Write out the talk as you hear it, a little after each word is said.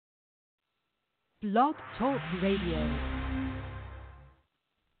Blog Talk Radio.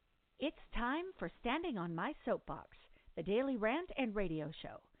 It's time for Standing on My Soapbox, the daily rant and radio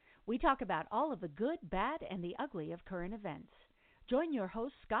show. We talk about all of the good, bad, and the ugly of current events. Join your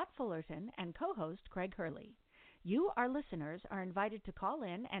host, Scott Fullerton, and co-host, Craig Hurley. You, our listeners, are invited to call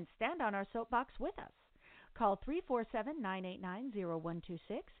in and stand on our soapbox with us. Call 347-989-0126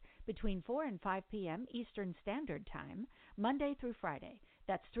 between 4 and 5 p.m. Eastern Standard Time, Monday through Friday.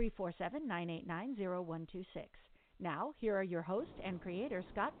 That's 347-989-0126. Now, here are your host and creator,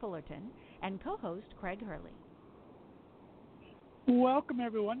 Scott Fullerton, and co-host, Craig Hurley. Welcome,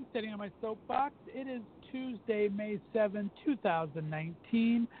 everyone. Sitting on my soapbox. It is Tuesday, May 7,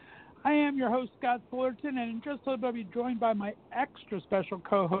 2019. I am your host, Scott Fullerton, and in just a little bit, I'll be joined by my extra special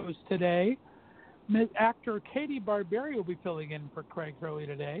co-host today. Ms. Actor Katie Barberi will be filling in for Craig Hurley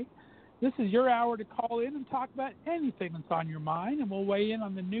today. This is your hour to call in and talk about anything that's on your mind, and we'll weigh in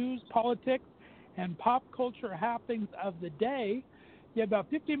on the news, politics, and pop culture happenings of the day. You have about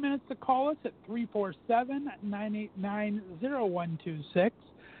 15 minutes to call us at 347-989-0126.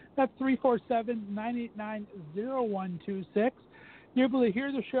 That's 347-989-0126. You're able to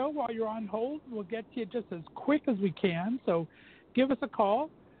hear the show while you're on hold. We'll get to you just as quick as we can, so give us a call.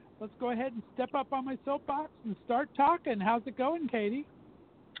 Let's go ahead and step up on my soapbox and start talking. How's it going, Katie?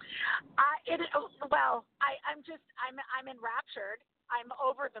 I'm enraptured. I'm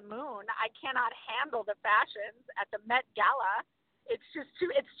over the moon. I cannot handle the fashions at the Met Gala. It's too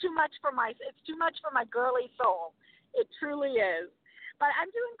much for my girly soul. It truly is. But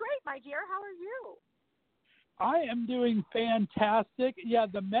I'm doing great, my dear. How are you? I am doing fantastic. Yeah,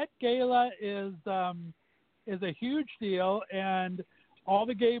 the Met Gala is a huge deal, and all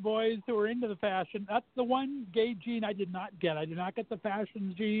the gay boys who are into the fashion. That's the one gay gene I did not get. I did not get the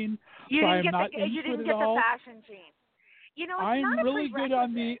fashion gene. You didn't get the fashion gene. You know, it's not a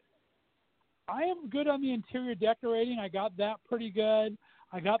prerequisite. I am good on the interior decorating. I got that pretty good.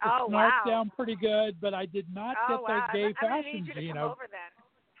 I got the snark down pretty good, but I did not get the gay fashion gene.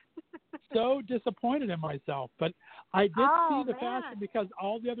 So disappointed in myself. But I did see the fashion because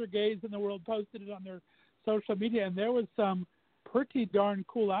all the other gays in the world posted it on their social media, and there was some pretty darn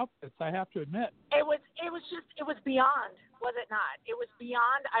cool outfits, I have to admit. It was beyond, was it not? It was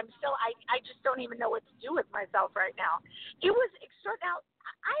beyond. I just don't even know what to do with myself right now. It was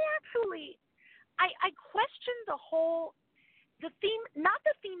extraordinary. I questioned the theme, not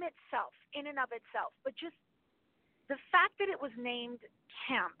the theme itself, in and of itself, but just the fact that it was named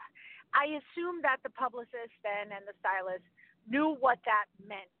camp. I assumed that the publicist then and the stylist knew what that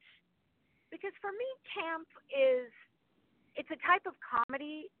meant. Because for me, camp it's a type of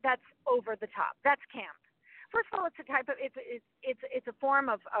comedy that's over the top. That's camp. First of all, it's a form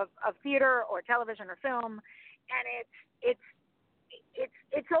of theater or television or film, and it's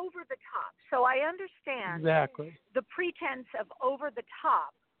over the top. So I understand the pretense of over the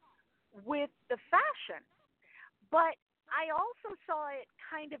top with the fashion, but I also saw it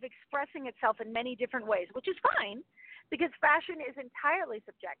kind of expressing itself in many different ways, which is fine because fashion is entirely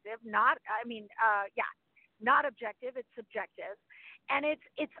subjective. Not objective, it's subjective. And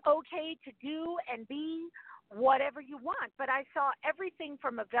it's okay to do and be whatever you want. But I saw everything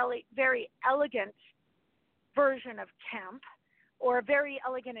from a very, very elegant version of camp or a very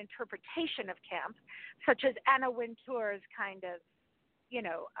elegant interpretation of camp, such as Anna Wintour's kind of,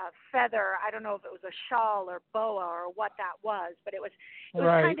 a feather. I don't know if it was a shawl or boa or what that was, but it was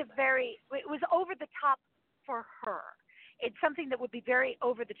kind of it was over the top for her. It's something that would be very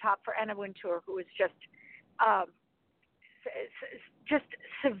over the top for Anna Wintour, who is just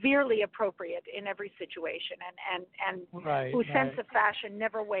severely appropriate in every situation and whose sense of fashion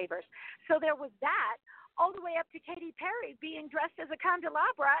never wavers. So there was that, all the way up to Katy Perry being dressed as a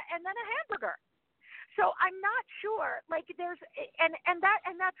candelabra and then a hamburger. So I'm not sure, and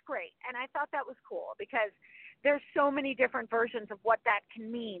that's great. And I thought that was cool because there's so many different versions of what that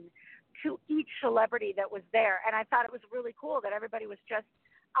can mean to each celebrity that was there. And I thought it was really cool that everybody was just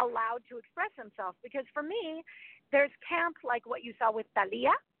allowed to express themselves, because for me, there's camp like what you saw with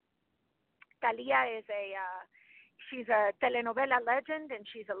Thalia. Thalia is she's a telenovela legend, and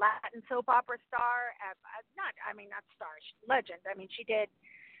she's a Latin soap opera star. Legend. I mean, she did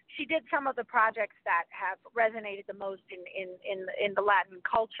some of the projects that have resonated the most in the Latin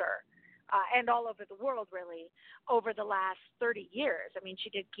culture and all over the world, really, over the last 30 years. I mean,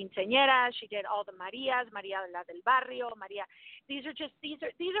 she did Quinceañeras, she did all the Marias, Maria la del Barrio, Maria. These are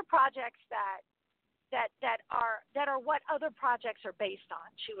projects that are what other projects are based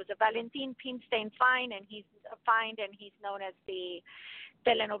on. She was a Valentin Pimstein Fine, and he's known as the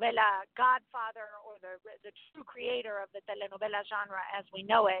telenovela godfather, or the true creator of the telenovela genre as we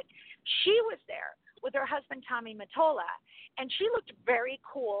know it. She was there with her husband Tommy Mottola, and she looked very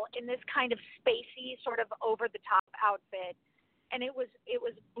cool in this kind of spacey, sort of over the top outfit. And it was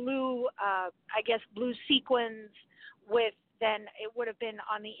blue, I guess blue sequins with, then it would have been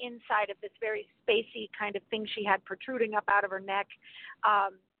on the inside of this very spacey kind of thing she had protruding up out of her neck,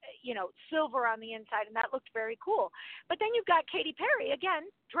 silver on the inside, and that looked very cool. But then you've got Katy Perry, again,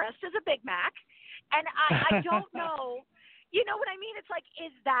 dressed as a Big Mac, and I don't know, you know what I mean? It's like,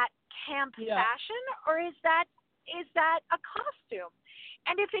 is that camp fashion, or is that a costume?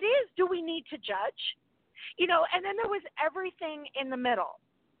 And if it is, do we need to judge? And then there was everything in the middle.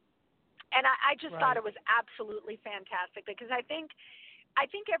 And I just thought it was absolutely fantastic, because I think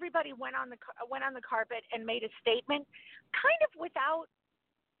everybody went on the carpet and made a statement, kind of without,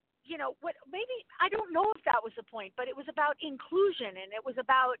 what maybe, I don't know if that was the point, but it was about inclusion, and it was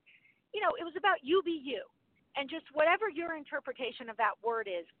about, it was about you be you, and just whatever your interpretation of that word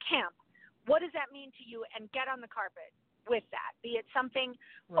is, camp. What does that mean to you? And get on the carpet with that, be it something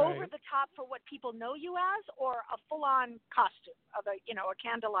over the top for what people know you as, or a full-on costume of a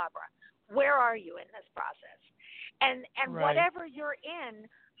candelabra. Where are you in this process? And whatever you're in,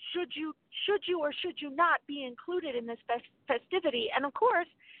 should you or should you not be included in this festivity? And of course,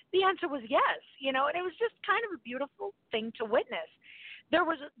 the answer was yes. And it was just kind of a beautiful thing to witness. There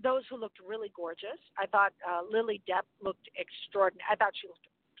was those who looked really gorgeous. I thought Lily Depp looked extraordinary. I thought she looked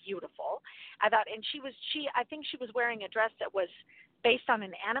beautiful. I think she was wearing a dress that was based on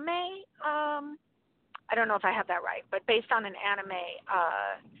an anime. I don't know if I have that right, but based on an anime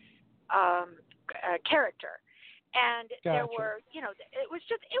character. And there were, it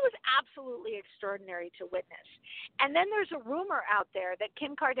was absolutely extraordinary to witness. And then there's a rumor out there that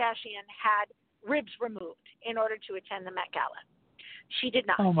Kim Kardashian had ribs removed in order to attend the Met Gala. She did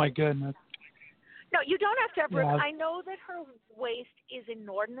not. Oh my goodness. No, you don't have to have ribs. I know that her waist is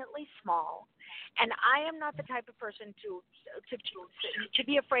inordinately small, and I am not the type of person to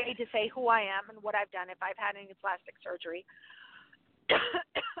be afraid to say who I am and what I've done if I've had any plastic surgery.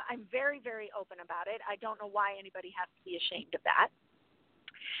 I'm very, very open about it. I don't know why anybody has to be ashamed of that.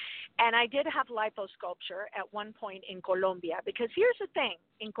 And I did have liposculpture at one point in Colombia, because here's the thing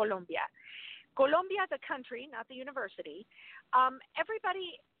in Colombia, the country, not the university,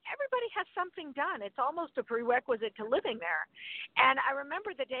 everybody has something done. It's almost a prerequisite to living there. And I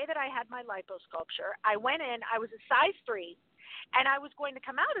remember the day that I had my liposculpture, I went in, I was a size 3, and I was going to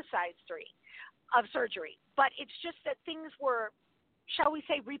come out a size 3 of surgery. But it's just that things were, shall we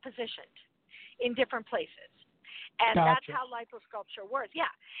say, repositioned in different places. And that's how liposculpture works.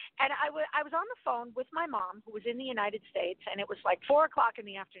 Yeah. And I was on the phone with my mom, who was in the United States, and it was like 4 o'clock in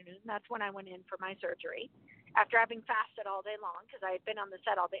the afternoon. That's when I went in for my surgery, after having fasted all day long, because I had been on the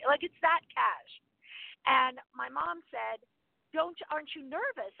set all day. Like, it's that cash. And my mom said, aren't you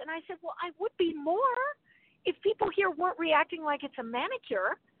nervous? And I said, well, I would be more if people here weren't reacting like it's a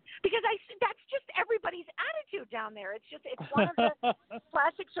manicure. Because that's just everybody's attitude down there. It's one of the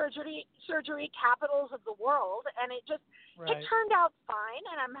plastic surgery capitals of the world, and it turned out fine,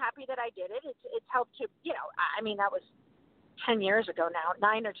 and I'm happy that I did it. It's helped to, that was 10 years ago now,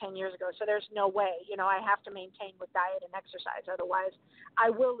 9 or 10 years ago, so there's no way, I have to maintain with diet and exercise, otherwise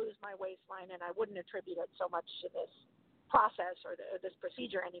I will lose my waistline, and I wouldn't attribute it so much to this process or this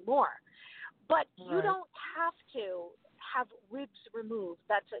procedure anymore. But you don't have to have ribs removed.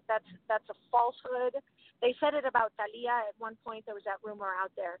 That's a falsehood. They said it about Thalia at one point. There was that rumor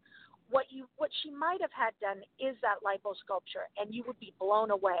out there. What she might have had done is that liposculpture, and you would be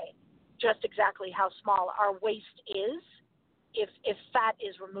blown away just exactly how small our waist is if fat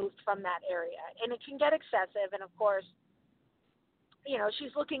is removed from that area. And it can get excessive, and of course,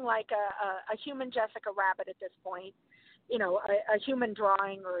 she's looking like a human Jessica Rabbit at this point, a human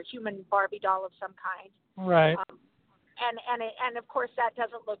drawing or a human Barbie doll of some kind. Right. And of course that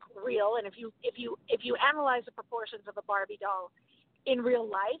doesn't look real. And if you analyze the proportions of a Barbie doll in real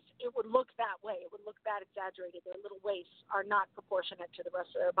life, it would look that way. It would look that exaggerated. Their little waists are not proportionate to the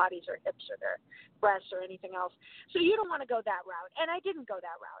rest of their bodies or hips or their breasts or anything else. So you don't want to go that route. And I didn't go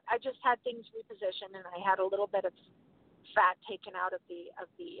that route. I just had things repositioned, and I had a little bit of fat taken out of the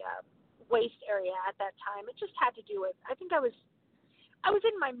waist area at that time. It just had to do with, I think I was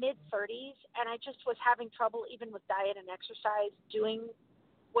in my mid-30s, and I just was having trouble, even with diet and exercise, doing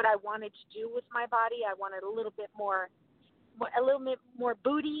what I wanted to do with my body. I wanted a little bit more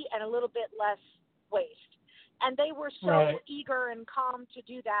booty and a little bit less waist. And they were so eager and calm to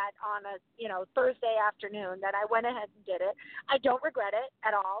do that on a, Thursday afternoon that I went ahead and did it. I don't regret it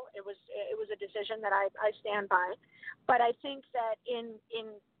at all. It was a decision that I stand by. But I think that in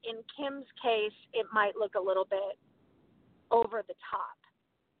Kim's case, it might look a little bit over the top.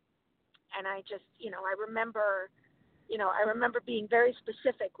 And I just, I remember being very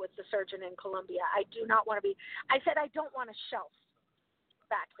specific with the surgeon in Columbia. I do not want to be. I said I don't want a shelf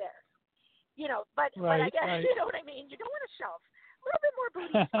back there. But I guess, you know what I mean? You don't want a shelf. A little bit more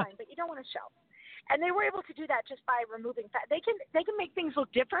booty is fine, but you don't want a shelf. And they were able to do that just by removing fat. They can make things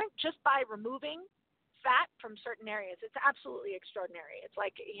look different just by removing fat from certain areas. It's absolutely extraordinary. It's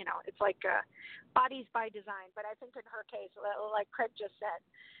like, bodies by design. But I think in her case, like Craig just said,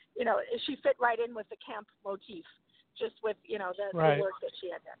 she fit right in with the camp motif, just with, the work that she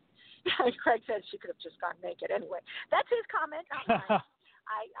had done. Craig said she could have just gone naked anyway. That's his comment, not mine.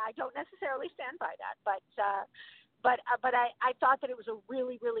 I don't necessarily stand by that, but I thought that it was a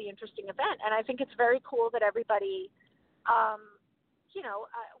really, really interesting event, and I think it's very cool that everybody,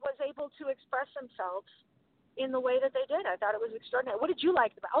 was able to express themselves in the way that they did. I thought it was extraordinary. What did you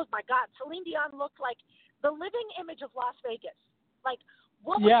like about? Oh my God, Celine Dion looked like the living image of Las Vegas. Like,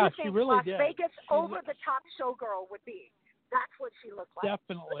 what would you think Las Vegas over-the-top showgirl would be? That's what she looked like.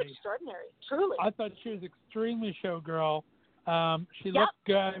 Definitely. It was extraordinary, truly. I thought she was extremely showgirl. She looked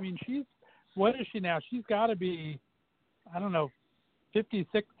good. I mean, what is she now? She's got to be, I don't know, 50,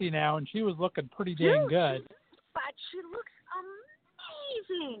 60 now, and she was looking pretty dang good. But she looks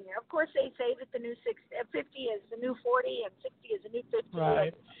amazing. Of course, they say that the new 50 is the new 40 and 60 is the new 50.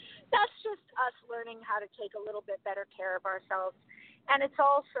 Right. That's just us learning how to take a little bit better care of ourselves. And it's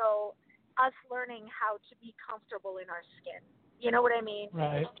also us learning how to be comfortable in our skin. You know what I mean?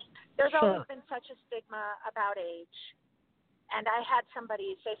 Right. There's always been such a stigma about age. And I had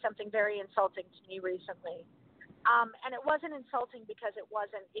somebody say something very insulting to me recently. And it wasn't insulting because it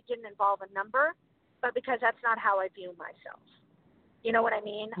didn't involve a number, but because that's not how I view myself. You know what I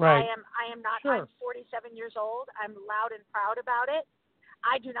mean? Right. I am not, I'm 47 years old. I'm loud and proud about it.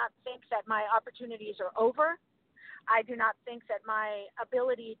 I do not think that my opportunities are over. I do not think that my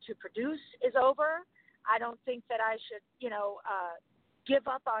ability to produce is over. I don't think that I should, give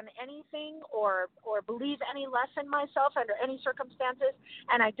up on anything or believe any less in myself under any circumstances,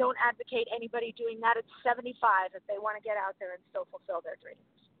 and I don't advocate anybody doing that at 75 if they want to get out there and still fulfill their dreams.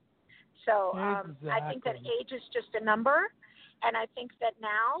 So exactly. I think that age is just a number, and I think that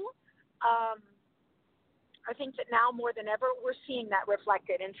now more than ever we're seeing that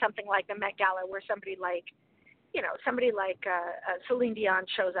reflected in something like the Met Gala, where somebody like Celine Dion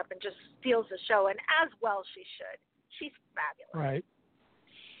shows up and just steals the show, and as well she should. She's fabulous. Right.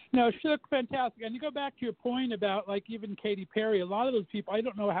 No, she looked fantastic. And you go back to your point about, like, even Katy Perry, a lot of those people, I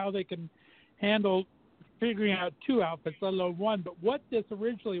don't know how they can handle figuring out two outfits, let alone one. But what this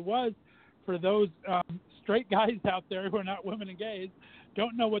originally was, for those straight guys out there who are not women and gays,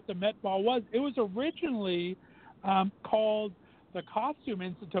 don't know what the Met Ball was. It was originally called the Costume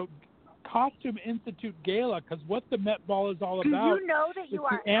Institute Gala, because what the Met Ball is all about you know that you is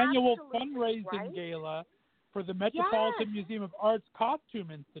are the annual fundraising fundraising gala for the Metropolitan Museum of Art's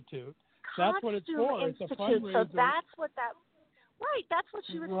Costume Institute. That's what it's for. It's a fundraiser. So that's what that's what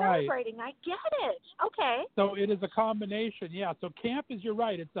she was celebrating. I get it. Okay. So it is a combination, So camp is, you're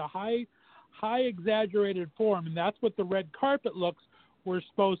right, it's a high exaggerated form, and that's what the red carpet looks were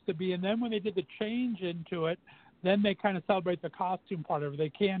supposed to be. And then when they did the change into it, then they kind of celebrate the costume part of it. They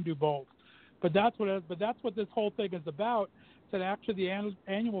can do both. But that's what this whole thing is about. It's actually the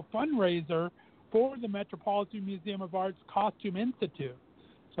annual fundraiser for the Metropolitan Museum of Art's Costume Institute.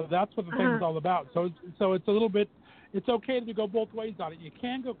 So that's what the thing is all about. So it's a little bit, it's okay to go both ways on it. You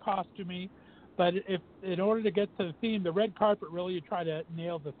can go costumey, but if in order to get to the theme, the red carpet, really you try to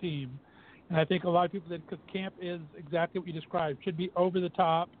nail the theme. And I think a lot of people did, because camp is exactly what you described. Should be over the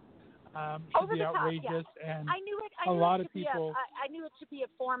top, should be outrageous, and I knew it to be a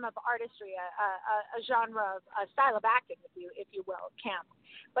form of artistry, a genre, a style of acting, if you will, camp.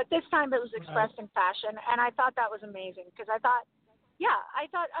 But this time it was expressed in fashion, and I thought that was amazing, because I thought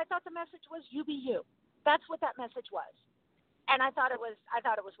the message was you be you. That's what that message was, and I thought it was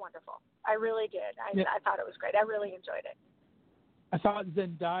wonderful. I really did. I thought it was great. I really enjoyed it. I thought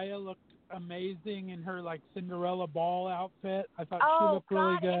Zendaya looked amazing in her like Cinderella ball outfit. I thought she looked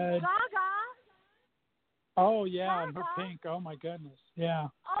really good. And Gaga. Oh yeah, and her pink. Oh my goodness. Yeah.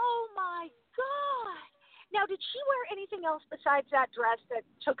 Oh my God. Now, did she wear anything else besides that dress that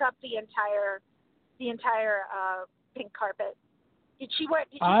took up the entire pink carpet? Did you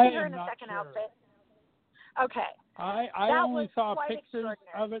see her in a second outfit? Okay. I only saw pictures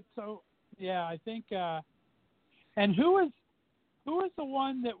of it, so yeah, I think And who was the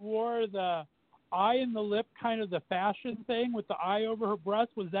one that wore the eye and the lip, kind of the fashion thing with the eye over her breast?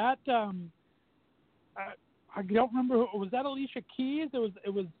 Was that I don't remember. Was that Alicia Keys?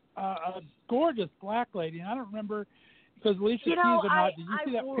 It was a gorgeous black lady, and I don't remember because Alicia Keys or not. Did you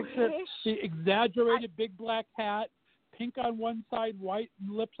see that picture? The exaggerated big black hat, pink on one side, white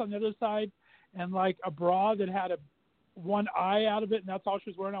lips on the other side, and like a bra that had one eye out of it, and that's all she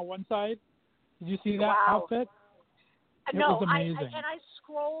was wearing on one side. Did you see that outfit? It was amazing. I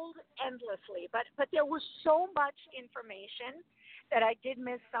scrolled endlessly, but there was so much information that I did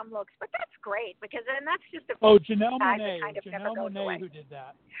miss some looks. But that's great because then that's just a Janelle Monáe. Kind of Janelle Monáe who did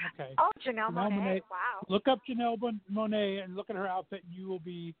that. Okay. Oh, Janelle Monáe. Wow. Look up Janelle Monáe and look at her outfit, and you will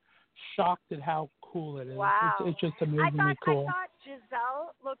be shocked at how cool it is. Wow. It's just amazingly cool. I thought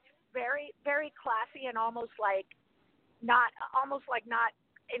Giselle looked very, very classy and almost like not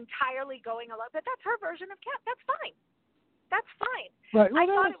entirely going along. But that's her version of Kat. That's fine. That's fine. Right. Well,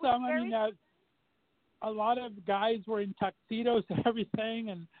 there was some. I mean, a lot of guys were in tuxedos and everything,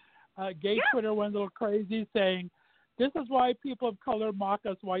 and gay Twitter went a little crazy saying, this is why people of color mock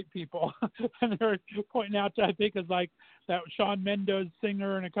us white people. And they're pointing out to, I think, is like that Shawn Mendes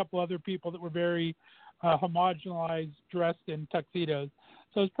singer and a couple other people that were very homogenized, dressed in tuxedos.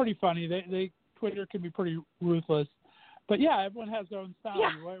 So it's pretty funny. Twitter can be pretty ruthless. But, yeah, everyone has their own style,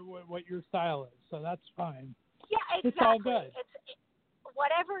 what your style is. So that's fine. Yeah, exactly. It's all good.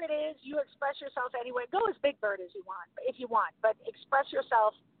 Whatever it is, you express yourself anyway. Go as Big Bird as you want, if you want, but express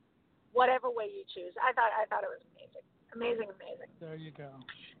yourself whatever way you choose. I thought it was amazing. Amazing. There you go.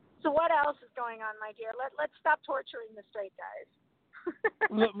 So what else is going on, my dear? Let's stop torturing the straight guys.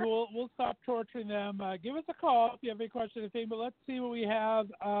 we'll stop torturing them. Give us a call if you have any questions or anything. But let's see what we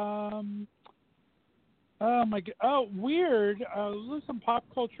have. Oh my God! Oh, weird. Let's do some pop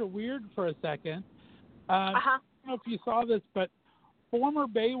culture weird for a second. I don't know if you saw this, but former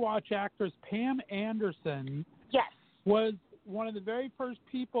Baywatch actress Pam Anderson was one of the very first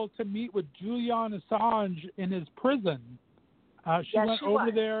people to meet with Julian Assange in his prison. She went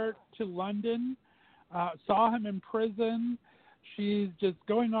over there to London, saw him in prison. She's just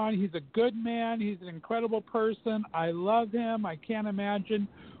going on. He's a good man. He's an incredible person. I love him. I can't imagine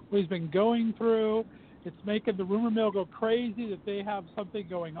what he's been going through. It's making the rumor mill go crazy that they have something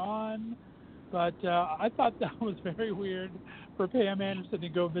going on. But I thought that was very weird for Pam Anderson to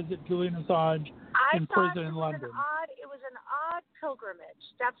go visit Julian Assange in prison in London. It was an odd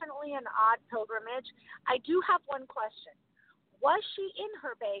pilgrimage, definitely an odd pilgrimage. I do have one question. Was she in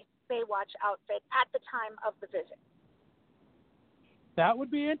her Baywatch outfit at the time of the visit? That would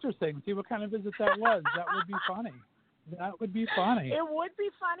be interesting. See what kind of visit that was. That would be funny. That would be funny. It would be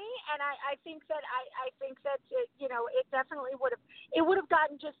funny, and I think that it definitely would have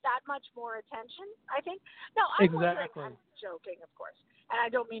gotten just that much more attention. I think. No, I'm joking, of course, and I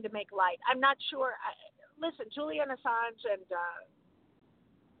don't mean to make light. I'm not sure. Listen, Julian Assange and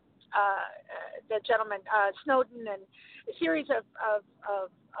the gentleman Snowden and a series of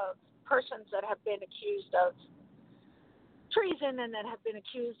persons that have been accused of treason and that have been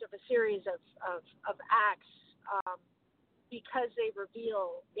accused of a series of acts. Because they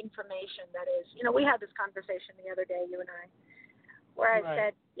reveal information that is, we had this conversation the other day, you and I, where I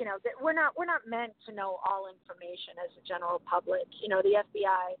said, that we're not meant to know all information as a general public. The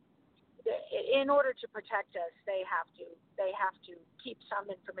FBI, in order to protect us, they have to keep some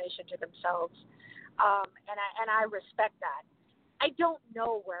information to themselves, and I respect that. I don't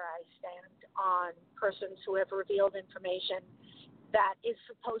know where I stand on persons who have revealed information that is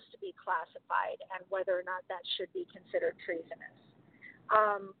supposed to be classified and whether or not that should be considered treasonous.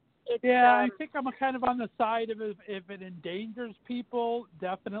 I think I'm kind of on the side of if it endangers people,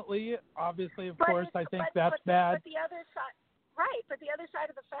 definitely. Obviously, of course, I think that's bad. But the other side, right? But the other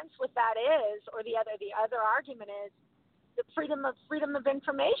side of the fence with that is, or the other argument is, the freedom of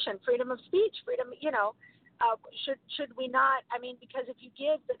information, freedom of speech, freedom. Should we not? I mean, because if you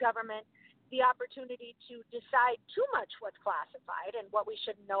give the government the opportunity to decide too much what's classified and what we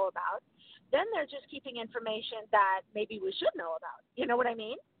shouldn't know about, then they're just keeping information that maybe we should know about. You know what I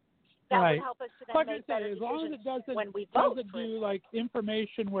mean? That would help us to then make better decisions as long as it when we vote. Doesn't do like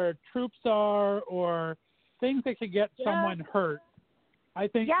information where troops are or things that could get someone hurt. I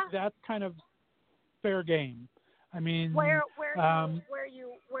think that's kind of fair game. I mean, where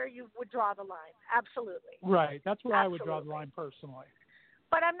you would draw the line, absolutely. Right, that's where I would draw the line personally.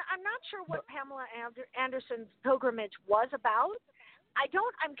 But I'm not sure what Pamela Anderson's pilgrimage was about.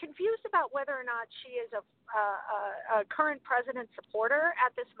 I'm confused about whether or not she is a current president supporter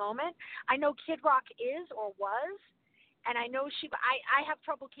at this moment. I know Kid Rock is or was, and I know I have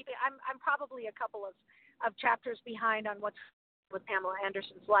trouble keeping. I'm probably a couple of of chapters behind on what's with Pamela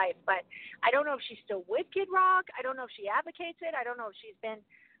Anderson's life. But I don't know if she's still with Kid Rock. I don't know if she advocates it. I don't know if she's been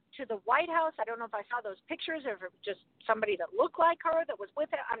to the White House. I don't know if I saw those pictures or if it was just somebody that looked like her that was with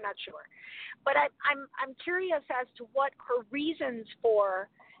her. I'm not sure. But I'm curious as to what her reasons for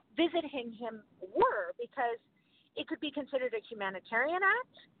visiting him were, because it could be considered a humanitarian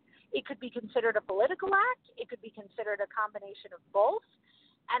act. It could be considered a political act. It could be considered a combination of both.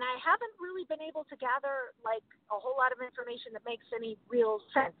 And I haven't really been able to gather like a whole lot of information that makes any real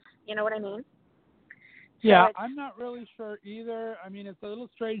sense. You know what I mean? Yeah, so I'm not really sure either. I mean, it's a little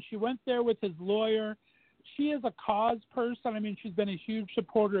strange. She went there with his lawyer. She is a cause person. I mean, she's been a huge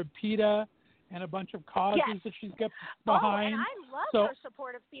supporter of PETA and a bunch of causes that she's kept behind. Oh, and I love her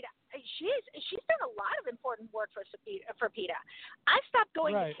support of PETA. She's done a lot of important work for PETA. I stopped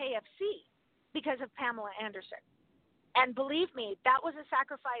going to KFC because of Pamela Anderson. And believe me, that was a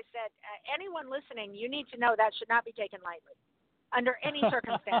sacrifice that anyone listening, you need to know that should not be taken lightly under any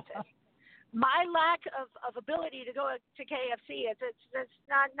circumstances. My lack of ability to go to KFC, it's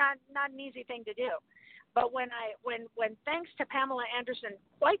not an easy thing to do. But when thanks to Pamela Anderson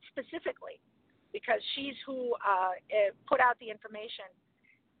quite specifically, because she's who put out the information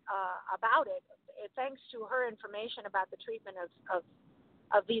about it, thanks to her information about the treatment of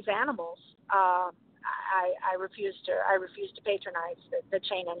these animals, I refused to patronize the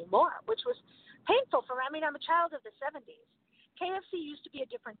chain anymore, which was painful for me. I mean, I'm a child of the 70s. KFC used to be a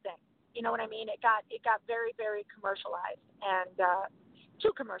different thing. You know what I mean? It got very, very commercialized and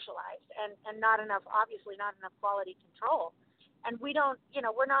too commercialized, and not enough quality control. And we don't,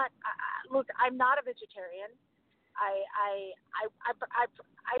 we're not. Look, I'm not a vegetarian. I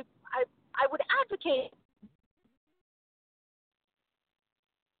would advocate.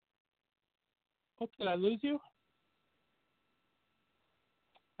 Oh, did I lose you?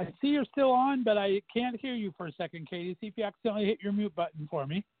 I see you're still on, but I can't hear you for a second, Katie. See if you accidentally hit your mute button for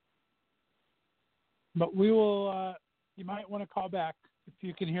me. But we will, you might want to call back if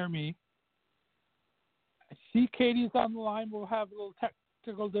you can hear me. I see Katie's on the line. We'll have a little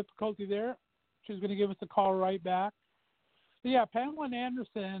technical difficulty there. She's going to give us a call right back. So yeah, Pamela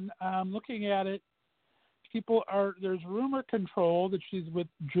Anderson, looking at it, there's rumor control that she's with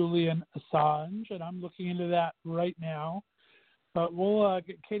Julian Assange, and I'm looking into that right now. But we'll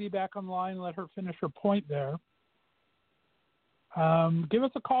get Katie back on the line and let her finish her point there. Give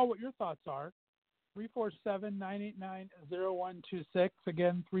us a call what your thoughts are. 347-989-0126.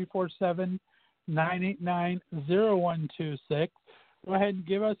 Again, 347-989-0126. Go ahead and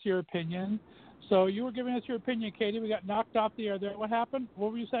give us your opinion. So you were giving us your opinion, Katie. We got knocked off the air there. What happened?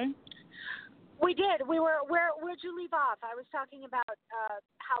 What were you saying? We did. Where'd you leave off? I was talking about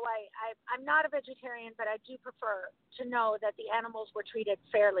how I'm not a vegetarian, but I do prefer to know that the animals were treated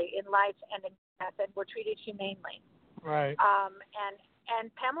fairly in life and in death and were treated humanely. Right. And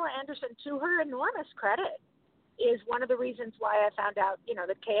Pamela Anderson, to her enormous credit, is one of the reasons why I found out,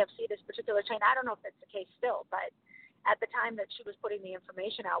 that KFC, this particular chain, I don't know if it's the case still, but at the time that she was putting the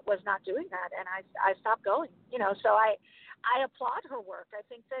information out, was not doing that, and I stopped going. So I applaud her work. I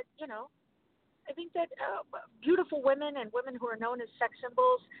think that beautiful women and women who are known as sex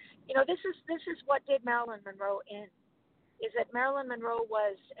symbols, this is what did Marilyn Monroe in. Is that Marilyn Monroe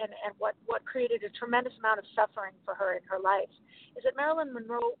was, and what created a tremendous amount of suffering for her in her life, is that Marilyn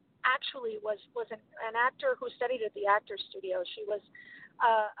Monroe actually was an actor who studied at the Actors Studio. She was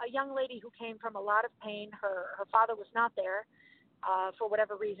a young lady who came from a lot of pain. Her father was not there for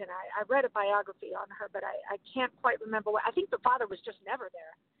whatever reason. I read a biography on her, but I can't quite remember. I think the father was just never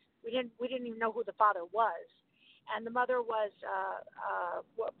there. We didn't even know who the father was. And the mother was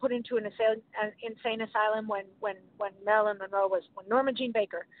put into an insane asylum when Marilyn Monroe when Norma Jean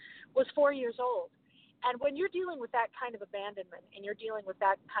Baker was 4 years old. And when you're dealing with that kind of abandonment and you're dealing with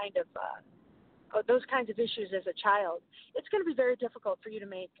that kind of those kinds of issues as a child, it's going to be very difficult for you to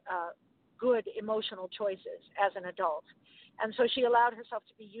make good emotional choices as an adult. And so she allowed herself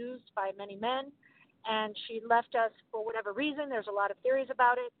to be used by many men, and she left us for whatever reason. There's a lot of theories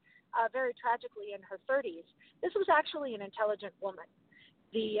about it. Very tragically in her 30s. This was actually an intelligent woman.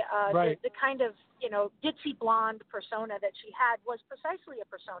 The kind of ditzy blonde persona that she had was precisely a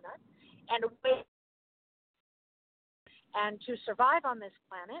persona, and a way. And to survive on this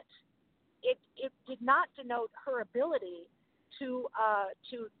planet, it did not denote her ability to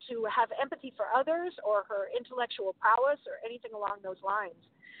have empathy for others or her intellectual prowess or anything along those lines.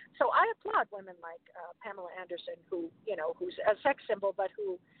 So I applaud women like Pamela Anderson, who's a sex symbol, but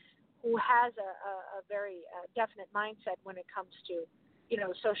who has a very definite mindset when it comes to,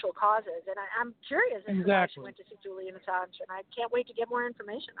 social causes. And I'm curious as to why she went to see Julian Assange, and I can't wait to get more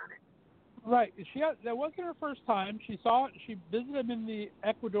information on it. Right. That wasn't her first time. She visited him in the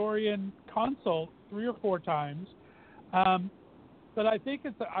Ecuadorian consul 3 or 4 times. But I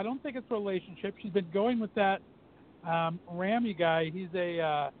don't think it's a relationship. She's been going with that Ramy guy. He's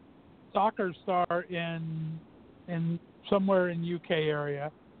a soccer star in somewhere in UK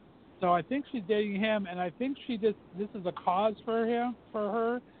area. So I think she's dating him, and I think this is a cause for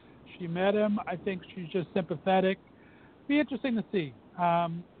her. She met him. I think she's just sympathetic. Be interesting to see.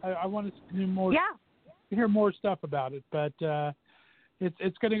 I want to hear more stuff about it, but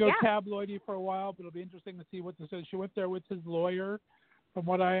it's going to go tabloidy for a while. But it'll be interesting to see what this is. She went there with his lawyer, from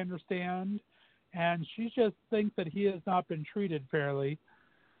what I understand, and she just thinks that he has not been treated fairly,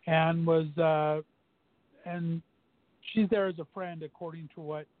 and she's there as a friend, according to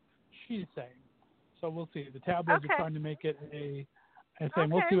what she's saying. So we'll see. The tabloids are trying to make it a thing.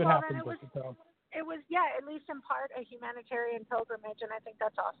 We'll see what happens with it, though. It was, at least in part, a humanitarian pilgrimage, and I think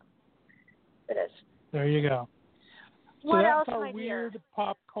that's awesome. It is. There you go. What else, that's our my weird dear?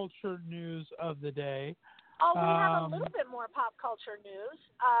 pop culture news of the day. Oh, we have a little bit more pop culture news.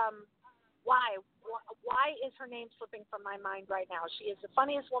 Why is her name slipping from my mind right now? She is the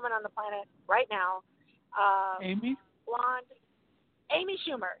funniest woman on the planet right now. Amy? Blonde. Amy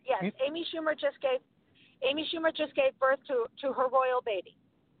Schumer. Yes, Amy Schumer just gave birth to her royal baby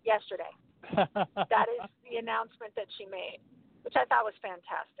yesterday. That is the announcement that she made, which I thought was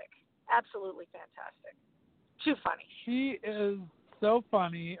fantastic. Absolutely fantastic. Too funny. She is so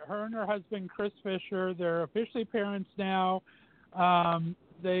funny. Her and her husband, Chris Fisher, they're officially parents now.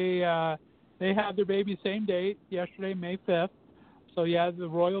 They had their baby same date, yesterday, May 5th. So, the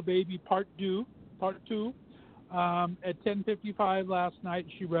royal baby part 2. At 10:55 last night,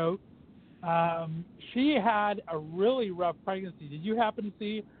 she wrote. She had a really rough pregnancy. Did you happen to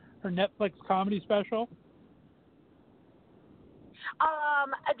see her Netflix comedy special?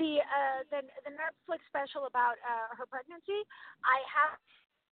 The Netflix special about her pregnancy, I have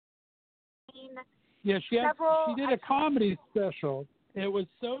seen. Yeah, she did a comedy special. It was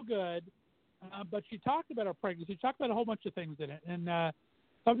so good, but she talked about her pregnancy. She talked about a whole bunch of things in it, and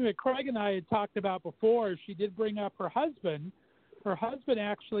something that Craig and I had talked about before. She did bring up her husband. Her husband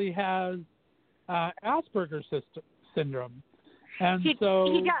actually has Asperger's syndrome. And he does.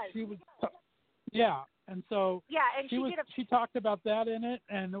 She was, and so she talked about that in it,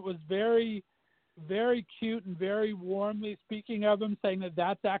 and it was very, very cute and very warmly speaking of him, saying that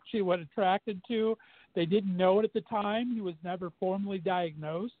that's actually what attracted to. They didn't know it at the time. He was never formally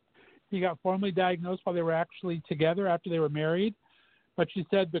diagnosed. He got formally diagnosed while they were actually together after they were married. But she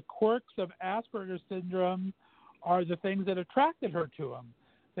said the quirks of Asperger's syndrome are the things that attracted her to him.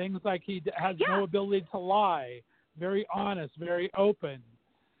 Things like he has no ability to lie, very honest, very open.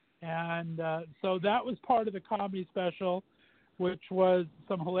 And so that was part of the comedy special, which was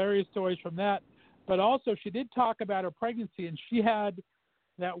some hilarious stories from that. But also she did talk about her pregnancy, and she had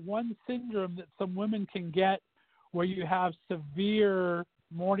that one syndrome that some women can get where you have severe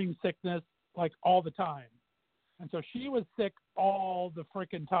morning sickness like all the time. And so she was sick all the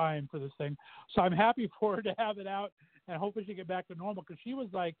freaking time for this thing. So I'm happy for her to have it out and hoping she get back to normal, because she was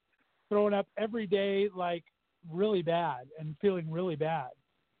like throwing up every day, like really bad and feeling really bad.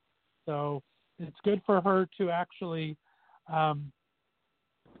 So it's good for her to actually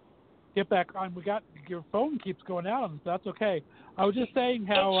get back on. Your phone keeps going out on us. That's okay. I was just saying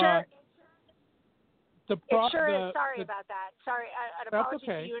how sorry about that. Sorry, an apology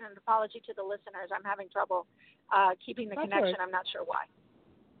to you and an apology to the listeners. I'm having trouble keeping the connection. Right. I'm not sure why.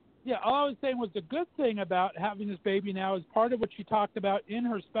 Yeah, all I was saying was the good thing about having this baby now is part of what she talked about in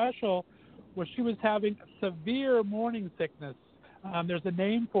her special was she was having severe morning sickness. There's a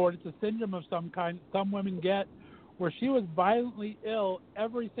name for it. It's a syndrome of some kind some women get, where she was violently ill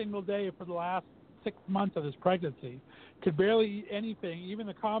every single day for the last 6 months of this pregnancy. Could barely eat anything. Even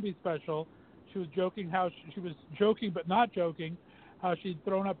the comedy special, she was joking how she was joking but not joking, how she'd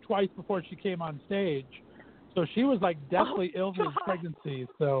thrown up twice before she came on stage. So she was like deathly ill for this pregnancy.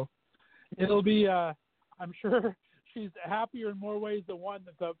 So it'll be, I'm sure she's happier in more ways than one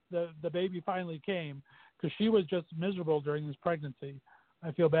that the baby finally came, because she was just miserable during this pregnancy.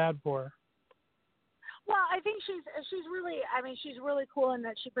 I feel bad for her. Well, I think she's really cool in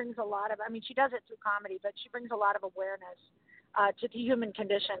that she brings a lot of, she does it through comedy, but she brings a lot of awareness to the human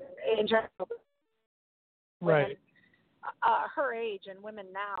condition in general. Right. Women, her age and women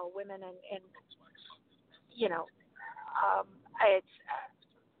now, women in it's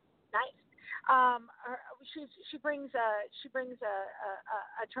nice. She brings a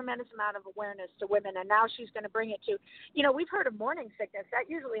tremendous amount of awareness to women, and now she's going to bring it to, we've heard of morning sickness. That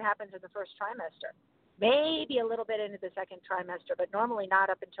usually happens in the first trimester. maybe a little bit into the second trimester, but normally not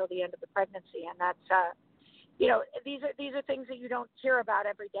up until the end of the pregnancy. And that's, these are things that you don't hear about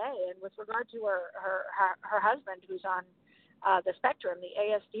every day. And with regard to her husband, who's on the spectrum, the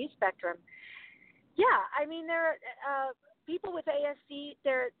ASD spectrum, yeah, I mean, there people with ASD,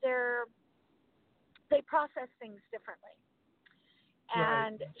 they process things differently.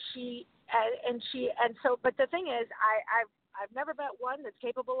 And right. But the thing is, I've never met one that's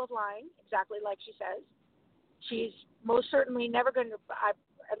capable of lying exactly like she says. She's most certainly never going to,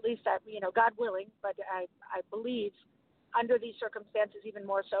 God willing, but I believe under these circumstances even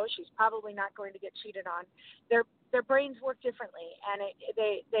more so, she's probably not going to get cheated on. Their brains work differently, and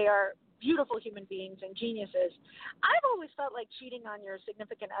they are beautiful human beings and geniuses. I've always felt like cheating on your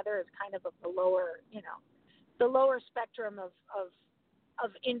significant other is kind of the lower spectrum of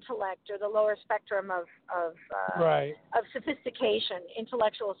intellect, or the lower spectrum of sophistication,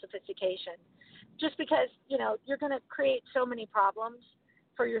 intellectual sophistication. Just because, you're going to create so many problems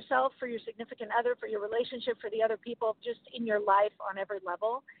for yourself, for your significant other, for your relationship, for the other people, just in your life on every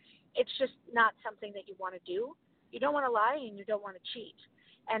level. It's just not something that you want to do. You don't want to lie, and you don't want to cheat.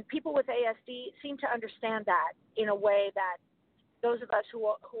 And people with ASD seem to understand that in a way that those of us who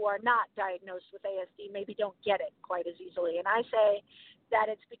are not diagnosed with ASD maybe don't get it quite as easily. And I say that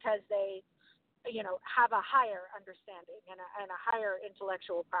it's because they, have a higher understanding and a higher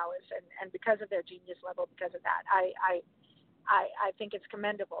intellectual prowess, and because of their genius level, because of that, I think it's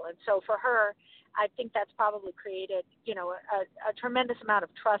commendable. And so for her, I think that's probably created, a tremendous amount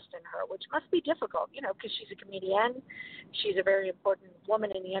of trust in her, which must be difficult, because she's a comedian. She's a very important woman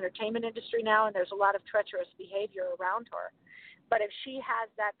in the entertainment industry now, and there's a lot of treacherous behavior around her. But if she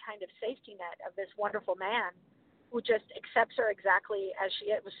has that kind of safety net of this wonderful man who just accepts her exactly as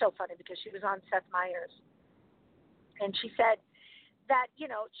she is, it was so funny because she was on Seth Meyers, and she said that,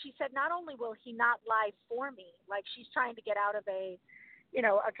 not only will he not lie for me, like she's trying to get out of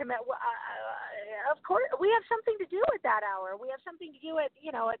of course, we have something to do at that hour. We have something to do at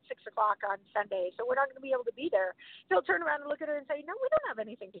 6:00 on Sunday, so we're not going to be able to be there. He'll turn around and look at her and say, no, we don't have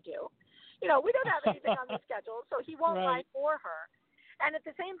anything to do. We don't have anything on the schedule, so he won't lie for her. And at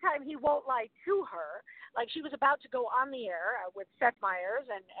the same time, he won't lie to her. Like, she was about to go on the air with Seth Meyers,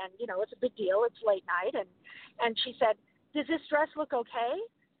 and it's a big deal. It's late night. And she said, does this dress look okay?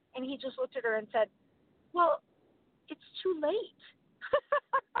 And he just looked at her and said, well, it's too late.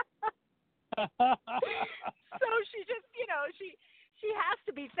 So she just, she has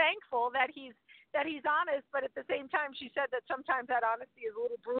to be thankful that he's honest, but at the same time, she said that sometimes that honesty is a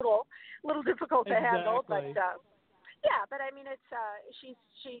little brutal, a little difficult to handle. But but I mean, it's I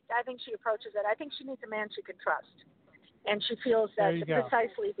think she approaches it. I think she needs a man she can trust, and she feels that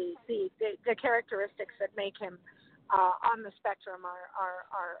precisely the characteristics that make him on the spectrum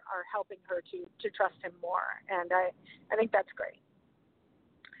are helping her to trust him more, and I think that's great.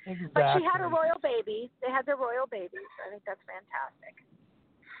 Exactly. But she had a royal baby. They had their royal babies. I think that's fantastic.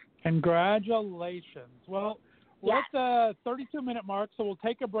 Congratulations. Well, we're at the 32-minute mark, so we'll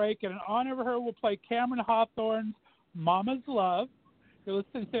take a break. And in honor of her, we'll play Cameron Hawthorne's Mama's Love. You're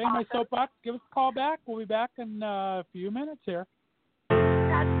listening to My Soapbox. Give us a call back. We'll be back in a few minutes here.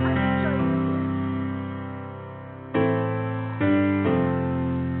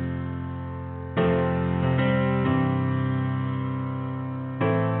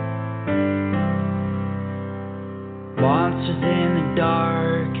 Monsters in the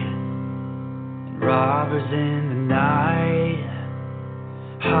dark and robbers in the night,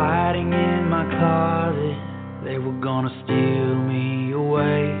 hiding in my closet. They were gonna steal me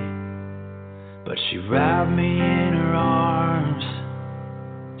away, but she wrapped me in her arms,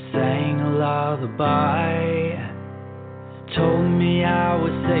 sang a lullaby, told me I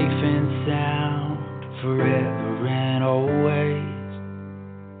was safe and sound forever and always,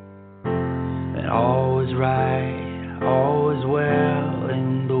 and all was right, all is well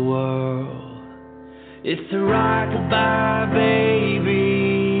in the world. It's a rock-a-bye,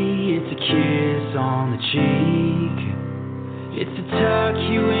 baby. It's a kiss on the cheek. It's to tuck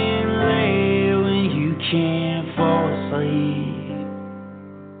you in late when you can't fall asleep.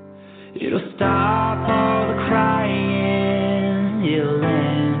 It'll stop all the crying. It'll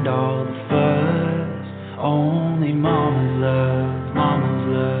end all the fuss. Only mama's love, mama's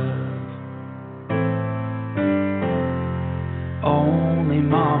love. Only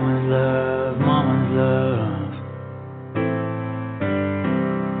mama's love, mama's love.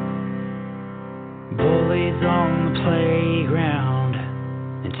 Bullies on the playground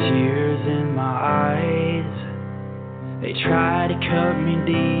and tears in my eyes. They try to cut me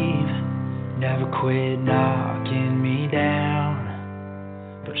deep, never quit knocking me down.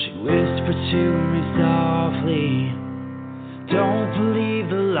 but she whispered to me softly, don't believe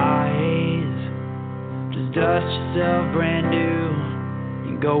the lies, just dust yourself brand new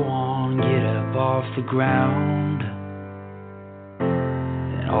and go on, get up off the ground.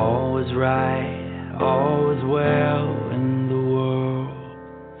 And all is right, all is well in the world.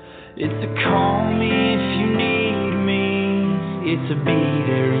 It's a call me if you need me, it's a be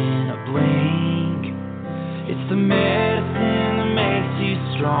there in a blink. It's the medicine that makes you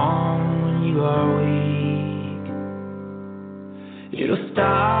strong when you are weak. It'll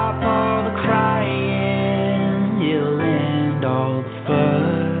stop all the crying, it'll end all the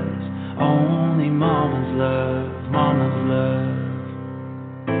fuss. Only mama's love, mama's love.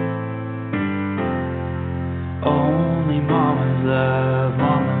 Only mama's love,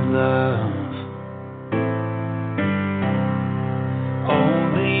 mama's love.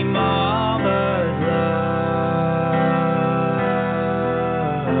 Only mama's love.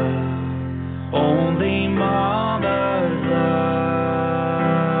 Only mama's love.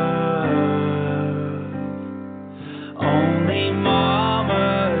 Only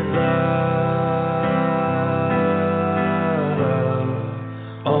mama's love.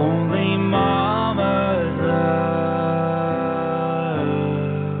 Only mama's love.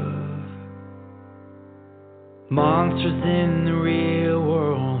 Monsters in the real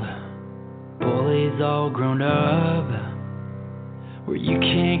world, bullies all grown up, where you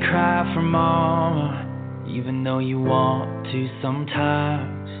can't cry for mama, even though you want to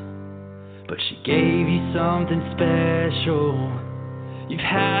sometimes. But she gave you something special you've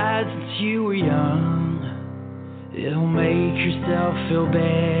had since you were young. It'll make yourself feel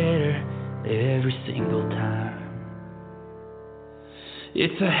better every single time.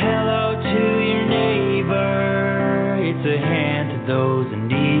 It's a hello to your neighbor, it's a hand to those in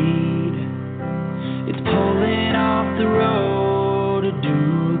need. It's pulling off the road to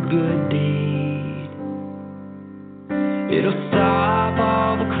do a good deed. It'll stop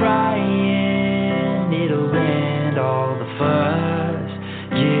all the crying, it'll end all the fuss.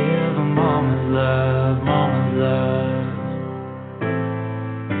 Give a mama's love, mama's love.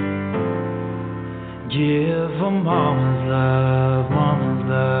 Give a mama's love, mama's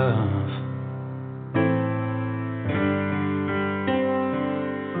love.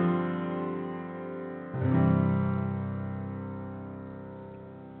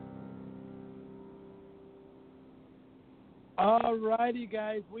 All righty,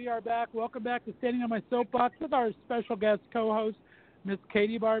 guys, we are back. Welcome back to Standing on My Soapbox with our special guest co-host, Miss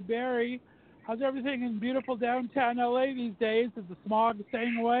Katie Barberi. How's everything in beautiful downtown LA these days? Is the smog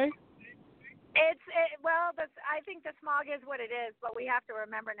staying away? I think the smog is what it is, but we have to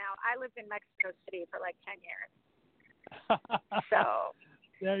remember now, I lived in Mexico City for like 10 years. So,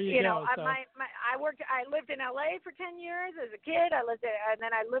 there you go. I lived in LA for 10 years as a kid. And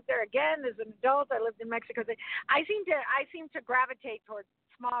then I lived there again as an adult. I lived in Mexico City. I seem to gravitate towards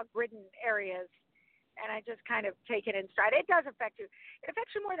smog-ridden areas, and I just kind of take it in stride. It does affect you. It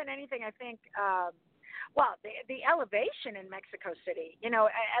affects you more than anything, I think. The elevation in Mexico City,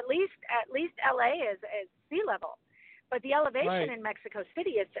 at least LA is sea level, but the elevation in Mexico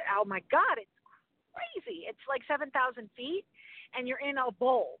City is, oh my God, it's crazy. It's like 7,000 feet, and you're in a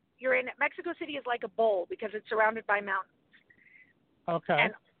bowl. Mexico City is like a bowl because it's surrounded by mountains. Okay.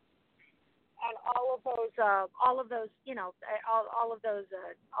 And all of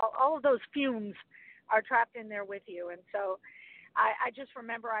those fumes are trapped in there with you, and so. I just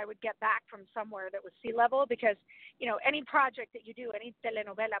remember I would get back from somewhere that was sea level because, any project that you do, any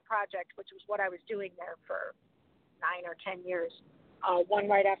telenovela project, which was what I was doing there for 9 or 10 years,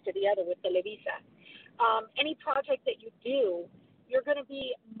 one right after the other with Televisa. Any project that you do, you're going to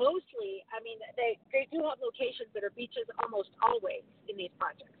be mostly, they do have locations that are beaches almost always in these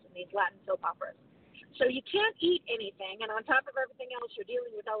projects, in these Latin soap operas. So you can't eat anything, and on top of everything else, you're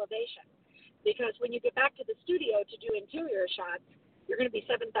dealing with elevation. Because when you get back to the studio to do interior shots, you're going to be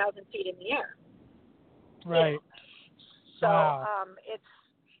 7,000 feet in the air. Right. So wow. it's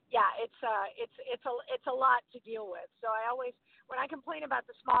a lot to deal with. So I always, when I complain about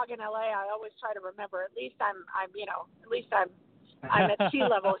the smog in LA, I always try to remember at least I'm at sea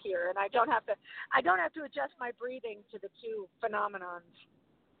level here, and I don't have to adjust my breathing to the two phenomenons.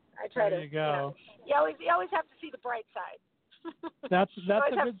 I try there you go. You always have to see the bright side. That's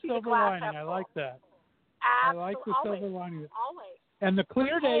a good silver lining. I like that. Absolutely. I like the silver lining. Always. And the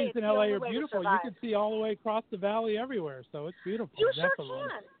clear days in LA are way beautiful. You can see all the way across the valley everywhere, so it's beautiful. You definitely.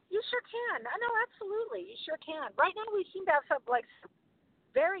 sure can. No, absolutely. You sure can. Right now we seem to have some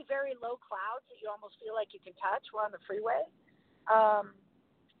very, very low clouds that you almost feel like you can touch. We're on the freeway.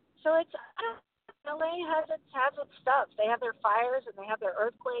 So it's, LA has its stuff. They have their fires and they have their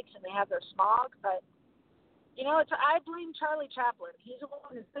earthquakes and they have their smog, but I blame Charlie Chaplin. He's the one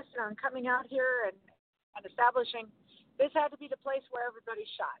who insisted on coming out here and establishing this had to be the place where everybody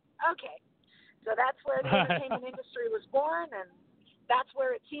shot. Okay, so that's where the entertainment industry was born, and that's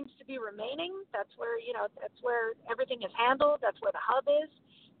where it seems to be remaining. That's where everything is handled. That's where the hub is.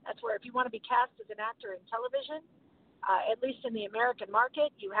 That's where if you want to be cast as an actor in television, at least in the American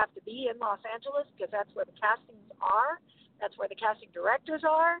market, you have to be in Los Angeles because that's where the castings are. That's where the casting directors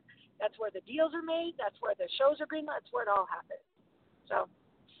are. That's where the deals are made. That's where the shows are being. That's where it all happens. So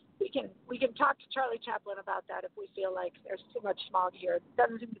we can talk to Charlie Chaplin about that if we feel like there's too much smog here.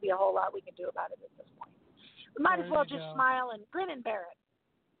 Doesn't seem to be a whole lot we can do about it at this point. We might as well just smile and grin and bear it.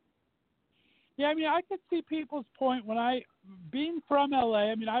 Yeah, I could see people's point being from LA.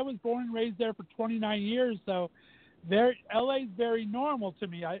 I was born and raised there for 29 years, so LA is very normal to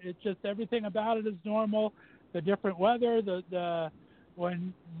me. It's just everything about it is normal. The different weather, the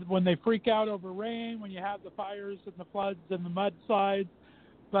when they freak out over rain, when you have the fires and the floods and the mudslides,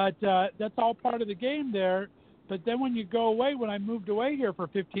 but that's all part of the game there. But then when you go away, when I moved away here for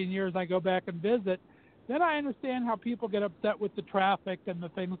 15 years, I go back and visit. Then I understand how people get upset with the traffic and the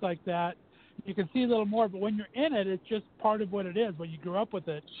things like that. You can see a little more, but when you're in it, it's just part of what it is. When you grew up with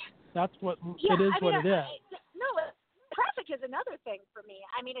it, that's what it is. Traffic is another thing for me.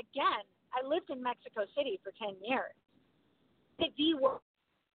 Again, I lived in Mexico City for 10 years. The world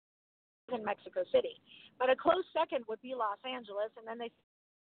in Mexico City, but a close second would be Los Angeles, and then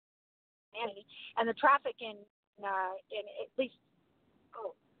and the traffic in at least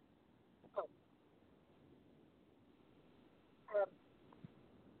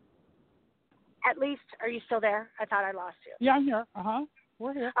at least, are you still there? I thought I lost you. Yeah, I'm here.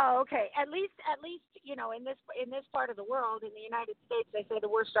 We're here. Oh, okay. At least, in this part of the world, in the United States, they say the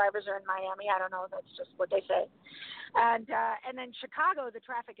worst drivers are in Miami. I don't know. That's just what they say. And then Chicago, the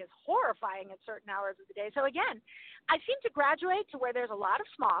traffic is horrifying at certain hours of the day. So again, I seem to graduate to where there's a lot of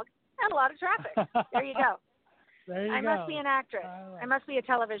smog and a lot of traffic. There you go. There you go. I must be an actress. I must be a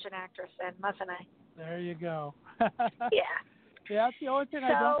television actress, then, mustn't I? There you go. Yeah. Yeah, that's the only thing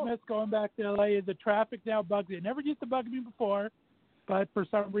I don't miss going back to LA is the traffic now bugs me. It never used to bug me before, but for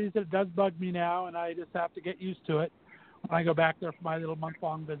some reason it does bug me now, and I just have to get used to it when I go back there for my little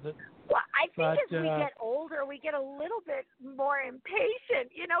month-long visit. Well, I think as we get older, we get a little bit more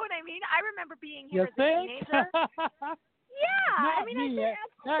impatient. You know what I mean? I remember being here as a teenager. Yeah. Not me.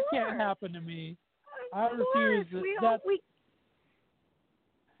 That can't happen to me. I refuse. Not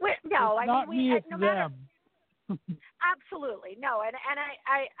me, it's them. Absolutely no, and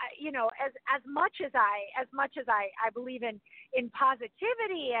I as much as I believe in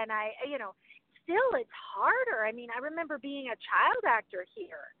positivity, and still it's harder. I remember being a child actor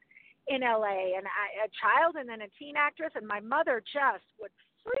here in LA, and a child and then a teen actress, and my mother just would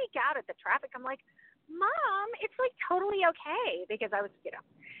freak out at the traffic. I'm like, Mom, it's like totally okay, because I was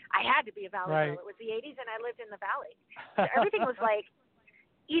I had to be a valley girl. It was the 80s and I lived in the valley, so everything was like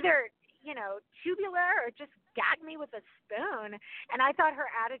either tubular or just gagged me with a spoon. And I thought her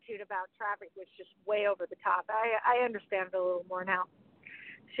attitude about traffic was just way over the top. I understand it a little more now.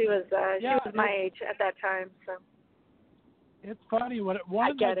 She was my age at that time, so. It's funny. One of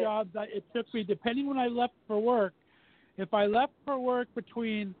my jobs, it took me, depending when I left for work, if I left for work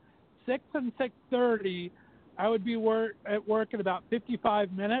between 6 and 6:30, I would be at work in about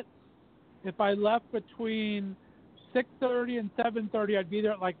 55 minutes. If I left between 6:30 and 7:30, I'd be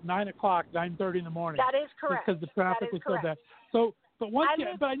there at like 9 o'clock, 9:30 in the morning. That is correct. Because the traffic was so bad. So, but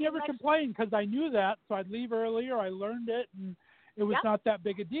I never complained because I knew that, so I'd leave earlier. I learned it, and it was not that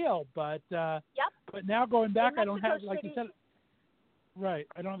big a deal. But but now going back, I don't have, like you said, I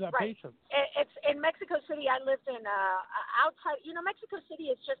don't have that patience. It's in Mexico City. I lived in outside. Mexico City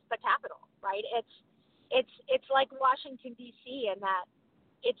is just the capital, right? It's like Washington D.C. in that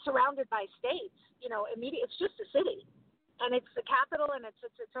it's surrounded by states. It's just a city, and it's the capital, and it's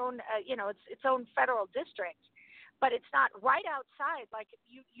its own, its own federal district. But it's not right outside. Like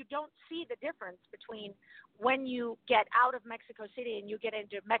you don't see the difference between when you get out of Mexico City and you get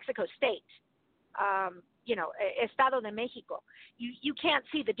into Mexico State. Estado de Mexico. You can't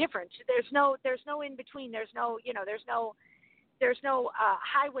see the difference. There's no in between. There's no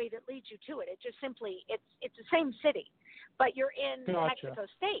highway that leads you to it. It just simply it's the same city, but you're in Mexico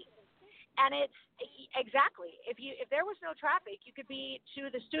State. And it's exactly, if there was no traffic, you could be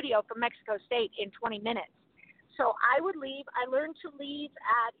to the studio from Mexico State in 20 minutes. So I would leave. I learned to leave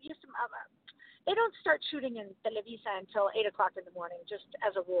at they don't start shooting in Televisa until 8:00 in the morning. Just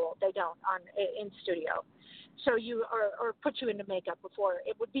as a rule, they don't in studio. So you or put you into makeup before.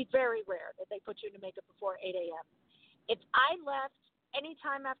 It would be very rare that they put you into makeup before 8 a.m. If I left any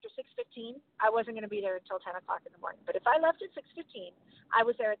time after 6:15, I wasn't going to be there until 10:00 in the morning. But if I left at 6:15, I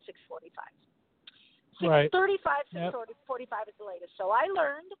was there at 6:45. 6:35, 6:45 is the latest. So I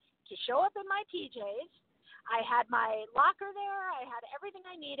learned to show up in my PJs. I had my locker there. I had everything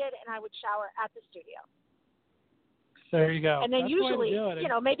I needed, and I would shower at the studio. There you go. And then That's usually, the way to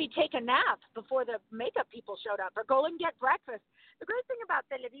do it. maybe take a nap before the makeup people showed up, or go and get breakfast. The great thing about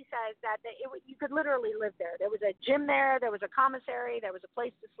Televisa is that you could literally live there. There was a gym there. There was a commissary. There was a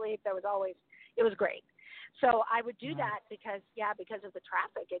place to sleep. It was great. So I would do that because of the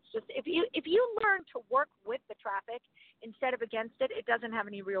traffic. It's just if you learn to work with the traffic instead of against it, it doesn't have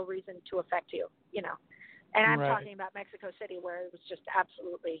any real reason to affect you, And I'm talking about Mexico City, where it was just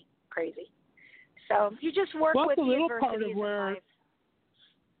absolutely crazy. So you just work with the adversities in life.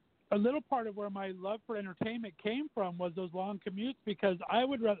 A little part of where my love for entertainment came from was those long commutes, because I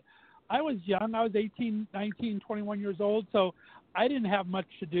was young. I was 18, 19, 21 years old, so I didn't have much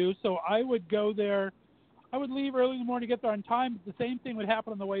to do. So I would go there. I would leave early in the morning to get there on time. But the same thing would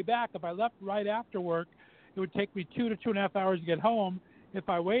happen on the way back. If I left right after work, it would take me 2 to 2.5 hours to get home. If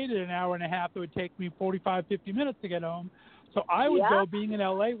I waited an hour and a half, it would take me 45, 50 minutes to get home. So I would go, being in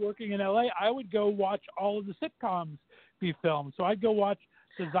L.A., working in L.A., I would go watch all of the sitcoms be filmed. So I'd go watch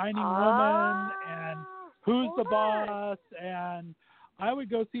Designing Woman and Who's the Boss, and I would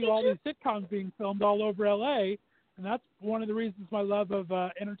go see all these sitcoms being filmed all over L.A., and that's one of the reasons my love of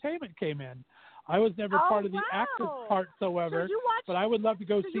entertainment came in. I was never part of the active part, however, but I would love to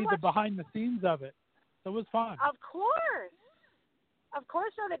go see the behind-the-scenes of it. So it was fun. Of course.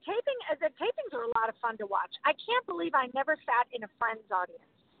 So the tapings are a lot of fun to watch. I can't believe I never sat in a Friends audience.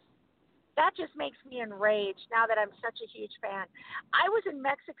 That just makes me enraged now that I'm such a huge fan. I was in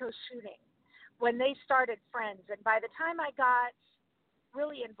Mexico shooting when they started Friends, and by the time I got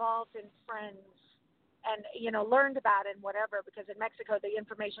really involved in Friends and learned about it and whatever, because in Mexico the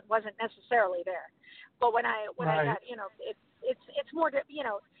information wasn't necessarily there, but when I got it's more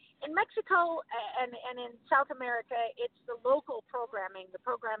in Mexico and in South America, it's the local programming, the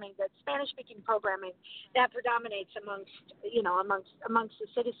Spanish-speaking programming that predominates amongst the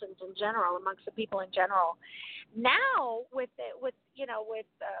citizens in general, amongst the people in general. Now, with the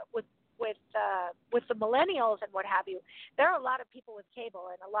millennials and what have you, there are a lot of people with cable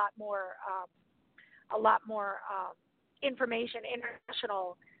and a lot more information,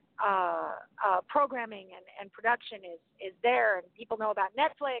 international programming and production is there, and people know about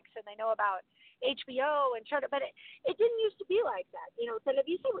Netflix and they know about HBO and but it didn't used to be like that.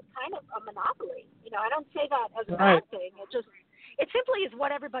 Televisa was kind of a monopoly. I don't say that as a bad thing. It simply is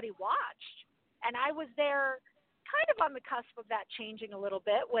what everybody watched, and I was there kind of on the cusp of that changing a little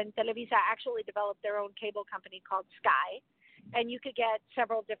bit when Televisa actually developed their own cable company called Sky. And you could get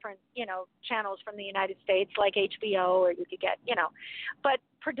several different, channels from the United States, like HBO, or you could get, but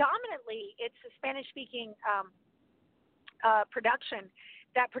predominantly it's the Spanish-speaking production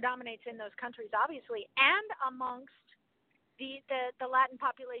that predominates in those countries, obviously, and amongst the Latin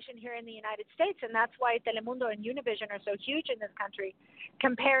population here in the United States. And that's why Telemundo and Univision are so huge in this country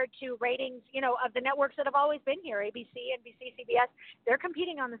compared to ratings, of the networks that have always been here, ABC, NBC, CBS. They're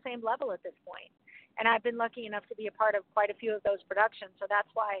competing on the same level at this point. And I've been lucky enough to be a part of quite a few of those productions. So that's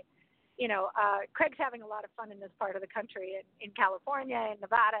why, Craig's having a lot of fun in this part of the country, in California and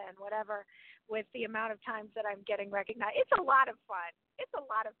Nevada and whatever, with the amount of times that I'm getting recognized. It's a lot of fun.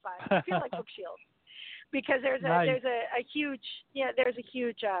 I feel like Brooke Shields, because there's a huge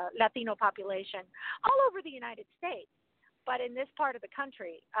Latino population all over the United States. But in this part of the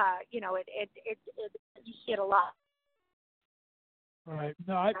country, you see it a lot. Right.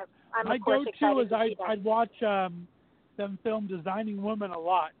 No, my go-to is I'd watch them film Designing Women a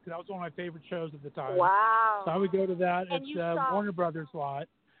lot, because that was one of my favorite shows at the time. Wow. So I would go to that. And it's Warner Brothers lot,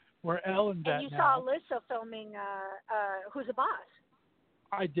 where Ellen's at now. And you saw Alyssa filming Who's the Boss.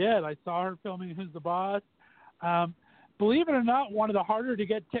 I did. I saw her filming Who's the Boss. Believe it or not, one of the harder to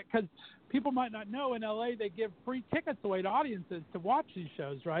get because people might not know, in L.A. they give free tickets away to audiences to watch these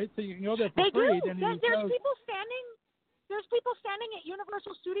shows, right? So you can go there for free. They do. There's people standing at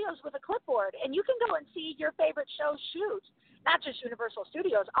Universal Studios with a clipboard, and you can go and see your favorite show shoot. Not just Universal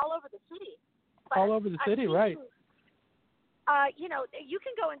Studios, all over the city. All over the city, right. You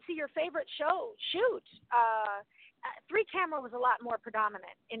can go and see your favorite show shoot. 3-camera was a lot more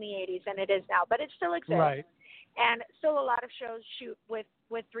predominant in the 80s than it is now, but it still exists. Right. and still a lot of shows shoot with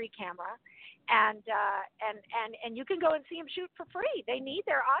 3 camera, and you can go and see them shoot for free. They need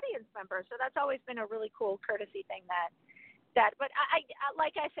their audience members, so that's always been a really cool courtesy thing that. But I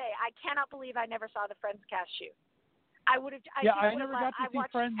like I say, I cannot believe I never saw the Friends cast shoot. I would have. I never got to see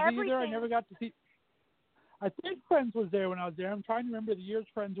Friends either. I never got to see. I think Friends was there when I was there. I'm trying to remember the years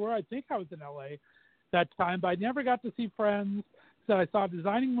Friends were. I think I was in LA that time, but I never got to see Friends. So I saw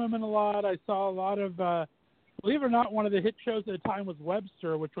Designing Women a lot. I saw a lot of, believe it or not, one of the hit shows at the time was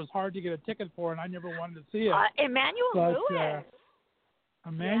Webster, which was hard to get a ticket for, and I never wanted to see it. Emmanuel Lewis.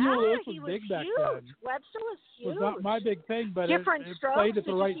 Emmanuel Lewis was big huge. back then. Webster was huge. Was not my big thing, but it played at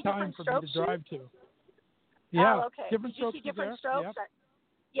the right time for me to drive to. Yeah, okay. Different Did you Strokes. see Different Strokes? Yep.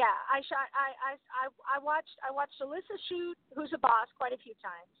 Yeah, I watched Alyssa shoot Who's a Boss quite a few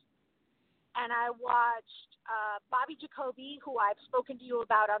times, and I watched Bobby Jacoby, who I've spoken to you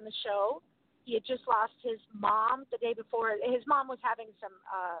about on the show. He had just lost his mom the day before. His mom was having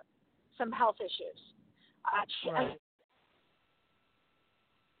some health issues. Right.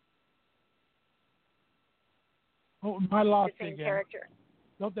 Oh, I lost the same again. Character.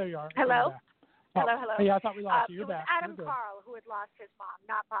 Oh, there you are. Hello? Oh, Hello. Hey, I thought we lost you. You're it was back. Adam Carl who had lost his mom,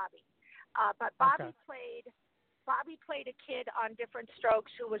 not Bobby. But Bobby played a kid on Different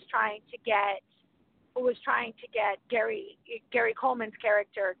Strokes who was trying to get Gary Coleman's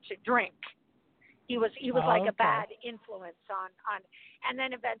character to drink. He was like a bad influence on, and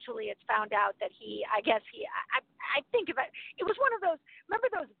then eventually it's found out that I think of it. It was one of those. Remember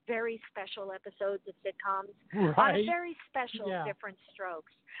those very special episodes of sitcoms on a very special Different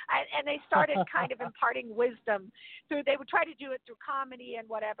Strokes, and they started kind of imparting wisdom through. They would try to do it through comedy and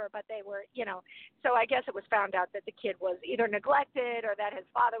whatever, but they were, So I guess it was found out that the kid was either neglected or that his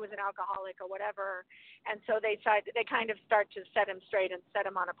father was an alcoholic or whatever, and so they kind of start to set him straight and set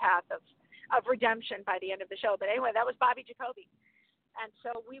him on a path of redemption by the end of the show. But anyway, that was Bobby Jacoby. And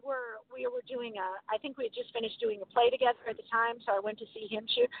so we were doing I think we had just finished doing a play together at the time, so I went to see him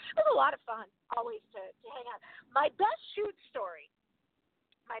shoot. It was a lot of fun, always to hang out. My best shoot story,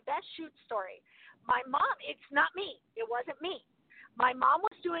 my mom, it's not me. It wasn't me. My mom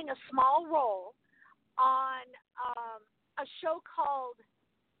was doing a small role on a show called,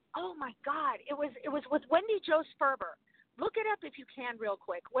 oh my God, it was with Wendy Jo Sperber. Look it up if you can real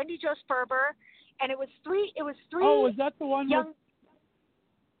quick. Wendy Jo Sperber, and it was three. Oh, was that the one with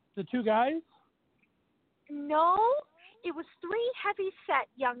the 2 guys? No, it was 3 heavy-set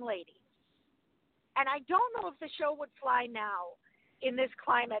young ladies. And I don't know if the show would fly now in this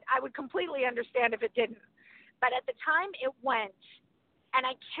climate. I would completely understand if it didn't. But at the time it went, and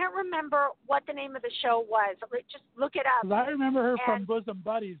I can't remember what the name of the show was. Just look it up. I remember her from Bosom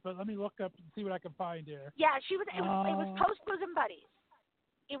Buddies, but let me look up and see what I can find here. Yeah, it was post Bosom Buddies.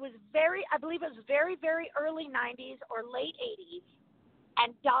 It was I believe it was very, very early 90s or late 80s,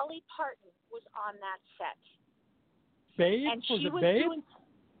 and Dolly Parton was on that set. Babes? And she was Babes? doing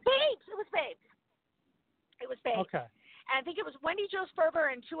Babes. It was Babes. It was Babes. Okay. And I think it was Wendy Jo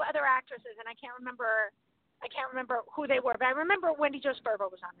Sperber and 2 other actresses, and I can't remember who they were, but I remember Wendy Jo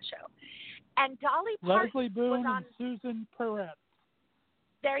Sperber was on the show. And Dolly Parton Leslie Boone was on, and Susan Perret.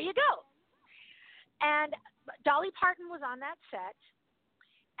 There you go. And Dolly Parton was on that set,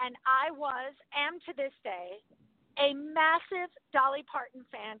 and I am to this day, a massive Dolly Parton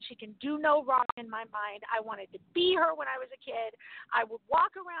fan. She can do no wrong in my mind. I wanted to be her when I was a kid. I would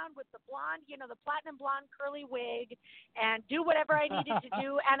walk around with the blonde, the platinum blonde curly wig, and do whatever I needed to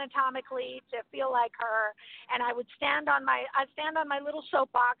do anatomically to feel like her. And I would stand on my little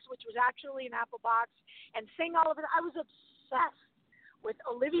soapbox, which was actually an apple box, and sing all of it. I was obsessed with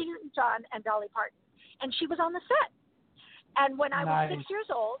Olivia Newton-John and Dolly Parton, and she was on the set. And when I was 6 years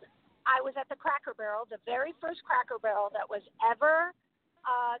old, I was at the Cracker Barrel, the very first Cracker Barrel that was ever,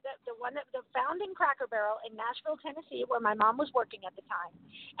 the founding Cracker Barrel in Nashville, Tennessee, where my mom was working at the time.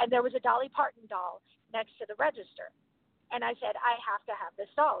 And there was a Dolly Parton doll next to the register. And I said, I have to have this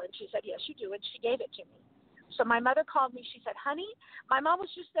doll. And she said, yes, you do. And she gave it to me. So my mother called me. She said, honey, my mom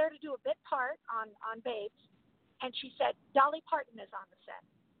was just there to do a bit part on Babes. And she said, Dolly Parton is on the set.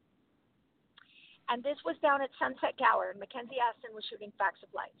 And this was down at Sunset Gower, and Mackenzie Aston was shooting Facts of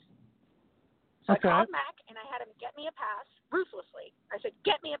Life. So I called Mac, and I had him get me a pass, ruthlessly. I said,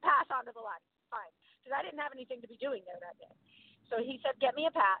 get me a pass onto the lot. Fine. Because I didn't have anything to be doing there that day. So he said, get me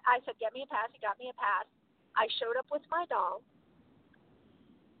a pass. I said, get me a pass. He got me a pass. I showed up with my doll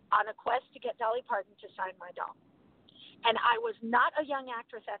on a quest to get Dolly Parton to sign my doll. And I was not a young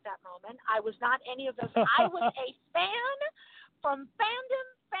actress at that moment. I was not any of those. I was a fan from fandom,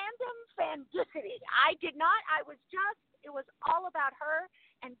 fandicity. It was all about her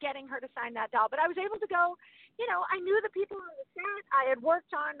and getting her to sign that doll. But I was able to go, I knew the people on the set. I had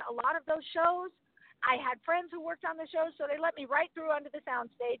worked on a lot of those shows. I had friends who worked on the shows, so they let me right through under the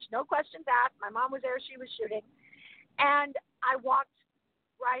soundstage, no questions asked. My mom was there, she was shooting. And I walked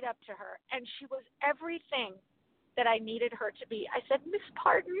right up to her, and she was everything that I needed her to be. I said, Miss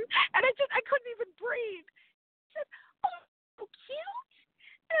Pardon, and I couldn't even breathe. She said, oh, so cute.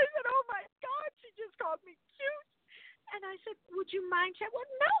 And I said, oh my God, she just called me cute. And I said, would you mind? She said, well,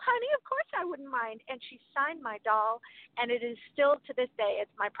 no, honey, of course I wouldn't mind. And she signed my doll, and it is still to this day,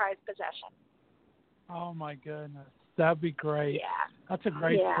 it's my prized possession. Oh, my goodness. That'd be great. Yeah. That's a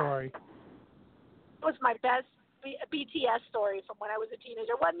great story. It was my best BTS story from when I was a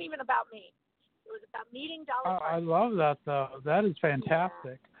teenager. It wasn't even about me. It was about meeting Dolly Parton. I love that, though. That is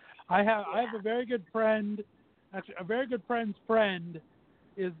fantastic. Yeah. I have a very good friend. Actually, a very good friend's friend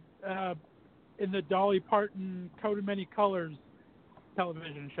is in the Dolly Parton Coat of Many Colors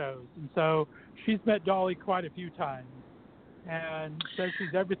television shows. And so she's met Dolly quite a few times. And says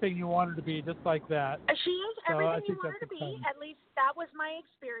she's everything you want her to be, just like that. She is everything you want her to be. At least that was my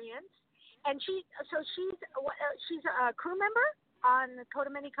experience. And she's a crew member on the Coat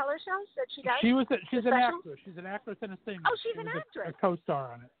of Many Color shows that she does. She's an actress. She's an actress and a singer. Oh, she's an actress. A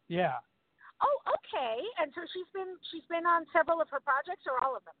co-star on it. Yeah. Oh, okay. And so she's been on several of her projects, or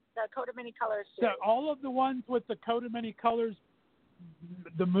all of them. The Coat of Many Colors series. So all of the ones with the Coat of Many Colors,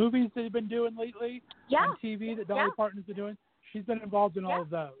 the movies they've been doing lately on TV that Dolly Parton has been doing. She's been involved in all of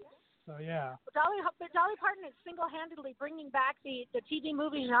those. So, yeah. Dolly Parton is single-handedly bringing back the TV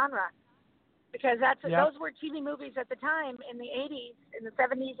movie genre, because those were TV movies at the time in the 80s, in the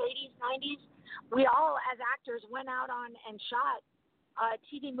 70s, 80s, 90s. We all, as actors, went out on and shot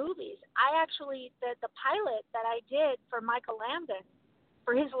TV movies. I actually, the pilot that I did for Michael Landon,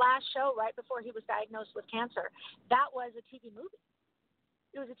 for his last show right before he was diagnosed with cancer, that was a TV movie.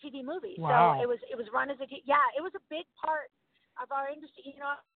 It was a TV movie. Wow. So it was run as it was a big part of our industry,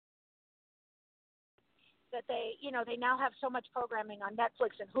 that they now have so much programming on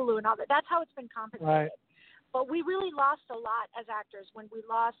Netflix and Hulu and all that. That's how it's been compensated. Right. But we really lost a lot as actors when we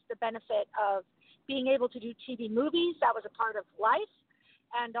lost the benefit of being able to do TV movies. That was a part of life,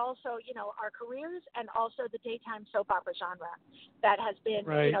 and also, our careers, and also the daytime soap opera genre that has been,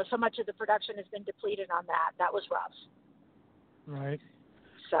 so much of the production has been depleted on that. That was rough. Right.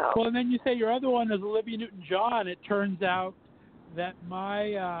 So. Well, and then you say your other one is Olivia Newton-John. It turns out that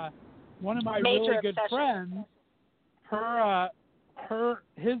one of my really good friends,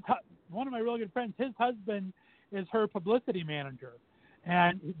 one of my really good friends, his husband is her publicity manager,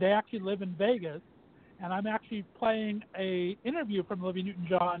 and they actually live in Vegas. And I'm actually playing a interview from Olivia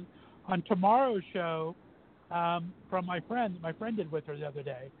Newton-John on tomorrow's show from my friend. My friend did with her the other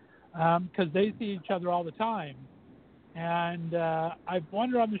day, because they see each other all the time. And I've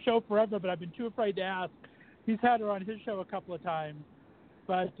wanted her on the show forever, but I've been too afraid to ask. He's had her on his show a couple of times,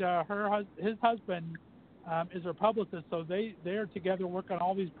 but his husband is her publicist, so they're together working on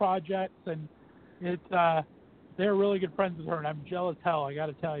all these projects, and they're really good friends with her, and I'm jealous hell, I got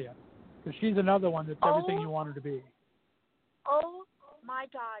to tell you, because she's another one that's everything you want her to be. Oh my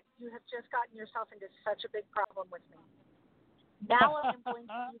God, you have just gotten yourself into such a big problem with me. Now I am going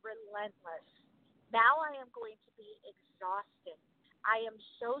to be relentless. Now I am going to be exhausting. I am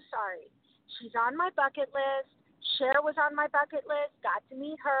so sorry. She's on my bucket list. Cher was on my bucket list. Got to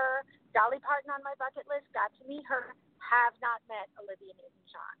meet her. Dolly Parton on my bucket list. Got to meet her. Have not met Olivia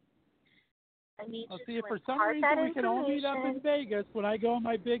Newton-John. I need to see if for some reason we can all meet up in Vegas. When I go on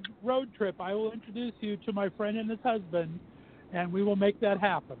my big road trip, I will introduce you to my friend and his husband, and we will make that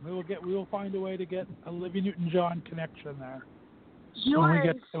happen. We will find a way to get Olivia Newton-John connection there. When I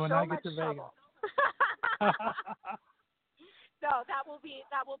get to Vegas. No, that will be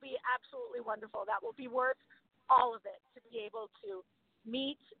absolutely wonderful. That will be worth all of it, to be able to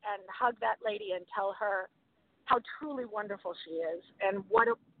meet and hug that lady and tell her how truly wonderful she is, and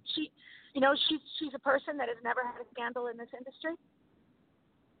she's a person that has never had a scandal in this industry.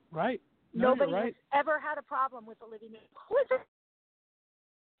 Right. Nobody has ever had a problem with Olivia Newton. Who is it?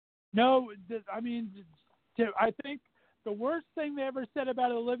 No, I think the worst thing they ever said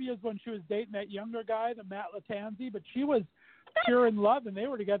about Olivia is when she was dating that younger guy, the Matt Latanzi, but she was pure in love, and they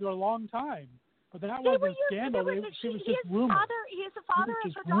were together a long time. But that wasn't a scandal. She was just rumored. He is the father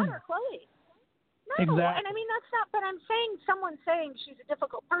of her daughter, Chloe. No, exactly. And I mean, that's not, but I'm saying someone saying she's a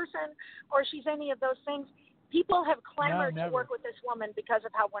difficult person or she's any of those things. People have clamored to work with this woman because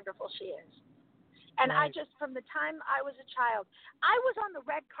of how wonderful she is. And I just, from the time I was a child, I was on the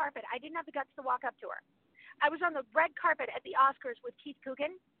red carpet. I didn't have the guts to walk up to her. I was on the red carpet at the Oscars with Keith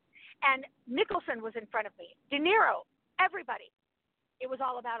Coogan, and Nicholson was in front of me. De Niro, everybody. it was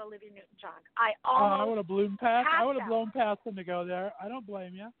all about Olivia Newton-John. I would have blown past. I would have blown past them to go there. I don't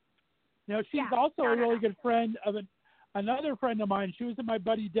blame you. You know, she's also a really good friend of another friend of mine. She was in my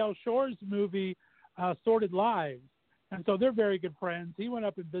buddy Del Shore's movie, Sordid Lives, and so they're very good friends. He went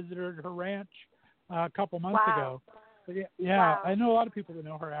up and visited her ranch a couple months ago. But I know a lot of people that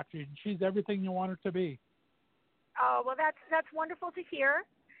know her actually. She's everything you want her to be. Oh, well, that's wonderful to hear.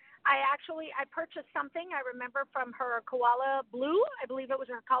 I purchased something, I remember, from her Koala Blue. I believe it was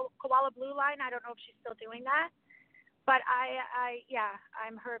her Koala Blue line. I don't know if she's still doing that. But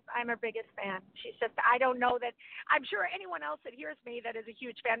I'm her biggest fan. She's just, I don't know that, I'm sure anyone else that hears me that is a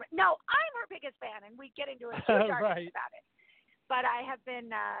huge fan. No, I'm her biggest fan, and we get into a huge argument about it. But I have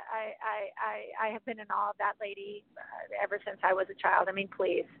been I have been in awe of that lady ever since I was a child. I mean,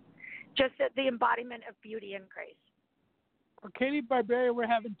 please, just the embodiment of beauty and grace. Well, Katie Barberia, we're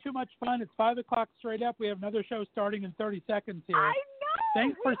having too much fun. It's 5 o'clock straight up. We have another show starting in 30 seconds here. I know.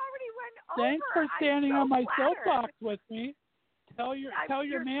 Thanks for standing on my soapbox with me. Tell your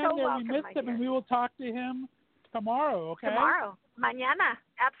man that we missed him, and we will talk to him tomorrow. Okay. Tomorrow, mañana,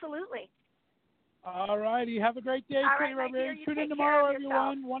 absolutely. All righty. Have a great day, Katie Barberia. Tune in tomorrow,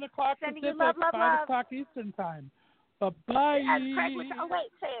 everyone. 1 o'clock Pacific, 5 o'clock Eastern time. Bye-bye. As Craig would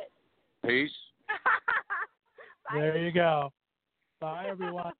say it. Peace. Bye. There you go. Bye,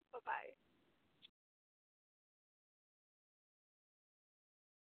 everyone. Bye-bye.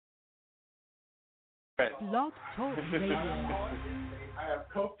 Blog Talk Radio. I have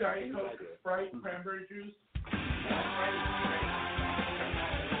Coke, Diet Coke, Sprite, cranberry juice.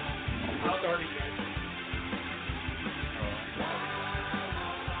 I'm starting it.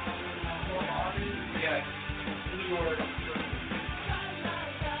 Yes.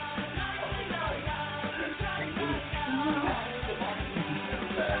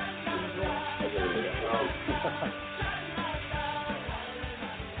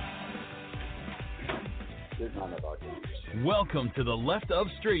 Welcome to the Left of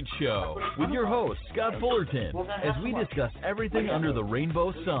Str8 Show with your host, Scott Fullerton, as we discuss everything under the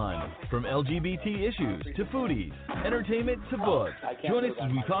rainbow sun, from LGBT issues to foodies, entertainment to books. Join us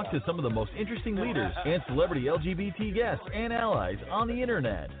as we talk to some of the most interesting leaders and celebrity LGBT guests and allies on the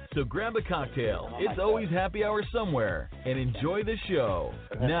internet. So grab a cocktail, it's always happy hour somewhere, and enjoy the show.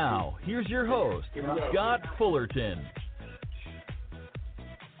 Now, here's your host, Scott Fullerton.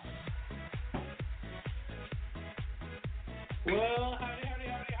 Well, howdy,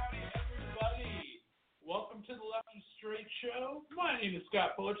 everybody. Welcome to the Left of Str8 Show. My name is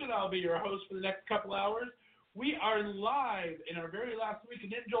Scott Fullerton. I'll be your host for the next couple hours. We are live in our very last week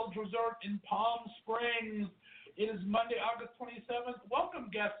in Indulge Resort in Palm Springs. It is Monday, August 27th. Welcome,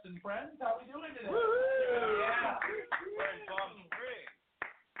 guests and friends. How are we doing today? Yeah. We're in Palm Springs.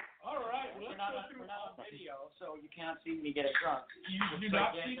 All right. We're not on video, so you can't see me get drunk. You do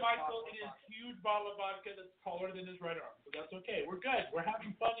not see Michael in his huge bottle of vodka that's taller than his right arm, but that's okay. We're good. We're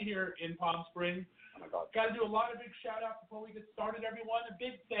having fun here in Palm Springs. Oh my God. Got to do a lot of big shout-outs before we get started, everyone. A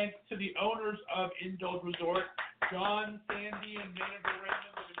big thanks to the owners of Indulge Resort, John, Sandy, and Maynard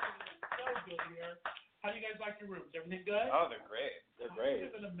Raymond. They've been treating us so good here. How do you guys like your rooms? Everything good? Oh, they're great. They're great.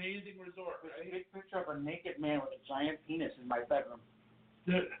 It's an amazing resort, There's right? a big picture of a naked man with a giant penis in my bedroom.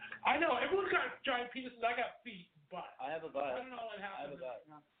 I know. Everyone's got giant penises. I got feet, but I have a butt. I don't know what happened.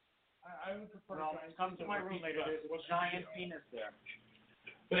 I would prefer giant come to my room later. There's a giant penis there.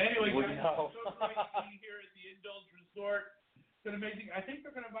 But anyway, Well, guys, no. so great to be here at the Indulge Resort. It's been amazing. I think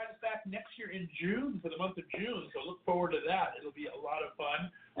they're going to invite us back next year in June, for the month of June, so look forward to that. It'll be a lot of fun.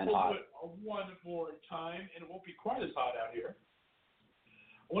 And we'll hot. do it one more time, and it won't be quite as hot out here.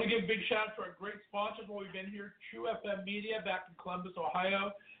 I want to give a big shout out to our great sponsors while we've been here, True FM Media back in Columbus,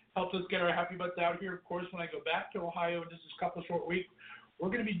 Ohio. Helped us get our happy butts out here. Of course, when I go back to Ohio in just a couple of short weeks, we're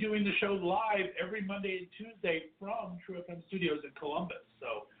going to be doing the show live every Monday and Tuesday from True FM Studios in Columbus.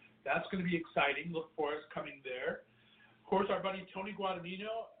 So that's going to be exciting. Look for us coming there. Of course, our buddy Tony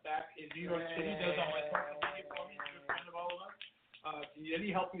Guadagnino back in New York City does all my social media for me. He's a friend of all of us. If you need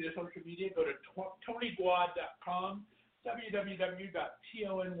any help with your social media, go to TonyGuad.com.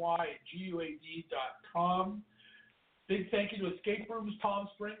 www.tonyguad.com. Big thank you to Escape Rooms Palm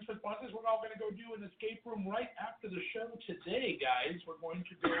Springs for sponsors. We're all going to go do an escape room right after the show today, guys. We're going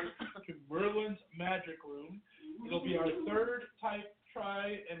to go to Merlin's Magic Room. It'll be our third type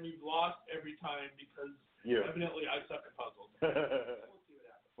try, and we've lost every time because evidently I suck at puzzles. We'll see what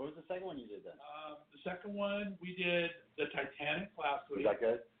happens. What was the second one you did then? The second one, we did the Titanic last week. Was that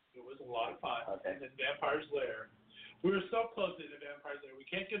good? It was a lot of fun. Okay. And then Vampire's Lair. We were so close to the Vampire's Lair. We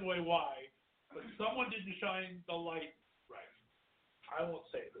can't give away why, but someone didn't shine the light right. I won't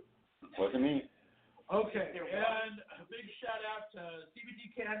say who. Wasn't me. Okay, and a big shout out to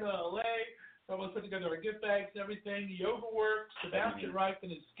CBT Canada LA. Someone put together our gift bags and everything. Yoga Works, Sebastian Reich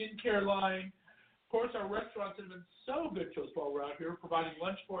and his skincare line. Of course, our restaurants have been so good to us while we're out here, providing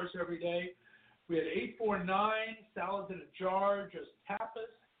lunch for us every day. We had 849, salads in a jar, just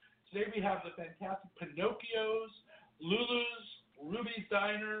tapas. Today we have the fantastic Pinocchios, Lulu's, Ruby's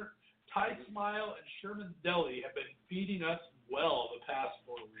Diner, Thai Smile, and Sherman's Deli have been feeding us well the past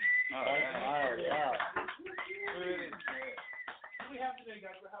 4 weeks. Oh, yeah. What do we have today,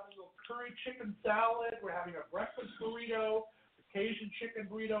 guys? We're having a little curry chicken salad. We're having a breakfast burrito, a Cajun chicken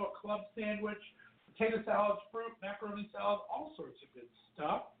burrito, a club sandwich, potato salads, fruit, macaroni salad, all sorts of good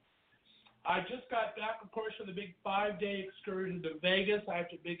stuff. I just got back, of course, from the big 5-day excursion to Vegas. I have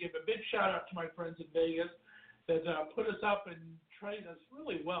to give a big shout out to my friends in Vegas that put us up and trained us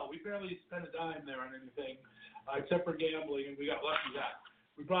really well. We barely spent a dime there on anything except for gambling, and we got lucky with that.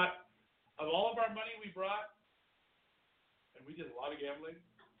 We brought, of all of our money we brought, and we did a lot of gambling,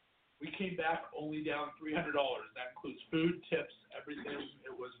 we came back only down $300. That includes food, tips, everything.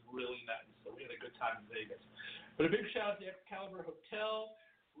 It was really nice. So we had a good time in Vegas. But a big shout out to Excalibur Hotel,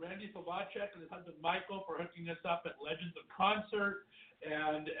 Randy Slovacek and his husband Michael for hooking us up at Legends of Concert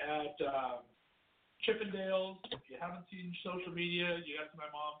and at Chippendales. If you haven't seen social media, you got to see my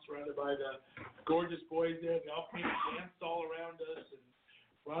mom surrounded by the gorgeous boys there. They all came and danced all around us and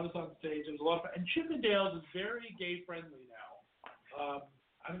brought us on stage. It was a lot of fun. And Chippendales is very gay friendly now.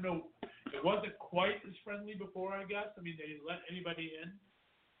 I don't know. It wasn't quite as friendly before, I guess. I mean, they let anybody in.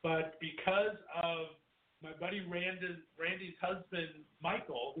 But because of my buddy Randy's husband,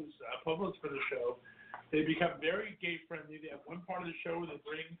 Michael, who's a publicist for the show, they become very gay friendly. They have one part of the show where they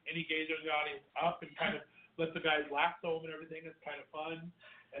bring any gays in the audience up and kind of let the guys lasso them and everything. It's kind of fun.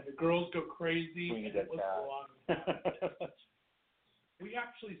 And the girls go crazy. And it was long. We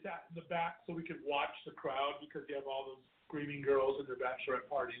actually sat in the back so we could watch the crowd because you have all those screaming girls at their bachelorette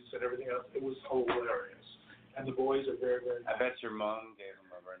parties and everything else. It was hilarious. And the boys are very, very nice. I bet your mom gave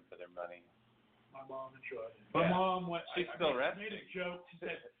them a run for their money. My mom enjoyed it. My mom went. She's still resting. Made a joke. She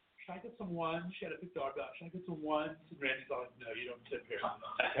said, "Should I get some ones?" She had a $50 bill. "Should I get some ones?" And Randy's like, "No, you don't tip here."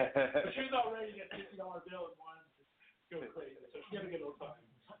 But she was all ready to get $50 bill and ones and go crazy. So she had a good old time.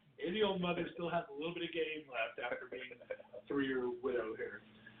 Any old mother still has a little bit of game left after being a 3-year widow here.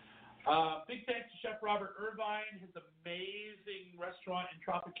 Big thanks to Chef Robert Irvine, his amazing restaurant in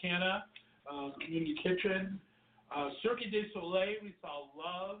Tropicana, Community Kitchen. Cirque du Soleil, we saw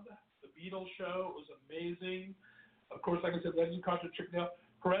Love. The Beatles show, it was amazing. Of course, like I said, Legends of Concert Chippendale.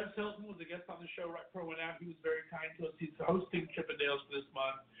 Perez Hilton was a guest on the show right before it went out. He was very kind to us. He's hosting Chippendales for this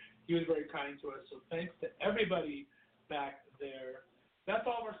month. He was very kind to us. So thanks to everybody back there. That's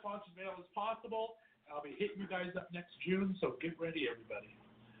all of our sponsors made all this possible. I'll be hitting you guys up next June, so get ready, everybody.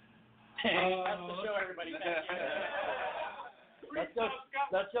 That's the show, everybody. Let's go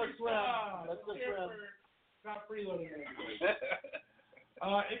swim. Let's go swim. Scott Freeloading.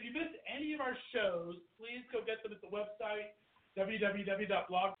 If you missed any of our shows, please go get them at the website,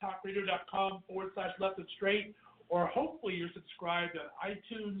 www.blogtalkradio.com/leftofstraight, or hopefully you're subscribed on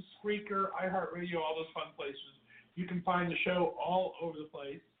iTunes, Spreaker, iHeartRadio, all those fun places. You can find the show all over the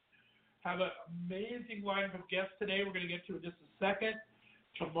place. Have an amazing lineup of guests today we're going to get to in just a second.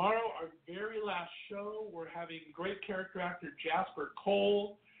 Tomorrow, our very last show, we're having great character actor Jasper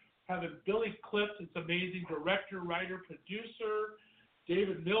Cole, having Billy Clift, it's amazing director, writer, producer.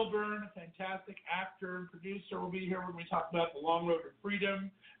 David Milburn, fantastic actor and producer, will be here when we talk about The Long Road to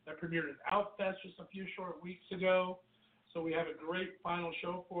Freedom that premiered at Outfest just a few short weeks ago. So we have a great final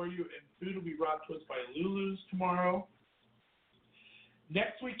show for you, and food will be brought to us by Lulu's tomorrow.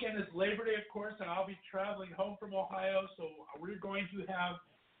 Next weekend is Labor Day, of course, and I'll be traveling home from Ohio, so we're going to have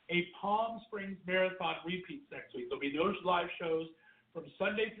a Palm Springs Marathon repeat next week. There'll be no live shows from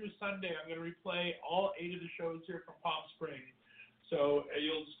Sunday through Sunday. I'm going to replay all 8 of the shows here from Palm Springs. So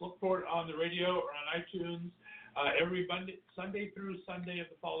you'll just look for it on the radio or on iTunes every Sunday through Sunday of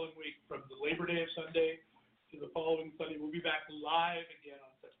the following week, from the Labor Day of Sunday to the following Sunday. We'll be back live again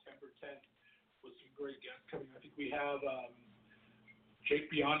on September 10th with some great guests coming. I think we have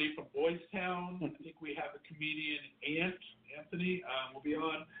Jake Biondi from Boys Town. I think we have the comedian Anthony. Will be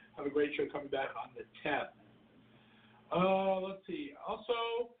on. Have a great show coming back on the 10th. Let's see.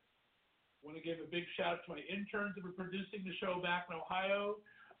 Also, I want to give a big shout out to my interns that were producing the show back in Ohio,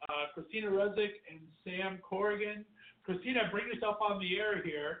 Christina Rezick and Sam Corrigan. Christina, bring yourself on the air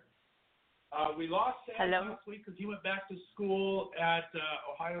here. We lost Sam last week because he went back to school at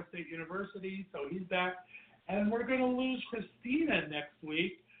Ohio State University, so he's back. And we're going to lose Christina next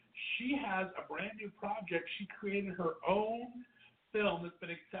week. She has a brand new project. She created her own film that's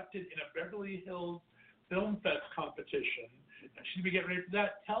been accepted in a Beverly Hills Film Fest competition. And she'll be getting ready for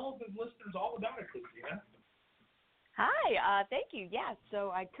that. Tell the listeners all about it, Christina. Hi, thank you. Yeah,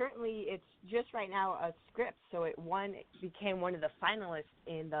 so it's just right now a script, so it became one of the finalists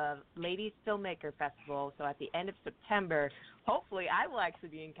in the Ladies Filmmaker Festival. So at the end of September, hopefully I will actually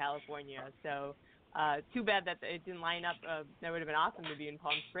be in California. So too bad that it didn't line up. That would have been awesome to be in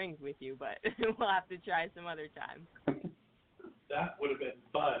Palm Springs with you, but we'll have to try some other time. That would have been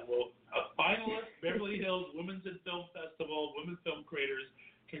fun. Well, a finalist, Beverly Hills Women's in Film Festival, Women Film Creators.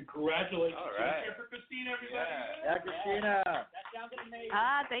 Congratulations. All right. Here for Christina, everybody. Yeah, Christina. That sounded amazing.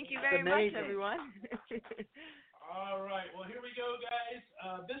 Thank you very much, everyone. All right. Well, here we go, guys.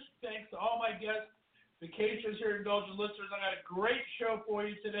 This thanks to all my guests, vacationers here, indulgent listeners. I got a great show for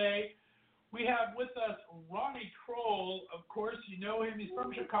you today. We have with us Ronnie Kroll. Of course, you know him. He's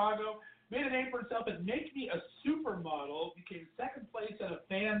from Chicago. Made a name for himself at Make Me a Supermodel. Became second place and a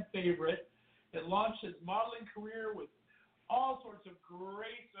fan favorite. It launched his modeling career with all sorts of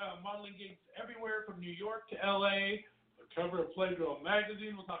great modeling gigs everywhere from New York to L.A., the cover of Playgirl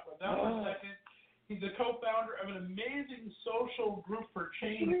magazine. We'll talk about that for a second. He's a co-founder of an amazing social group for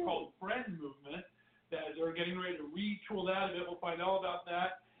change called Friend Movement that they're getting ready to retool that a bit. We'll find all about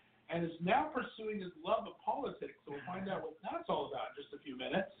that. And is now pursuing his love of politics. So we'll find out what that's all about in just a few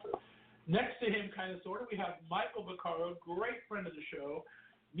minutes. Next to him, kind of sort of, we have Michael Vaccaro, great friend of the show,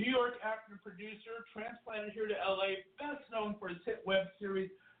 New York actor and producer, transplanted here to L.A., best known for his hit web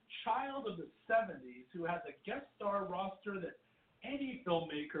series Child of the 70s, who has a guest star roster that any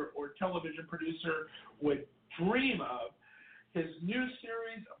filmmaker or television producer would dream of. His new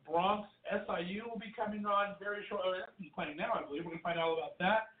series, Bronx SIU, will be coming on very shortly. He's playing now, I believe. We're going to find out about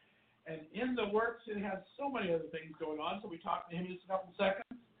that. And in the works, it has so many other things going on, so we talked to him in just a couple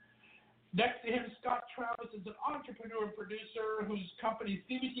seconds. Next to him, Scott Travis is an entrepreneur and producer whose company,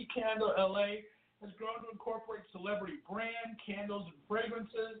 CBT Candle LA, has grown to incorporate celebrity brand, candles, and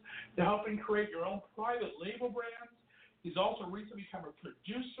fragrances to helping create your own private label brands. He's also recently become a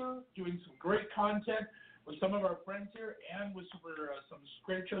producer, doing some great content with some of our friends here and with some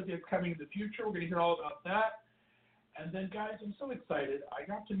great shows he has coming in the future. We're going to hear all about that. And then, guys, I'm so excited. I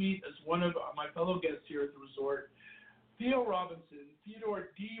got to meet as one of my fellow guests here at the resort, Theodore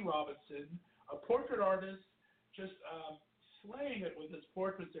D. Robinson, a portrait artist, just slaying it with his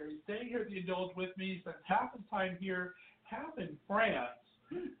portraits there. He's staying here at the Indulge with me. He spends half his time here, half in France.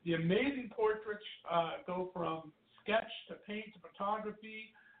 The amazing portraits go from sketch to paint to photography.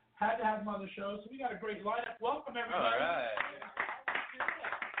 Had to have him on the show, so we got a great lineup. Welcome, everybody. All right.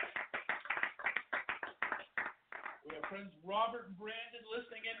 We have friends Robert and Brandon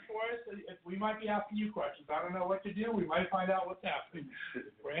listening in for us. We might be asking you questions. I don't know what to do. We might find out what's happening.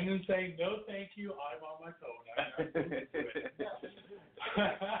 Brandon's saying, no, thank you. I'm on my phone.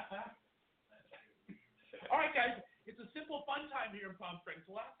 All right, guys. It's a simple, fun time here in Palm Springs.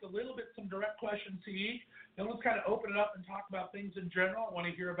 We'll ask some direct questions to each. Then let's kind of open it up and talk about things in general. I want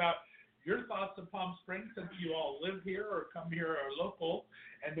to hear about your thoughts of Palm Springs since you all live here or come here or are local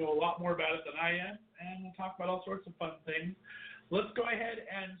and know a lot more about it than I am. And we'll talk about all sorts of fun things. Let's go ahead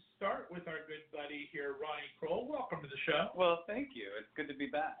and start with our good buddy here, Ronnie Kroll. Welcome to the show. Well, thank you. It's good to be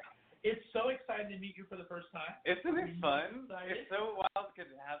back. It's so exciting to meet you for the first time. Isn't it fun? Excited. It's so wild to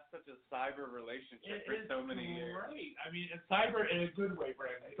have such a cyber relationship for so many years. Great. I mean, it's cyber in a good way,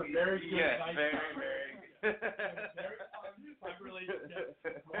 Brandon. It's a very good cyber. Very good. It's very fun cyber relationship.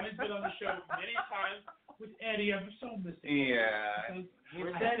 Ronnie's been on the show many times with Eddie. I'm so missing him. Yeah.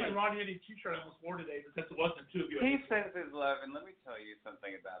 I had Ronnie Eddie t-shirt I almost wore today because it wasn't two of you. He sends his love, and let me tell you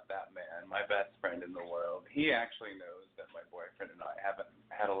something about that man, my best friend in the world. He actually knows that my boyfriend and I haven't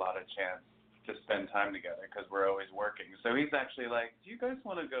had a lot of chance to spend time together because we're always working. So he's actually like, do you guys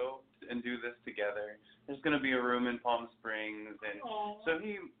want to go and do this together? There's going to be a room in Palm Springs. And so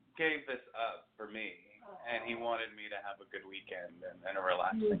he gave this up for me, and he wanted me to have a good weekend and a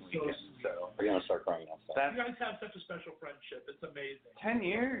relaxing weekend. So We're going to start crying outside. You guys have such a special friendship. It's amazing. 10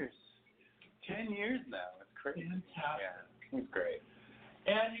 years. 10 years now. It's crazy. Fantastic. Yeah, he's great.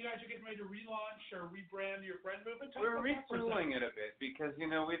 And you guys are getting ready to relaunch or rebrand your Friend Movement? We're retooling it a bit because,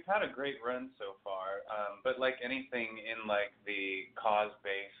 we've had a great run so far. But like anything in like the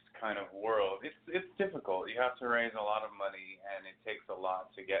cause-based kind of world, it's difficult. You have to raise a lot of money and it takes a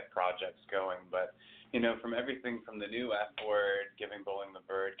lot to get projects going. But, from everything from the new F word, giving Bowling the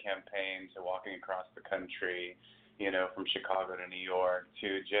Bird campaign to walking across the country, from Chicago to New York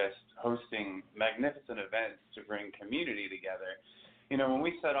to just hosting magnificent events to bring community together. When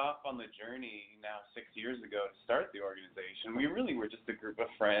we set off on the journey now 6 years ago to start the organization, we really were just a group of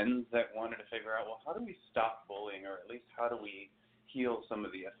friends that wanted to figure out, well, how do we stop bullying, or at least how do we heal some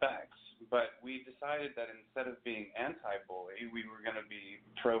of the effects. But we decided that instead of being anti-bully, we were going to be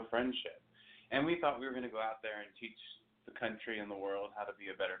pro-friendship. And we thought we were going to go out there and teach the country and the world how to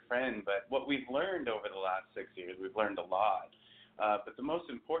be a better friend. But what we've learned over the last 6 years, we've learned a lot. But the most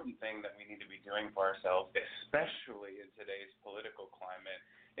important thing that we need to be doing for ourselves, especially in today's political climate,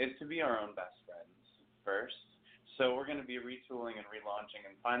 is to be our own best friends first. So we're going to be retooling and relaunching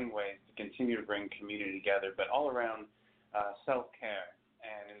and finding ways to continue to bring community together, but all around self-care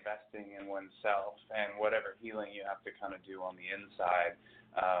and investing in oneself and whatever healing you have to kind of do on the inside.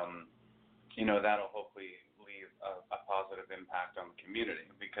 That'll hopefully leave a positive impact on the community,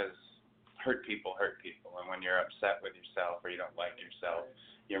 because hurt people, and when you're upset with yourself or you don't like yourself,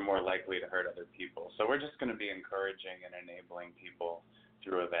 you're more likely to hurt other people. So we're just going to be encouraging and enabling people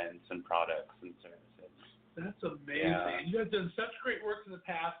through events and products and services. That's amazing. Yeah. You guys have done such great work in the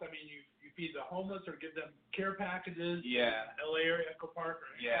past. I mean, you feed the homeless or give them care packages. Yeah. In LA area, Echo Park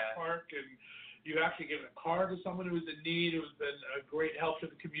or Echo Park, and you actually given a car to someone who's in need, who's been a great help to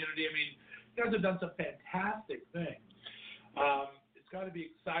the community. I mean, you guys have done some fantastic things. It's got to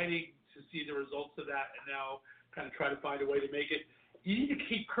be exciting to see the results of that, and now kind of try to find a way to make it. You need to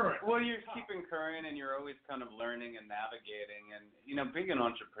keep current. Well, you're keeping current, and you're always kind of learning and navigating. And, being an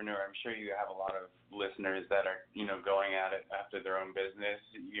entrepreneur, I'm sure you have a lot of listeners that are, going at it after their own business.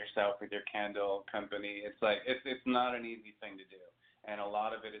 Yourself with your candle company, it's like it's not an easy thing to do. And a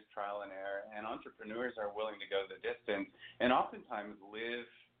lot of it is trial and error. And entrepreneurs are willing to go the distance and oftentimes live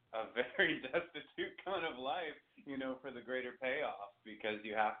a very destitute kind of life, for the greater payoff, because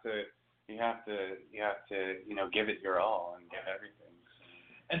you have to give it your all and give everything.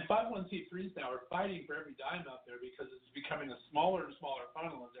 And 501c3s now are fighting for every dime out there because it's becoming a smaller and smaller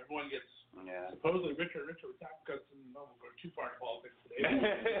funnel as everyone gets supposedly richer and richer with tax cuts, and we'll go too far into politics today.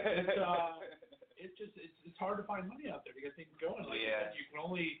 It's hard to find money out there to get things going. Like you said, you can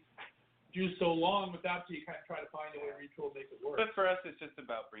only do so long without you kind of try to find a way to retool and make it work. But for us, it's just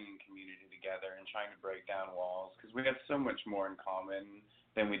about bringing community together and trying to break down walls, because we have so much more in common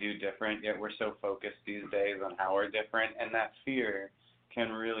than we do different, yet we're so focused these days on how we're different, and that fear can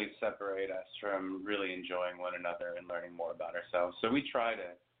really separate us from really enjoying one another and learning more about ourselves. So we try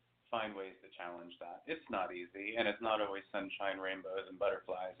to find ways to challenge that. It's not easy, and it's not always sunshine, rainbows, and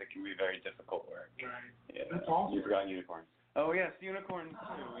butterflies. It can be very difficult work. Right. Yeah. That's awesome. You forgot unicorns. Oh, yes, unicorns,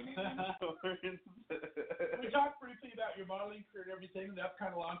 too. We need unicorns. We talked briefly about your modeling career and everything. That's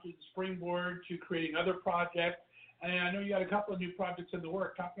kind of launched as a springboard to creating other projects. And I know you got a couple of new projects in the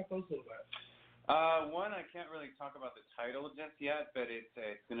work. Talk about those a little bit. One, I can't really talk about the title just yet, but it's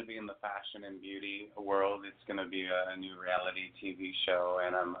going to be in the fashion and beauty world. It's going to be a new reality TV show,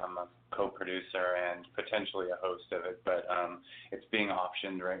 and I'm a co-producer and potentially a host of it. But it's being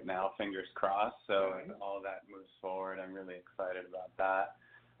optioned right now, fingers crossed. So if all that moves forward, I'm really excited about that.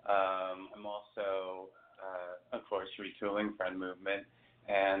 I'm also, of course, retooling Friend Movement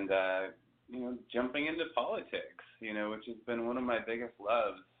and jumping into politics, which has been one of my biggest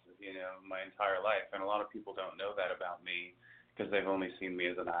loves, my entire life. And a lot of people don't know that about me because they've only seen me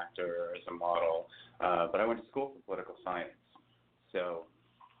as an actor or as a model. But I went to school for political science. So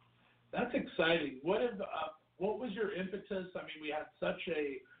that's exciting. What was your impetus? I mean, we had such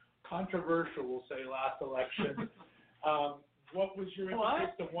a controversial, we'll say, last election. What was your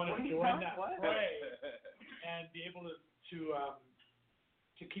impetus to want to join that fray and be able to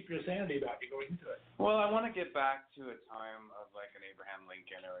keep your sanity about you going into it? Well, I want to get back to a time of like an Abraham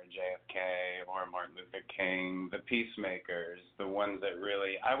Lincoln or a JFK or Martin Luther King, the peacemakers, the ones that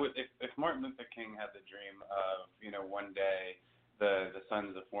really, if Martin Luther King had the dream of, one day the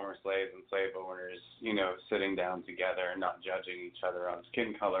sons of former slaves and slave owners, sitting down together and not judging each other on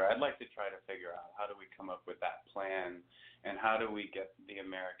skin color, I'd like to try to figure out how do we come up with that plan and how do we get the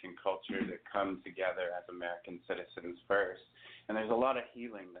American culture to come together as American citizens first. And there's a lot of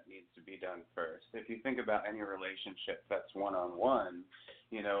healing that needs to be done first. If you think about any relationship that's one-on-one,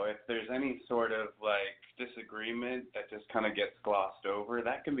 if there's any sort of like disagreement that just kind of gets glossed over,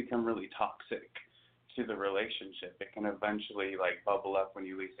 that can become really toxic to the relationship. It can eventually like bubble up when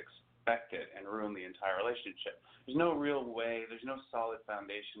you least expect it and ruin the entire relationship. There's no real way, there's no solid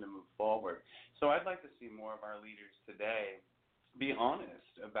foundation to move forward. So I'd like to see more of our leaders today be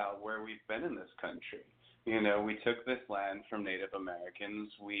honest about where we've been in this country. We took this land from Native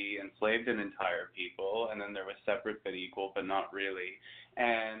Americans, we enslaved an entire people, and then there was separate but equal, but not really.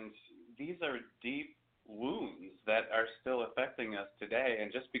 And these are deep wounds that are still affecting us today.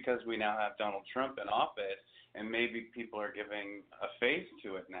 And just because we now have Donald Trump in office, and maybe people are giving a face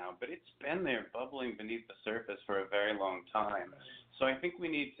to it now, but it's been there bubbling beneath the surface for a very long time. So I think we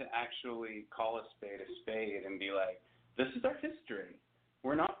need to actually call a spade and be like, this is our history.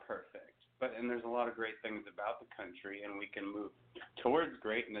 We're not perfect, and there's a lot of great things about the country, and we can move towards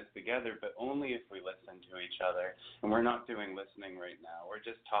greatness together, but only if we listen to each other. And we're not doing listening right now. We're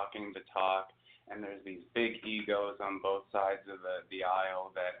just talking to talk, and there's these big egos on both sides of the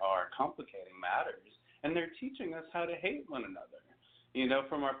aisle that are complicating matters, and they're teaching us how to hate one another. You know,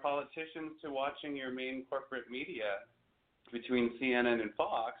 from our politicians to watching your main corporate media between CNN and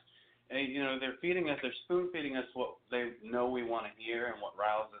Fox, and, you know, they're spoon-feeding us what they know we want to hear and what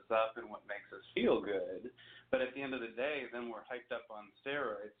riles us up and what makes us feel good. But at the end of the day, then we're hyped up on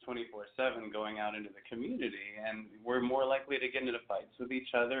steroids 24/7 going out into the community, and we're more likely to get into fights with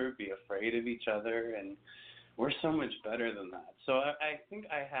each other, be afraid of each other, and we're so much better than that. So I think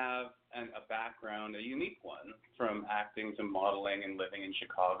I have a background, a unique one, from acting to modeling and living in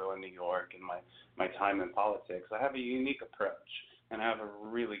Chicago and New York and my time in politics. I have a unique approach. And I have a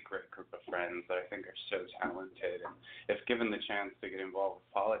really great group of friends that I think are so talented. And if given the chance to get involved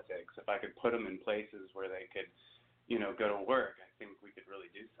with politics, if I could put them in places where they could, you know, go to work, I think we could really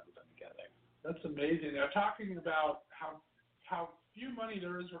do something together. That's amazing. Now, talking about how few money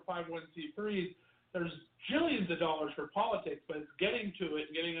there is for 501c3s, there's jillions of dollars for politics, but it's getting to it,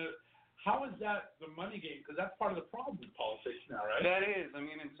 how is that the money game? Because that's part of the problem with politics now, right? That is. I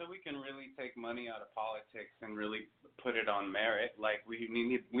mean, until we can really take money out of politics and really put it on merit, like we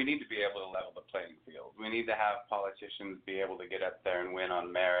need to be able to level the playing field. We need to have politicians be able to get up there and win on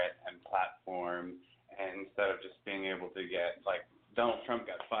merit and platform, and instead of just being able to get, like, Donald Trump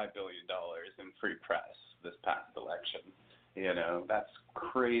got $5 billion in free press this past election. You know, that's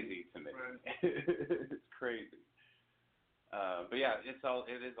crazy to me. Right. It's crazy. But yeah, it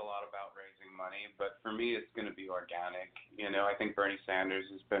is a lot about raising money, but for me it's going to be organic. You know, I think Bernie Sanders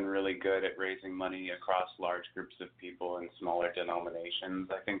has been really good at raising money across large groups of people and smaller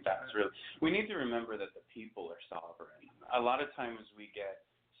denominations. I think that's really, we need to remember that the people are sovereign. A lot of times we get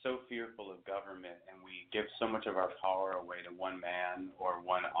so fearful of government and we give so much of our power away to one man or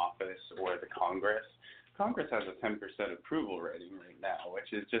one office or the Congress. Congress has a 10% approval rating right now,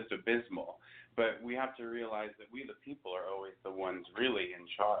 which is just abysmal. But we have to realize that we, the people, are always the ones really in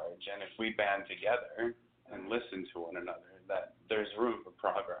charge. And if we band together and listen to one another, that there's room for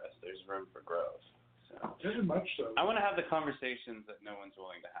progress, there's room for growth. So, very much so. I want to have the conversations that no one's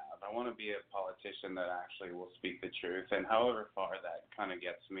willing to have. I want to be a politician that actually will speak the truth, and however far that kind of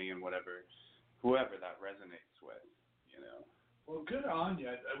gets me, and whoever that resonates with, you know. Well, good on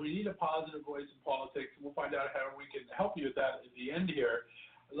you. We need a positive voice in politics, and we'll find out how we can help you with that at the end here.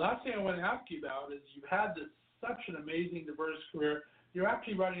 The last thing I want to ask you about is you've had such an amazing, diverse career. You're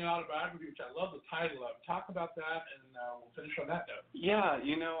actually writing an autobiography, which I love the title of. Talk about that, and we'll finish on that note. Yeah,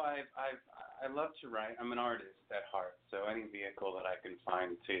 you know, I love to write. I'm an artist at heart, so any vehicle that I can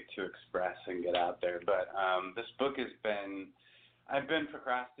find to express and get out there. But this book I've been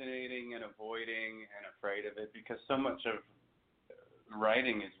procrastinating and avoiding and afraid of it because so much of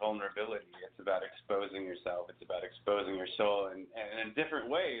writing is vulnerability. It's about exposing yourself. It's about exposing your soul in a different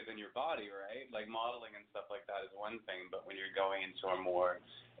way than your body, right? Like modeling and stuff like that is one thing, but when you're going into a more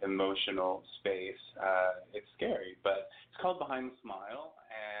emotional space, it's scary. But it's called Behind the Smile,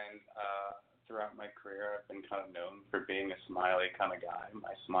 and throughout my career, I've been kind of known for being a smiley kind of guy.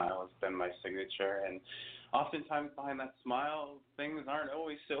 My smile has been my signature, and oftentimes behind that smile, things aren't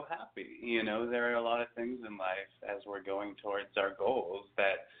always so happy. You know, there are a lot of things in life as we're going towards our goals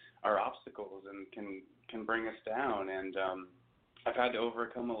that are obstacles and can bring us down. And I've had to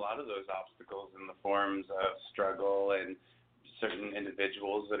overcome a lot of those obstacles in the forms of struggle and certain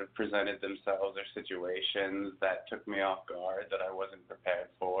individuals that have presented themselves or situations that took me off guard that I wasn't prepared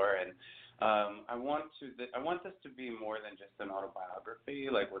for. And I want this to be more than just an autobiography,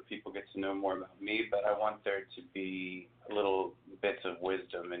 like where people get to know more about me, but I want there to be little bits of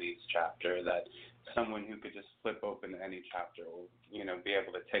wisdom in each chapter that someone who could just flip open any chapter will, you know, be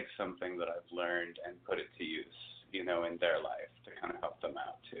able to take something that I've learned and put it to use, you know, in their life to kind of help them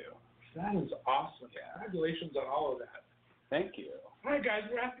out too. That is awesome. Yeah. Congratulations on all of that. Thank you. All right, guys,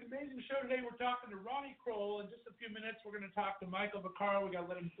 we're having an amazing show today. We're talking to Ronnie Kroll. In just a few minutes, we're going to talk to Michael Vaccaro. We got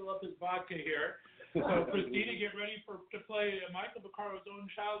to let him fill up his vodka here. So, Christina, get ready to play Michael Vaccaro's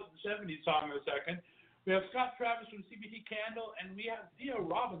Own Child of the 70s song in a second. We have Scott Travis from CBT Candle, and we have Theo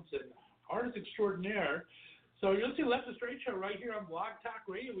Robinson, artist extraordinaire. So you'll see Left the Straight Show right here on Blog Talk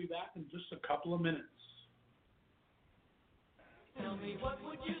Radio. We'll be back in just a couple of minutes. Tell me, what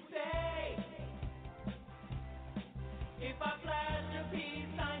would you say if I flashed a peace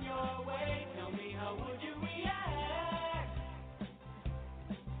sign your way? Tell me, how would you react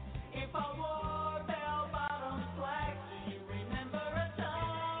if I wore bell-bottom slacks? Do you remember a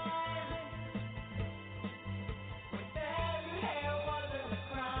time when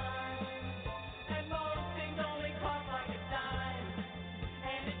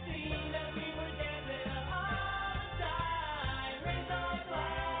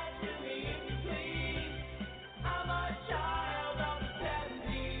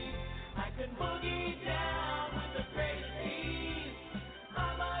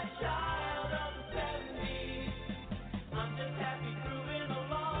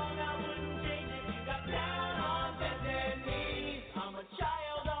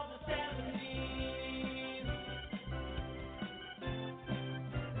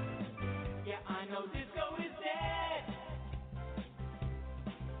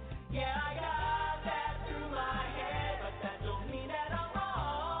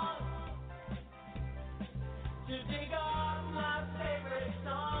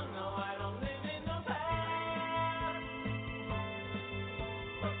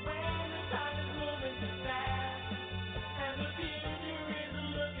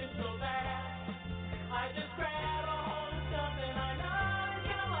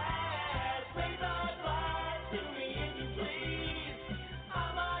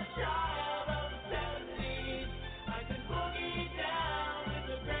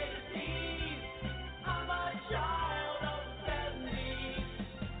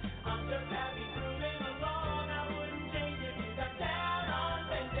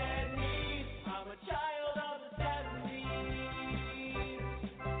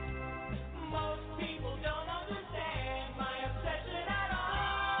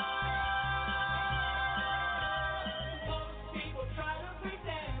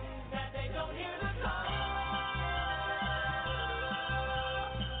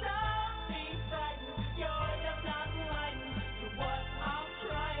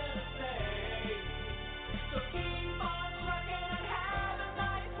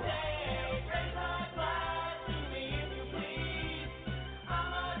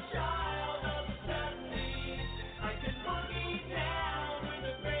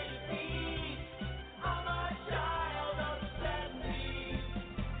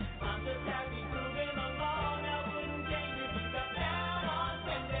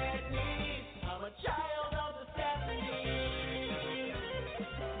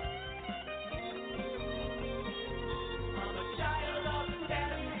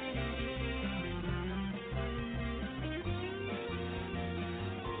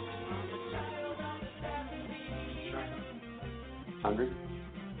 100.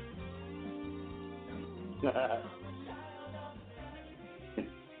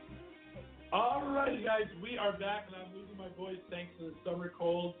 All right, guys, we are back, and I'm losing my voice thanks to the summer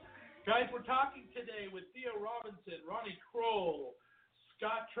cold. Guys, we're talking today with Theo Robinson, Ronnie Kroll,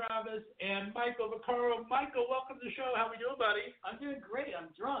 Scott Travis, and Michael Vaccaro. Michael, welcome to the show. How we doing, buddy? I'm doing great.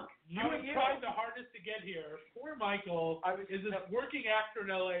 I'm drunk. You have tried the hardest to get here. Poor Michael is this working actor in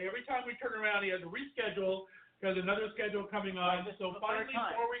L.A. Every time we turn around, he has to reschedule. There's another schedule coming on. So finally,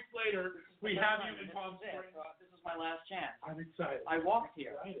 4 weeks later, we have you in Palm Springs. This is my last chance. I'm excited. I walked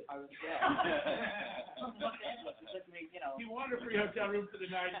here. I was He wanted a free hotel room for the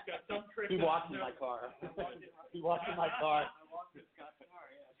night. He's got some trick. He walked in my car. He walked in my car. I walked in Scott's car,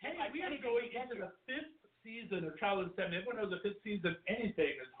 yeah. Hey, we are going into the 5th season of Child of the 70s. Everyone knows the 5th season of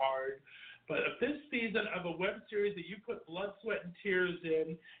anything is hard. But a 5th season of a web series that you put blood, sweat, and tears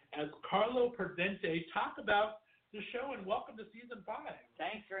in as Carlo Perdente. Talk about the show and welcome to season 5.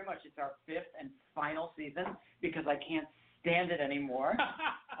 Thanks very much. It's our 5th and final season because I can't stand it anymore.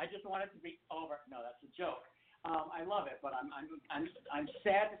 I just want it to be over. No, that's a joke. I love it, but I'm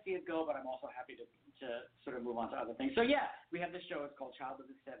sad to see it go, but I'm also happy to sort of move on to other things. So yeah, we have this show. It's called Child of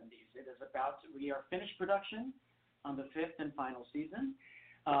the 70s. We are finished production on the 5th and final season.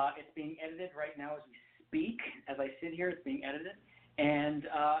 It's being edited right now as we speak. As I sit here, it's being edited, and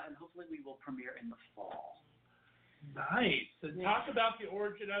hopefully we will premiere in the fall. Nice. And talk about the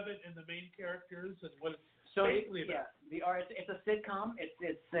origin of it and the main characters and what it's basically about. It's a sitcom.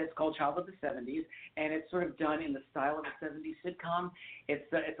 It's called Child of the 70s, and it's sort of done in the style of a 70s sitcom. It's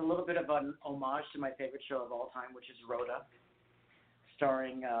a little bit of an homage to my favorite show of all time, which is Rhoda,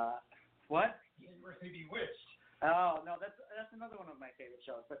 starring what? Bewitched. Oh no, that's another one of my favorite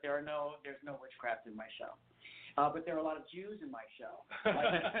shows. But there's no witchcraft in my show. But there are a lot of Jews in my show,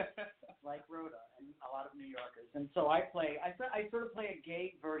 like Rhoda, and a lot of New Yorkers. And so I sort of play a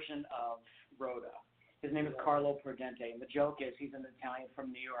gay version of Rhoda. His name is Carlo Perdente, and the joke is he's an Italian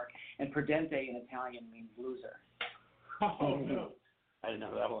from New York, and Perdente in Italian means loser. Oh no, I didn't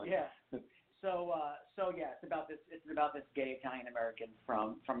know that one. Yeah. So yeah, it's about this gay Italian American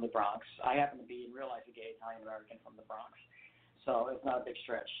from the Bronx. I happen to be in real life a gay Italian American from the Bronx, so it's not a big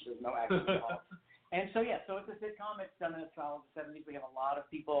stretch. There's no accent involved. And so yeah, so it's a sitcom. It's done in the style of the 70s. We have a lot of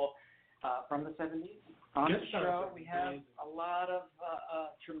people from the 70s on the show. We have a lot of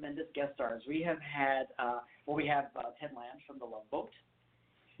tremendous guest stars. We have had we have Ted Lange from The Love Boat.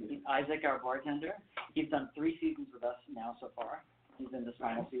 Isaac, our bartender. He's done 3 seasons with us now so far. He's in this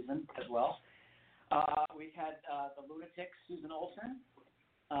final season as well. We've had the lunatic Susan Olsen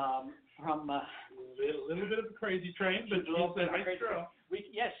from a little bit of a crazy train, but she's a nice girl.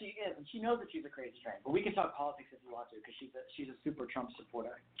 Yes, she is, and she knows that she's a crazy train. But we can talk politics if you want to, because she's a super Trump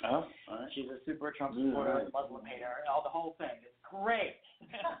supporter. Oh, all right. She's a super Trump supporter, Muslim hater, the whole thing. It's great.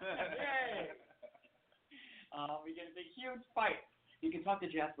 Yay! We get a big, huge fight. You can talk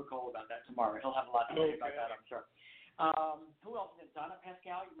to Jasper Cole about that tomorrow. He'll have a lot to say about that, I'm sure. Who else is it? Donna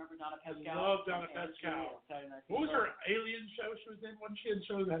Pascal. You remember Donna Pascal? I love Donna Pascal. What was her alien show she was in? One she had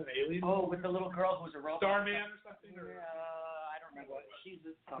shows that had an alien. Oh, with the little girl who was a robot. Starman or something? I don't remember. She's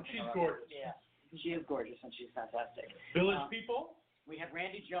gorgeous. Yeah, she is gorgeous and she's fantastic. Village People. We have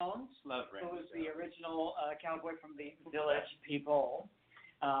Randy Jones, Love Randy who was the original cowboy from the Village People.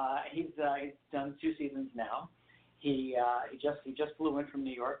 He's done 2 seasons now. He just flew in from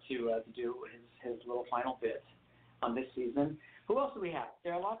New York to do his little final bit on this season. Who else do we have?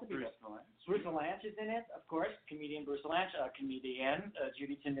 There are lots of people. Bruce Valanche is in it, of course. Comedian Bruce Valanche, comedian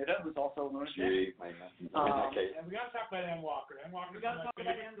Judy Tenuta, who's also a lunatic. And we got to talk about Ann Walker. Ann Walker is one of my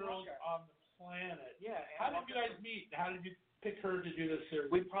favorite girls on the planet. Yeah. How did you guys meet? How did you pick her to do this series?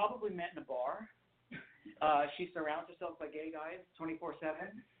 We probably met in a bar. She surrounds herself by gay guys 24/7.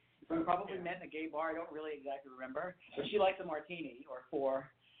 So we probably met in a gay bar. I don't really exactly remember, but she likes a martini or 4.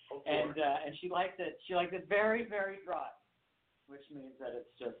 And she likes it. She likes it very, very dry, which means that it's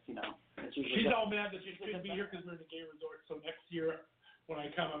just she's all mad that she couldn't be here because we're in a gay resort. So next year, when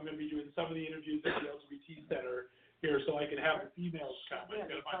I come, I'm going to be doing some of the interviews at the LGBT Center here, so I can have the females come. Yeah,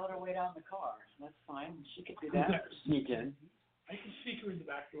 just tell her to wait out in the car. That's fine. She could do that. Sneak in. I can sneak her in the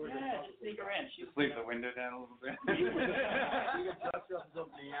back door. Yeah, just sneak her in. Just leave the window down a little bit. You can trust us up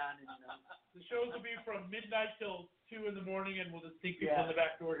beyond, The shows will be from midnight till 2 in the morning, and we'll just sneak people in the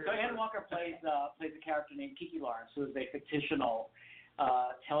back door here. So Ann Walker plays a character named Kiki Lawrence, who is a fictional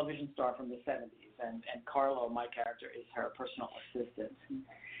television star from the 70s, and Carlo, my character, is her personal assistant,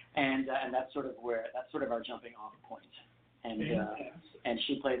 and that's sort of our jumping off point, and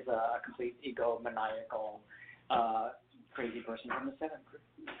she plays a complete egomaniacal crazy person from the 70s,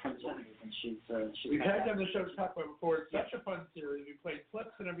 and she's. We've had you on the show to talk about before. It's such a fun series. We played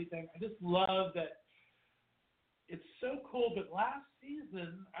clips and everything. I just love that. It's so cool, but last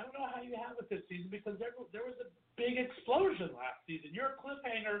season, I don't know how you have it this season because there was a big explosion last season. You're a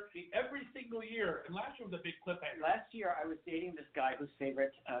cliffhanger every single year, and last year was a big cliffhanger. Last year, I was dating this guy whose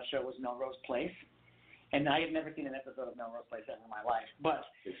favorite show was Melrose Place, and I had never seen an episode of Melrose Place ever in my life. But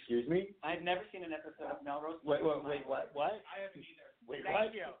excuse me, I had never seen an episode of Melrose Place. Wait, what? I haven't either. Wait, Thank what?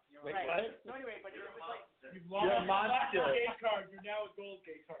 you. Wait, right. what? So anyway, but it was like. You've lost your gay card. You're now a gold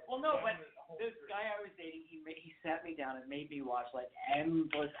gay card. Well, no, but this guy I was dating, he sat me down and made me watch like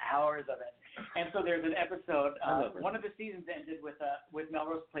endless hours of it. And so there's an episode. One of the seasons ended with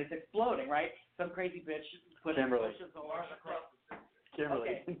Melrose Place exploding. Right? Some crazy bitch put bushes all over the place.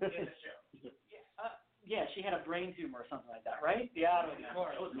 Kimberly. Okay. Yeah, she had a brain tumor or something like that, right? Yeah, it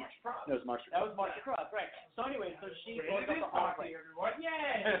was Marcia Cross. That was Marcia Cross. That was Marcia Cross, right. So anyway, so she goes up the hallway. Everyone.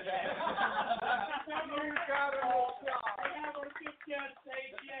 Yay! You got it all done. I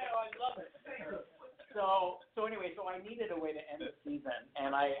love it. So anyway, so I needed a way to end the season,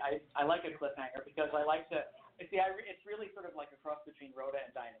 and I like a cliffhanger because I like to. It's really sort of like a cross between Rhoda and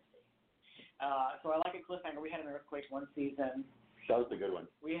Dynasty. So I like a cliffhanger. We had an earthquake one season. That was the good one.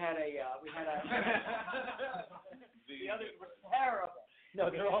 The others were terrible. No,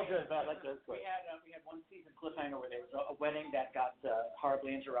 they're all good, but I like those. We had one season cliffhanger where there was a wedding that got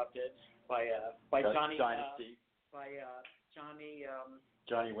horribly interrupted by Johnny. Dynasty. Johnny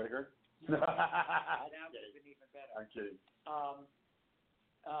Whittaker. That would have been even better. I'm kidding.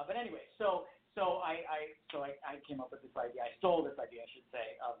 But anyway, so I came up with this idea. I stole this idea, I should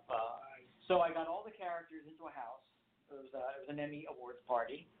say. So I got all the characters into a house. It was an Emmy Awards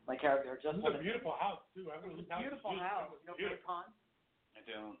party. My character just. It's a beautiful house too. Beautiful house. You know Frank Pond? I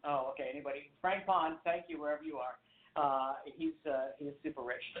don't. Oh, okay. Anybody? Frank Pond. Thank you, wherever you are. He's super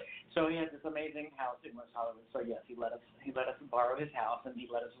rich, so he has this amazing house in West Hollywood. So yes, he let us borrow his house, and he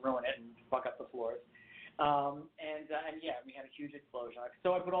let us ruin it and fuck up the floors. And yeah, we had a huge explosion.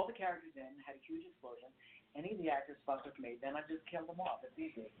 So I put all the characters in, had a huge explosion. Any of the actors fucked with me, then I just killed them off. It's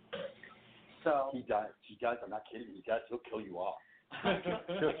easy. So he does. I'm not kidding. He does. He'll kill you off. I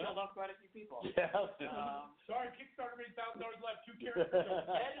killed off quite a few people. Yeah. Sorry, Kickstarter made $1,000 left. 2 characters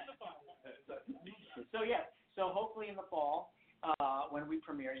dead in the fire. So yeah. So hopefully in the fall, when we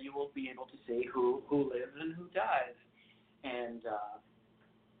premiere, you will be able to see who lives and who dies, and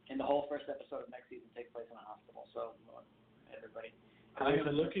the whole first episode of next season takes place in a hospital. So everybody. I am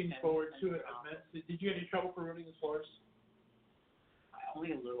looking forward to it immensely. Did you have any trouble for ruining the floors?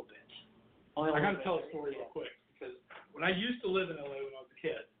 Only a little bit. I got to tell a story real quick because when I used to live in LA when I was a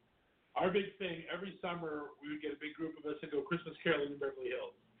kid, our big thing every summer we would get a big group of us and go Christmas caroling in Beverly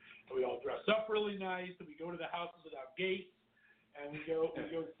Hills, and we all dress up really nice and we go to the houses without gates and we go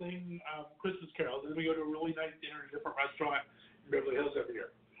sing Christmas carols and then we go to a really nice dinner at a different restaurant in Beverly Hills every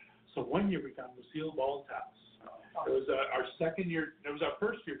year. So one year we found Lucille Ball's house. It was our second year. It was our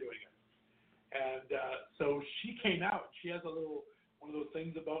first year doing it, and so she came out. She has one of those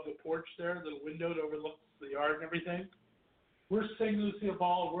things above the porch there, the window that overlooks the yard and everything. We're singing Lucille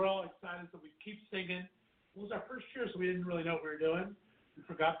Ball. We're all excited, so we keep singing. It was our first year, so we didn't really know what we were doing. We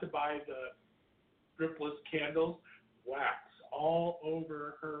forgot to buy the dripless candles, wax all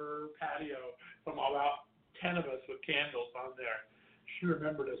over her patio from about 10 of us with candles on there. She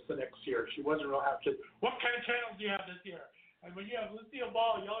remembered us the next year. She wasn't real happy. She said, "What kind of candles do you have this year?" And when you have Lucille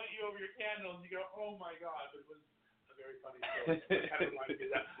Ball yelling at you over your candles, you go, "Oh my God!" It was very funny story. It kind of reminded me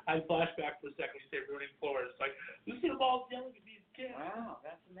of that. I flashed back for a second when you say ruining floors. It's like, Lucille Ball's yelling at these kids. Wow,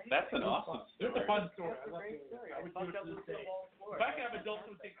 that's amazing. That's an awesome story. It's a fun story. That's a great story. I would do it to this day. If I could have adults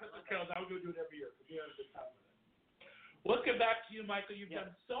who sing Christmas carols, I would go do it every year because we have a good time with it. Well, let's get back to you, Michael. You've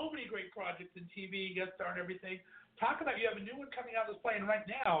done so many great projects in TV, guest star and everything. Talk about, you have a new one coming out that's playing right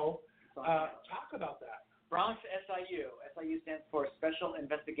now. Talk about that. Bronx SIU. SIU stands for Special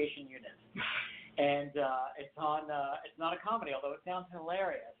Investigation Unit. And it's on. It's not a comedy, although it sounds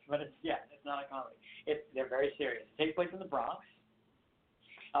hilarious. But it's not a comedy. They're very serious. It takes place in the Bronx.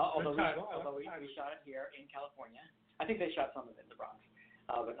 Although we shot it here in California. I think they shot some of it in the Bronx,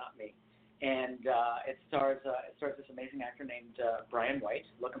 but not me. And it stars this amazing actor named Brian White.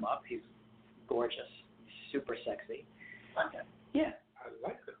 Look him up. He's gorgeous, super sexy. Black guy. Yeah. I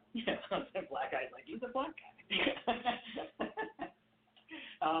like him. Yeah, black guy's like, he's a black guy.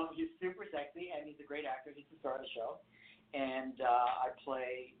 He's super sexy, and he's a great actor. He's the star of the show. And I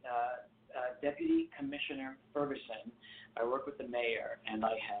play Deputy Commissioner Ferguson. I work with the mayor, and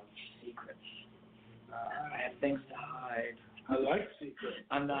I have secrets. I have things to hide. I like secrets.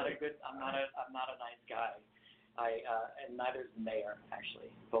 I'm not a nice guy. And neither is the mayor, actually.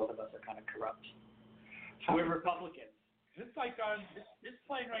 Both of us are kind of corrupt. We're Republicans. It's like it's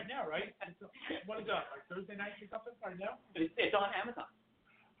playing right now, right? What is that, like Thursday night or something right now? It's on Amazon.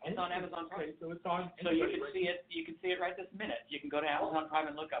 It's on Amazon Prime. Okay, so it's on. So you can see it. You can see it right this minute. You can go to Amazon Prime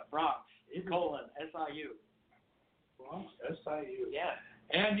and look up Bronx SIU. Bronx SIU. Yeah.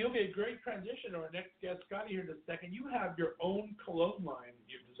 And you'll be a great transition to our next guest, Scotty, here in a second. You have your own cologne line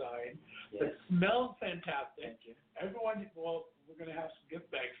you've designed that smells fantastic. Thank you. Everyone, well, we're going to have some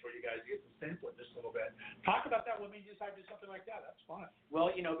gift bags for you guys to get to sample it just a little bit. Talk about that. What made you decide to do something like that? That's fun.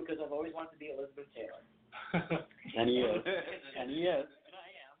 Well, because I've always wanted to be Elizabeth Taylor. And he is. And he is. And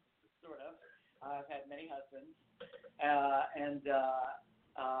I am, sort of. I've had many husbands. And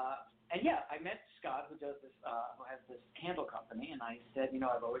yeah, I met Scott, who does this, who has this candle company, and I said,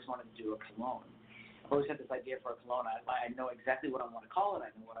 I've always wanted to do a cologne. I've always had this idea for a cologne. I know exactly what I want to call it.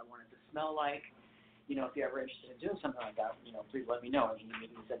 I know what I want it to smell like. If you're ever interested in doing something like that, please let me know. And he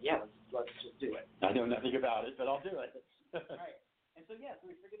said, yeah, let's just do it. I know nothing about it, but I'll do it. Right. And so so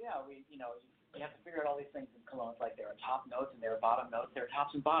we figured it out. You have to figure out all these things in colognes. Like there are top notes and there are bottom notes. There are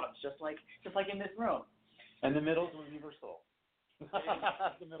tops and bottoms, just like in this room. And the middle's universal.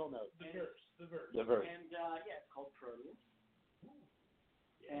 The middle note. The verse. And it's called Proteus.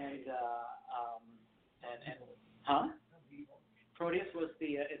 And Proteus was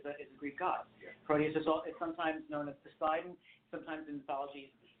is a Greek god. Proteus is sometimes known as Poseidon. Sometimes in mythology,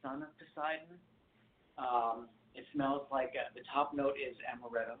 he's the son of Poseidon. It smells like the top note is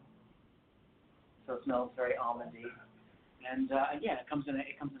amaretto, so it smells very almondy. And it comes in a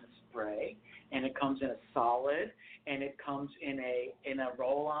spray, and it comes in a solid, and it comes in a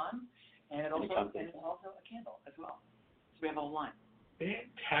roll-on, and it's also a candle as well. So we have a whole line.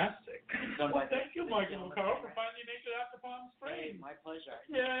 Fantastic. Well, thank you, Michael McCall, for finally making it out to Palm Springs. Hey, my pleasure.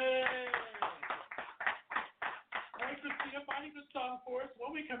 Yay! All right, Christina, finding the song for us.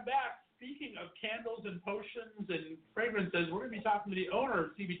 When we come back, speaking of candles and potions and fragrances, we're going to be talking to the owner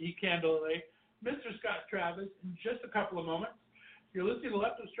of CBD Candle LA, Mr. Scott Travis, in just a couple of moments. You're listening to the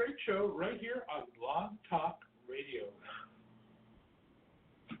Left of Str8 show right here on Blog Talk Radio.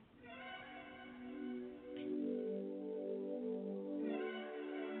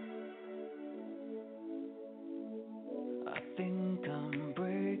 I think I'm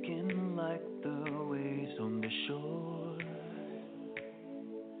breaking like the waves on the shore.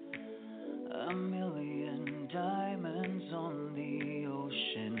 A million diamonds on the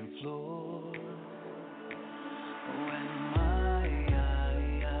ocean floor. When my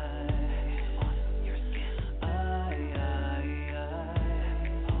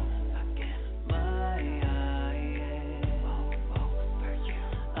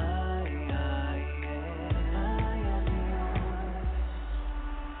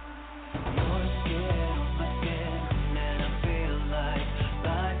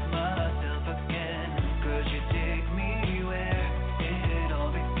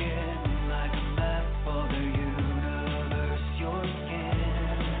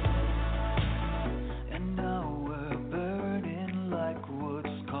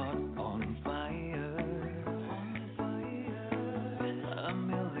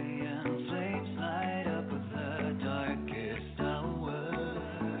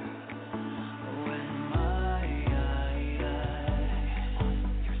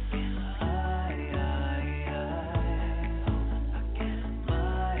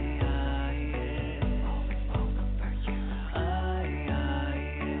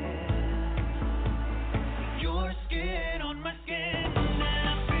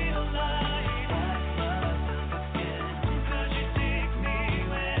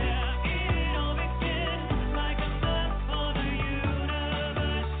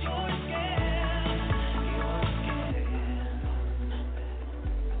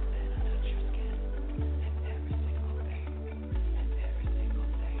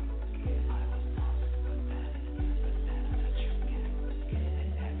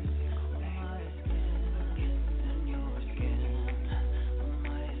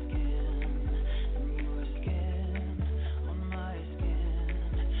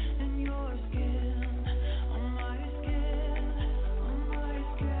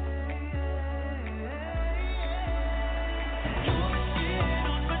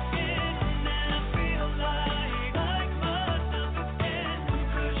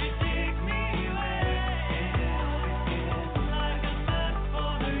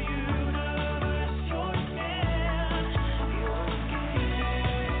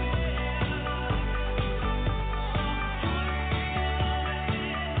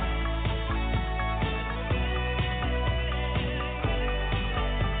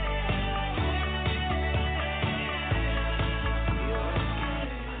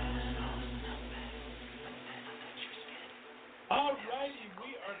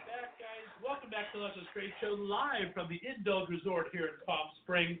the Left of Str8 show live from the Indulge Resort here in Palm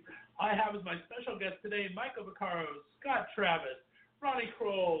Springs. I have as my special guest today Michael Vaccaro, Scott Travis, Ronnie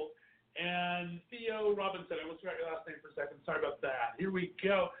Kroll, and Theo Robinson. I almost forgot your last name for a second. Sorry about that. Here we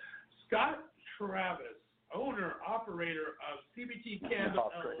go. Scott Travis, owner, operator of CBT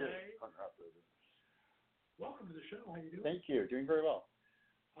Candle LA. Welcome to the show. How you doing? Thank you. Doing very well.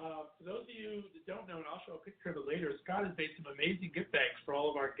 For those of you that don't know, and I'll show a picture of it later, Scott has made some amazing gift bags for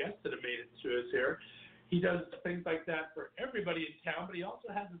all of our guests that have made it to us here. He does things like that for everybody in town, but he also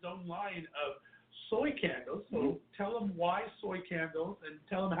has his own line of soy candles. So tell them why soy candles and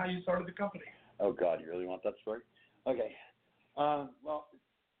tell them how you started the company. Oh, God, you really want that story? Okay. Well,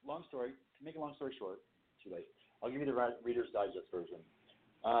 long story. To make a long story short, too late. I'll give you the Reader's Digest version.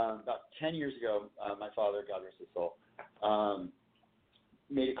 About 10 years ago, my father, God rest his soul,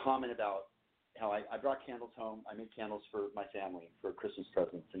 made a comment about how I brought candles home. I made candles for my family for Christmas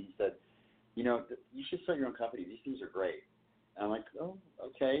presents. And he said, you know, you should start your own company. These things are great. And I'm like, oh,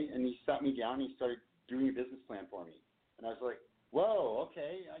 okay. And he sat me down and he started doing a business plan for me. And I was like, whoa,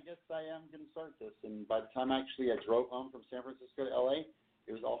 okay, I guess I am going to start this. And by the time I drove home from San Francisco to LA,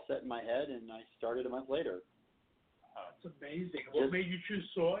 it was all set in my head, and I started a month later. That's amazing. What made you choose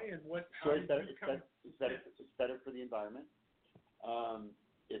soy, and what? Soy is better. It's better for the environment.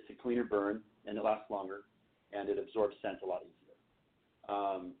 It's a cleaner burn, and it lasts longer, and it absorbs scent a lot easier.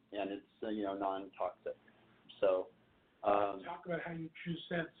 And it's non-toxic. So talk about how you choose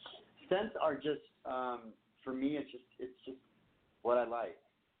scents. Scents are just for me. It's just what I like,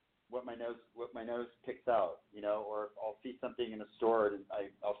 what my nose picks out. Or I'll see something in a store and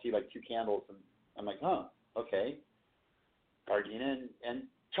I'll see like 2 candles, and I'm like, oh, okay, gardenia and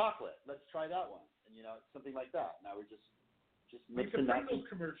chocolate. Let's try that one. And something like that. And I would just mix like the that. Pringles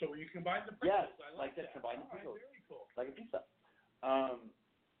commercial where you combine the Pringles. Yes, I like that. Combine the Pringles. Very cool. Like a pizza.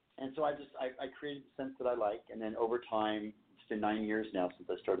 And so I created the scents that I like, and then over time, it's been 9 years now since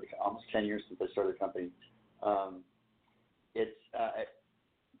I started, almost 10 years since I started the company. It's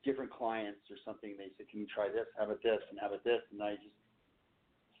different clients or something. They say, can you try this? How about this? And how about this? And I just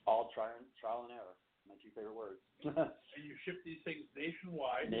all trial and error. My 2 favorite words. And you ship these things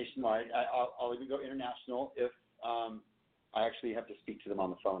nationwide. Nationwide. I'll even go international if I actually have to speak to them on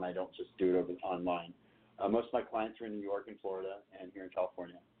the phone. I don't just do it online. Most of my clients are in New York and Florida and here in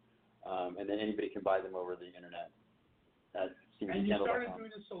California. And then anybody can buy them over the internet. And you started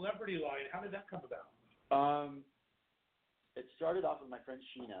doing a celebrity line. How did that come about? It started off with my friend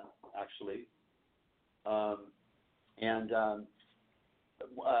Sheena, actually.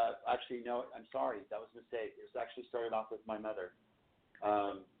 Actually, no, I'm sorry. That was a mistake. It was actually started off with my mother.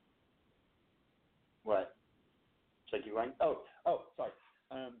 What? Should I keep going? Oh, sorry.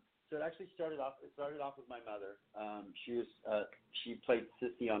 So it actually started off with my mother. She played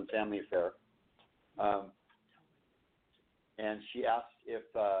Sissy on Family Affair. And she asked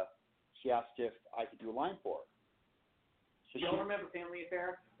if I could do a line for her. So y'all remember Family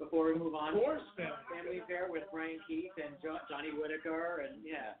Affair before we move on? Of course, Family Affair with Brian Keith and Johnny Whitaker and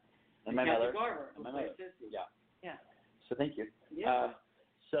and my mother. Garver, and my mother. Yeah. So thank you. Yeah.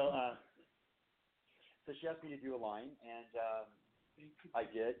 So she asked me to do a line, and I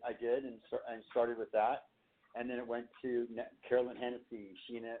did, and started with that, and then it went to Carolyn Hennessy,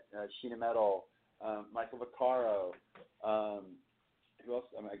 Sheena Metal, Michael Vaccaro, who else?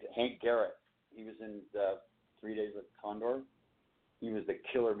 Hank Garrett. He was in the 3 Days with Condor. He was the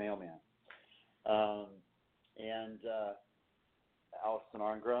killer mailman. And Allison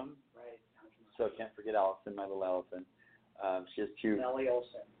Arngrim. Right. So I can't forget Allison, my little elephant. She has 2. Nellie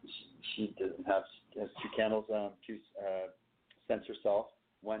Olson. She has 2 candles, 2 scents herself.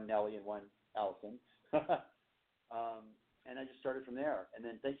 1 Nellie and 1 Allison. And I just started from there. And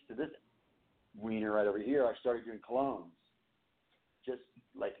then thanks to this wiener right over here, I started doing colognes. Just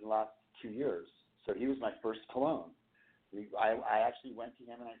like in the last 2 years. So he was my first cologne. I actually went to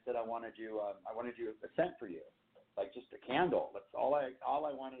him and I said, I want to do a scent for you, like just a candle. That's all I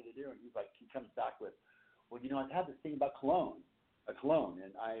wanted to do. And he comes back with, well, I've had this thing about a cologne,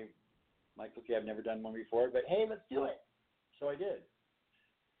 and I'm like, okay, I've never done one before, but hey, let's do it. So I did.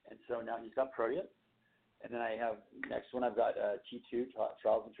 And so now he's got Proteus, and then I have next one. I've got T2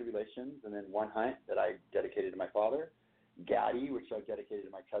 Trials and Tribulations, and then One Hunt that I dedicated to my father, Gaddy, which I dedicated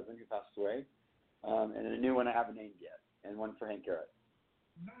to my cousin who passed away. And then a new one I haven't named yet, and one for Hank Garrett.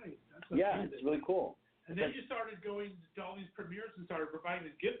 Nice. That's it's really cool. And then you started going to all these premieres and started providing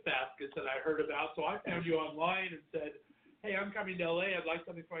the gift baskets that I heard about. So I found you online and said, hey, I'm coming to LA. I'd like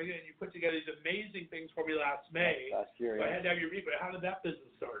something for you. And you put together these amazing things for me last May. Last year, so I had to have you read, but how did that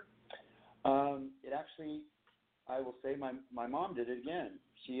business start? It actually, I will say my mom did it again.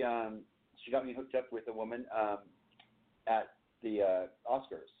 She she got me hooked up with a woman at the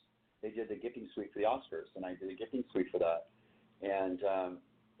Oscars. They did the gifting suite for the Oscars, and I did a gifting suite for that. And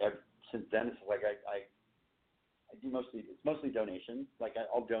since then, it's like I do mostly donations. Like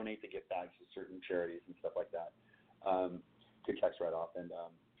I'll donate the gift bags to certain charities and stuff like that. To tax write-off, and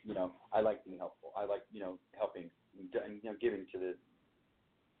I like being helpful. I like helping and giving to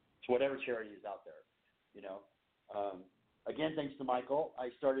whatever charity is out there. Again, thanks to Michael, I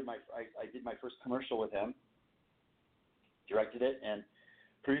did my first commercial with him, directed it, and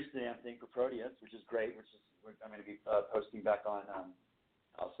produced the damn thing for Proteus, which is great. I'm going to be posting back on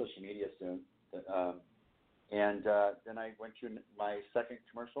social media soon. And then I went to my second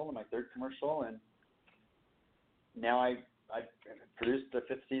commercial and my third commercial, and now I produced the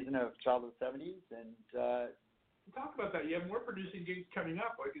 5th season of Child of the 70s, and talk about that. You have more producing gigs coming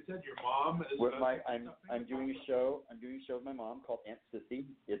up. Like you said, your mom is. I'm doing a show. I'm doing a show with my mom called Aunt Sissy.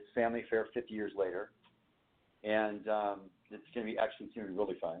 It's family affair 50 years later, and it's going to be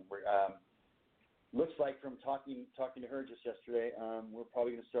really fun. Looks like from talking to her just yesterday, we're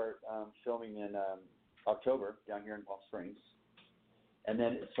probably going to start filming in October down here in Palm Springs. And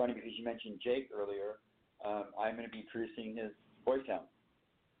then it's funny because you mentioned Jake earlier. I'm going to be producing his Boys Town.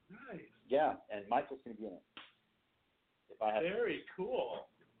 Nice. Yeah, and Michael's going to be in it. Very cool.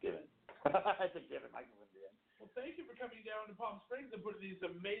 Given. That's a given. Michael's going to be in. Well, thank you for coming down to Palm Springs and putting these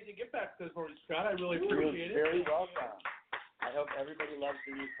amazing gift bags for me, Scott. I really appreciate it. Very welcome. I hope everybody loves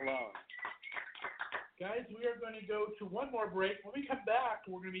the new cologne. Guys, we are going to go to one more break. When we come back,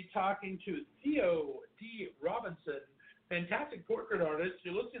 we're going to be talking to Theo D. Robinson, fantastic portrait artist.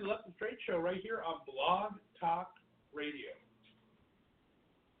 You're listening to the Left of Str8 show right here on Blog Talk Radio.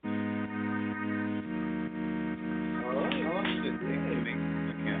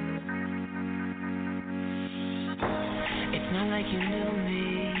 It's not like you knew me.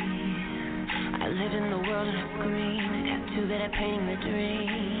 I lived in the world of green, a tattoo that I painting the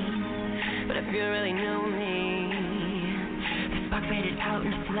dream. But if you really knew me, the spark faded out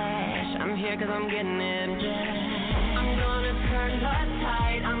in a flash. I'm here 'cause I'm getting it back. I'm gonna turn the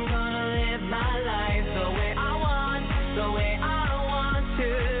tide. I'm gonna live my life the way I want, the way I want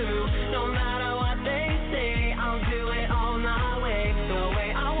to. No matter what they say, I'll do it all my way, the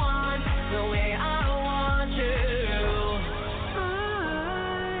way I want, the way I want to.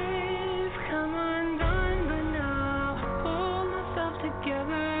 I've come undone, but now I pull myself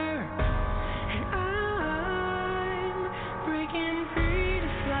together. And I'm breaking free to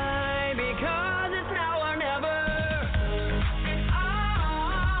fly, because it's now or never.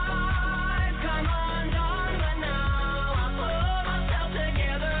 I've come undone, but now I pull myself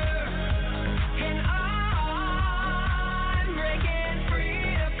together. And I'm breaking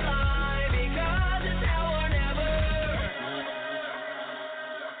free to fly, because it's now or never.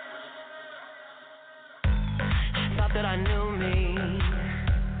 Thought that I knew me,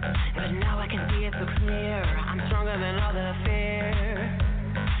 but now I can see it so clear. I'm stronger than all the fear.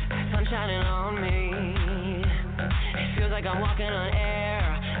 Sun shining on me. It feels like I'm walking on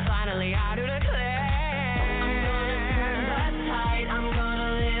air. Finally, I do declare. I'm gonna turn the tide. I'm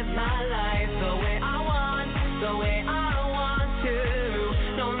gonna live my life the way I want, the way I want to.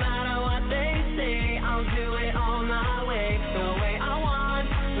 No matter what they say, I'll do it all my way, the way I want,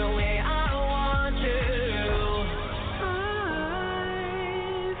 the way I want to.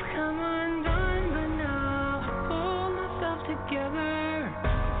 I've come undone, but now I pull myself together.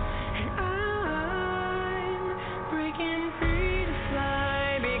 And I'm breaking free to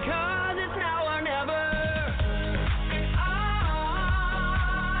fly, because it's now or never.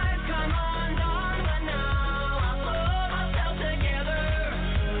 I've come undone, but now I pull myself together.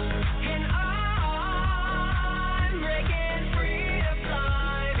 And I'm breaking free to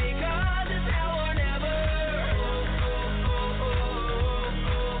fly, because it's now or never.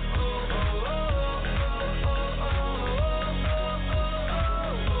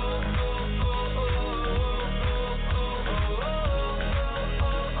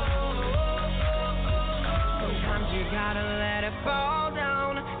 Sometimes you gotta let it fall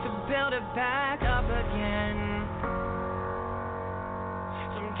down to build it back up again.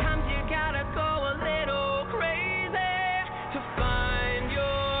 Sometimes you gotta go a little crazy to find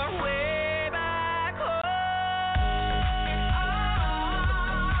your way back home.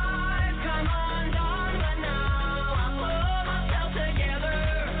 I've come undone, but now I pull myself together.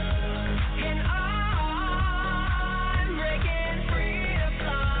 And I'm breaking free to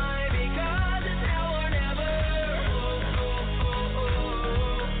fly, because it's now or never.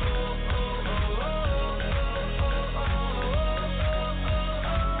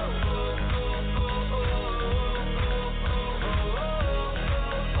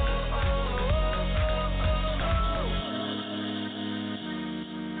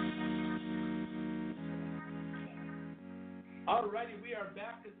 Alrighty, we are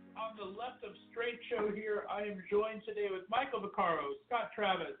back on the Left of Str8 show here. I am joined today with Michael Vaccaro, Scott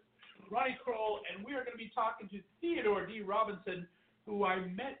Travis, Ronnie Kroll, and we are going to be talking to Theodore D. Robinson, who I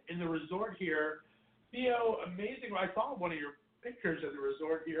met in the resort here. Theo, amazing. I saw one of your pictures of the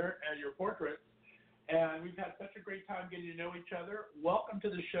resort here and your portraits, and we've had such a great time getting to know each other. Welcome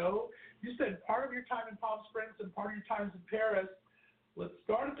to the show. You spent part of your time in Palm Springs and part of your time in Paris. Let's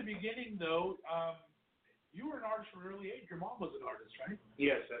start at the beginning, though. You were an artist from an early age. Your mom was an artist, right?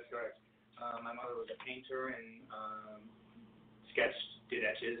 Yes, that's correct. My mother was a painter and sketched, did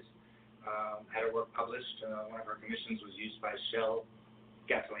etches, had her work published. One of her commissions was used by Shell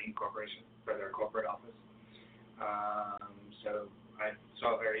Gasoline Corporation for their corporate office. So I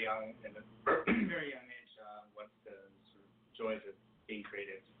saw very young, at a very young age, what the sort of joys of being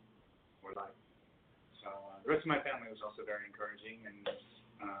creative were like. So the rest of my family was also very encouraging and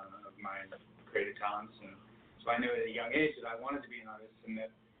of my creative talents, and so I knew at a young age that I wanted to be an artist, and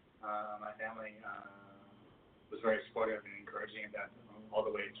that my family was very supportive and encouraging of that all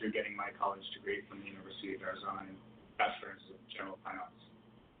the way through getting my college degree from the University of Arizona in Bachelor's of General Fine Arts.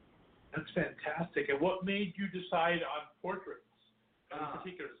 That's fantastic. And what made you decide on portraits in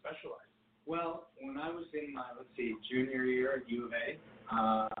particular to specialize? Well, when I was in my, junior year at U of A,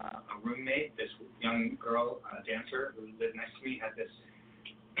 a roommate, this young girl, a dancer who lived next to me, had this,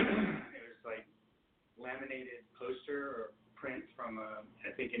 it was like laminated poster or print from a,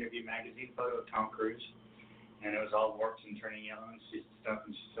 I think, Interview magazine photo of Tom Cruise, and it was all warped and turning yellow and stuff,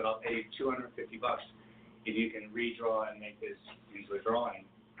 and she said, I'll pay you $250 if you can redraw and make this into a drawing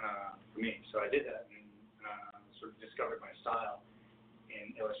for me. So I did that and sort of discovered my style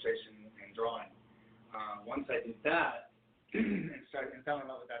in illustration and drawing. Once I did that and fell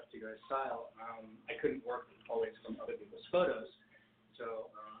in love with that particular style, I couldn't work always from other people's photos.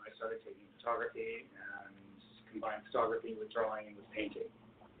 So I started taking photography and combined photography with drawing and with painting.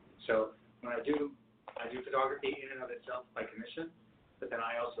 So when I do photography in and of itself by commission, but then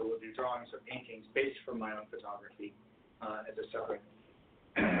I also will do drawings or paintings based from my own photography as a separate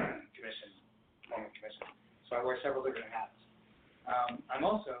form of commission. So I wear several different hats. I'm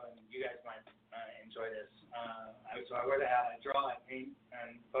also, and you guys might enjoy this, so I wear the hat, I draw, I paint,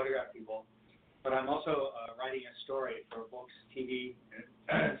 and photograph people, but I'm also writing a story for books, TV,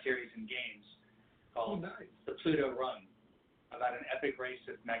 series, and games called The Pluto Run, about an epic race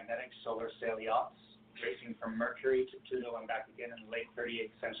of magnetic solar sail yachts racing from Mercury to Pluto and back again in the late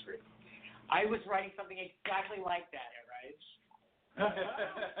 38th century. I was writing something exactly like that, right?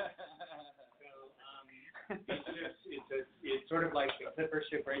 It's sort of like the clipper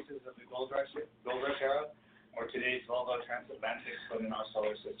ship races of the gold rush era, or today's Volvo transatlantics, but in our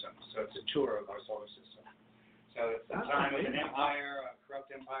solar system. So it's a tour of our solar system. So it's the time of an empire, a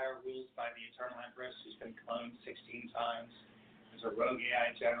corrupt empire ruled by the Eternal Empress, who's been cloned 16 times. There's a rogue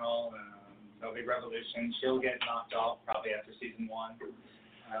AI general, no big revolution. She'll get knocked off probably after season 1.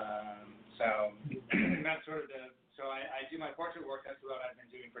 So that's sort of so I do my portrait work. That's what I've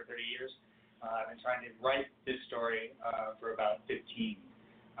been doing for 30 years. I've been trying to write this story for about 15.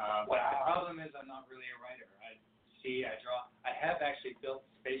 The problem is I'm not really a writer. I draw. I have actually built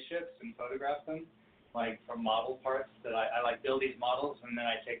spaceships and photographed them, like from model parts that I like build these models, and then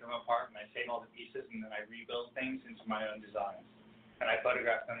I take them apart and I save all the pieces, and then I rebuild things into my own designs. And I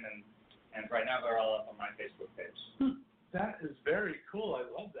photograph them, and right now they're all up on my Facebook page. That is very cool. I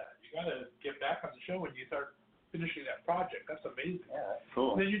love that. You got to get back on the show when you start finishing that project. That's amazing. Yeah, that's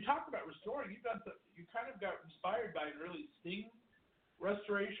cool. And then you talk about restoring. You kind of got inspired by an early Sting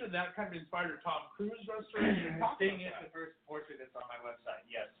restoration. That kind of inspired your Tom Cruise restoration. Sting is the first portrait that's on my website.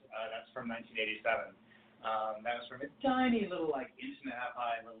 Yes, that's from 1987. That was from a tiny little, like, 1.5 inch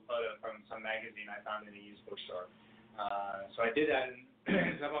high little photo from some magazine I found in a used bookstore. So I did that and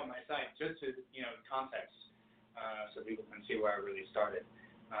it's up on my site just to, context, so people can see where I really started.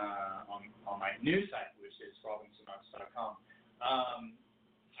 On my new site, which is robinsonarts.com.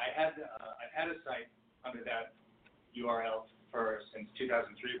 I've had a site under that URL since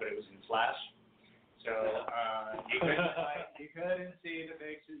 2003, but it was in Flash. So you couldn't see the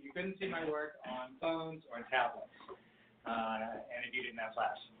pictures, you couldn't see my work on phones or tablets, and if you didn't have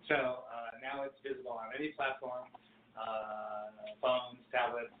Flash. So now it's visible on any platform, phones,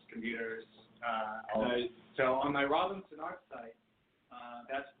 tablets, computers. So on my Robinson Arts site,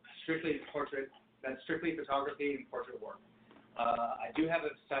 that's strictly portrait. That's strictly photography and portrait work. I do have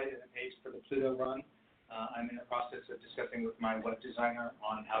a site and a page for the Pluto Run. I'm in the process of discussing with my web designer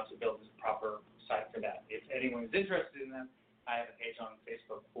on how to build a proper site for that. If anyone is interested in that, I have a page on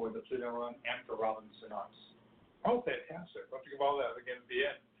Facebook for the Pluto Run and for Robinson Arts. Oh, fantastic. I'll have to give all that again at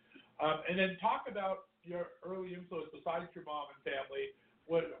the end. And then talk about your early influence besides your mom and family.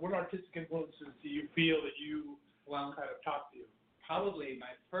 What artistic influences do you feel that you kind of taught you? Probably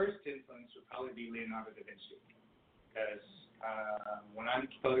my first influence would probably be Leonardo da Vinci, because when I'm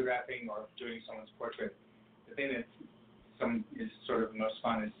photographing or doing someone's portrait, the thing that is sort of most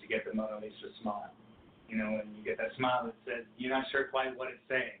fun is to get the Mona Lisa smile. You know, and you get that smile that says you're not sure quite what it's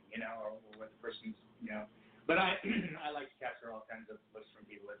saying, you know, or what the person's, you know. But I like to capture all kinds of looks from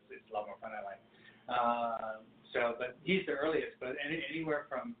people. It's a lot more fun. I like. But he's the earliest. But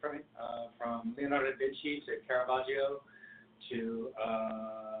anywhere from Leonardo da Vinci to Caravaggio to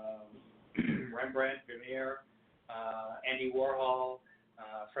Rembrandt, Vermeer, Andy Warhol,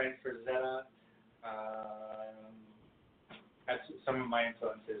 Frank Frazetta. That's some of my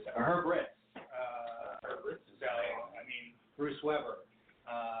influences. Herb Ritts. So, I mean, Bruce Weber,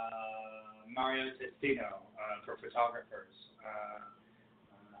 Mario Testino for photographers,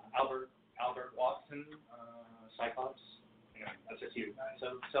 Albert Watson, Cyclops. You know, that's a few.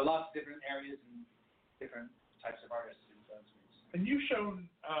 So lots of different areas and different types of artists influence me. And you've shown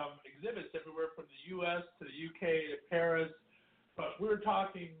exhibits everywhere from the U.S. to the U.K. to Paris. But we were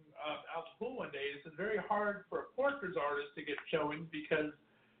talking out the pool one day. It's very hard for a portrait artist to get showing because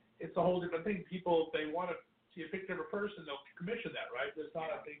it's a whole different thing. People, if they want to see a picture of a person, they'll commission that, right? There's not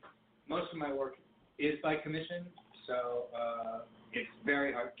a big. Most of my work is by commission, so it's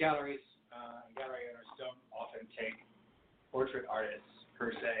very hard. Galleries and gallery owners don't often take portrait artists per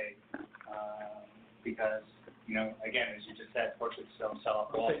se because, you know, again, as you just said, portraits don't sell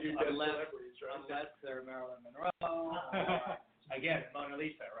off walls unless they're Marilyn Monroe or, again, Mona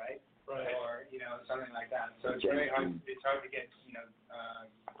Lisa, right? Right. Or, you know, something like that. So it's very hard. It's hard to get, you know,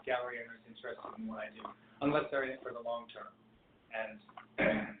 gallery owners interested in what I do, unless they're in it for the long term, and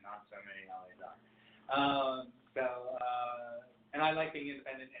not so many nowadays are. And I like being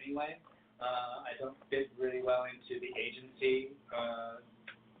independent anyway. I don't fit really well into the agency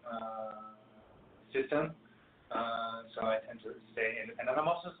system, so I tend to stay independent. I'm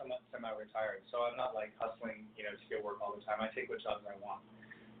also somewhat semi-retired, so I'm not like hustling, you know, to get work all the time. I take what jobs I want,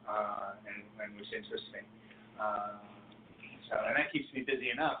 and which interests me. And that keeps me busy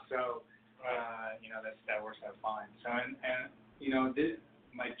enough. So, you know, that works out fine. So, and you know,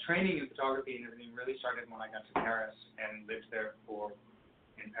 my training in photography and everything really started when I got to Paris and lived there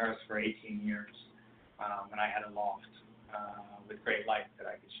in Paris for 18 years. And I had a loft with great light that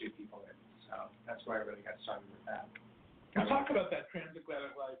I could shoot people in. So that's where I really got started with that. Well, talk about that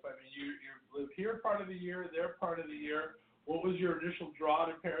transatlantic life. I mean, you live here part of the year, there part of the year. What was your initial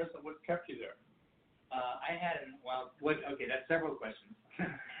draw to Paris, and what kept you there? Okay, that's several questions.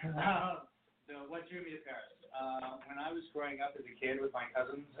 So what drew me to Paris? When I was growing up as a kid with my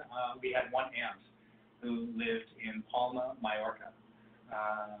cousins, we had one aunt who lived in Palma, Mallorca.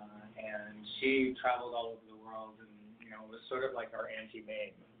 And she traveled all over the world and, you know, was sort of like our Auntie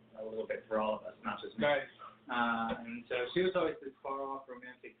May, a little bit for all of us, not just me. Nice. And so she was always this far-off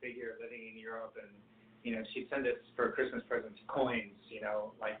romantic figure living in Europe, and, you know, she'd send us for Christmas presents coins, you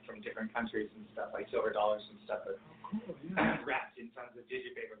know, like from different countries and stuff, like silver dollars and stuff, but wrapped in tons of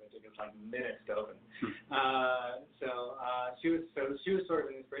digipaper that took us like minutes to open. She was sort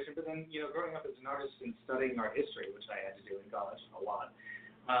of an inspiration. But then, you know, growing up as an artist and studying art history, which I had to do in college a lot,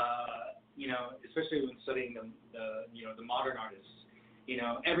 you know, especially when studying the modern artists, you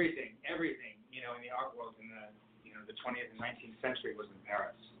know, everything, you know, in the art world in the 20th and 19th century was in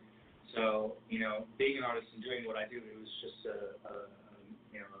Paris. So, you know, being an artist and doing what I do, it was just a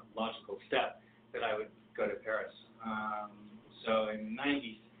logical step that I would go to Paris. So in the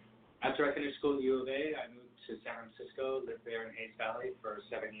 90s, after I finished school at U of A, I moved to San Francisco, lived there in Hayes Valley for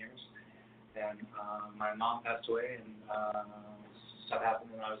 7 years. Then my mom passed away, and stuff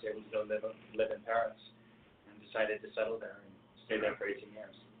happened when I was able to go live in Paris, and decided to settle there and stay there for 18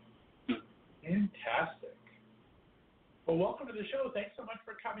 years. Fantastic. Well, welcome to the show. Thanks so much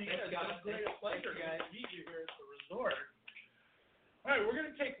for coming in. It's a great pleasure to meet you here at the resort. All right, we're going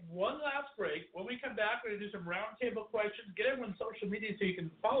to take one last break. When we come back, we're going to do some roundtable questions, get everyone's social media so you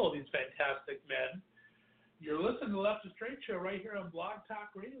can follow these fantastic men. You're listening to the Left of Str8 show right here on Blog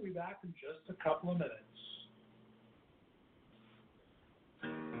Talk Radio. We'll be back in just a couple of minutes.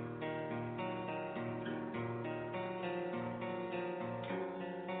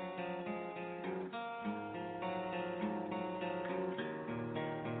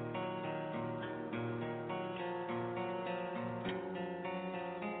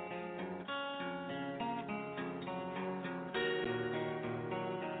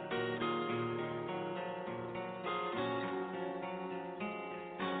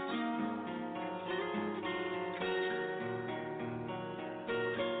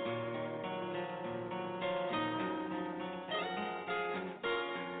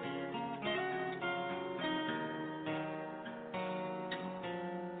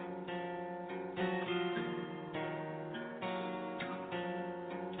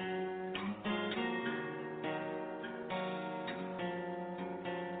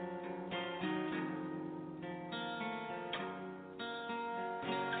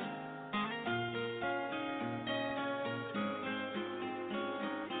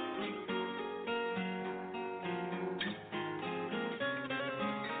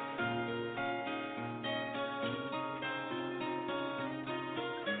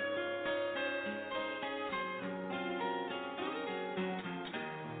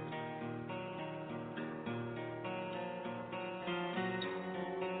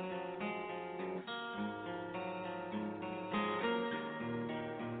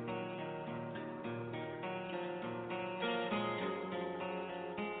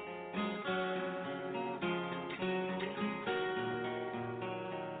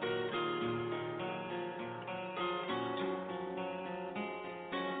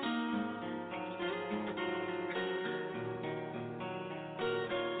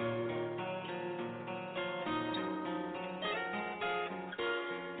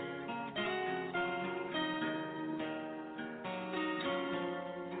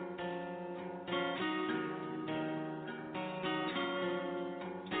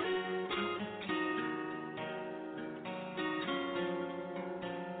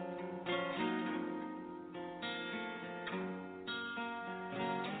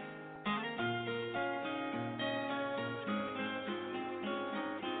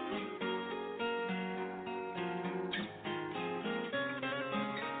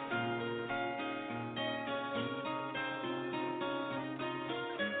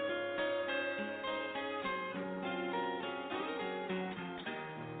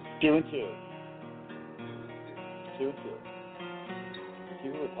 2 and 2. 2 and 2. He's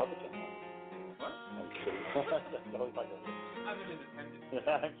a Republican. What? I'm kidding. That's always like I'm an independent.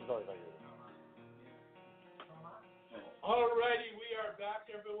 I'm just always like Alrighty, we are back,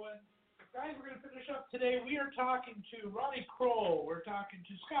 everyone. Guys, we're going to finish up today. We are talking to Ronnie Kroll. We're talking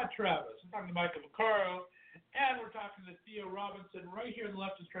to Scott Travis. We're talking to Michael Vaccaro. And we're talking to Theo Robinson right here in the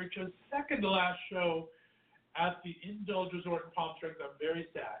Left of Straight Show, second to last show at the Indulge Resort in Palm Springs. I'm very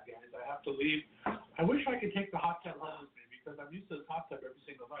sad, guys. I have to leave. I wish I could take the hot tub home with me because I'm used to this hot tub every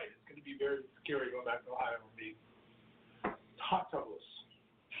single night. It's going to be very scary going back to Ohio and being hot tubless.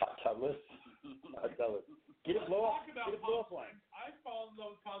 Hot tubless? Hot tubless. Get a blow up. Talk about Palm Springs. I've fallen in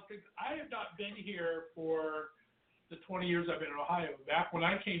love with Palm Springs. I have not been here for the 20 years I've been in Ohio. Back when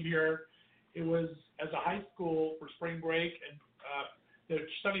I came here, it was as a high school for spring break, and the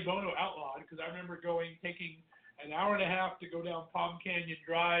Sonny Bono outlawed because I remember taking an hour and a half to go down Palm Canyon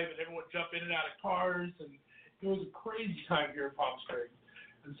Drive, and everyone jump in and out of cars, and it was a crazy time here in Palm Springs.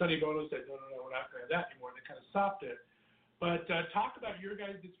 And Sonny Bono said, no, we're not going to have that anymore, and they kind of stopped it. But talk about your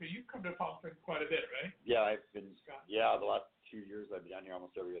guys' experience. You've come to Palm Springs quite a bit, right? Yeah, I've been. Yeah, the last 2 years I've been down here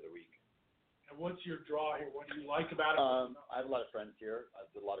almost every other week. And what's your draw here? What do you like about it? I have a lot of friends here.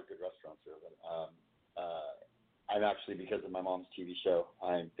 There's a lot of good restaurants here. But, I'm actually, because of my mom's TV show,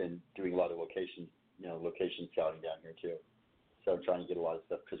 I've been doing a lot of location scouting down here too. So I'm trying to get a lot of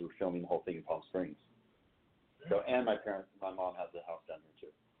stuff because we're filming the whole thing in Palm Springs. So, and my mom has a house down here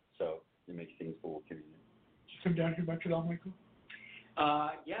too. So it makes things a little convenient. Come down here much at all, Michael?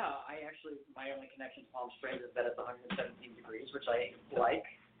 Yeah, my only connection to Palm Springs is that it's 117 degrees, which I like.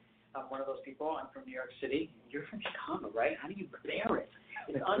 I'm one of those people. I'm from New York City. You're from Chicago, right? How do you bear it?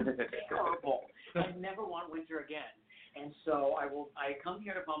 It's unbearable. I never want winter again. And so I come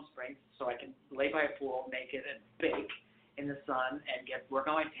here to Palm Springs so I can lay by a pool naked and bake in the sun and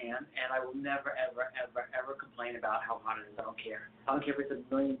work on my tan, and I will never, ever, ever, ever complain about how hot it is. I don't care. I don't care if it's a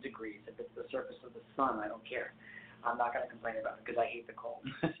million degrees. If it's the surface of the sun, I don't care. I'm not going to complain about it because I hate the cold.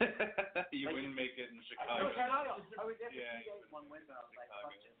 You wouldn't make it in Chicago. I was there for 2 days one winter. I was like,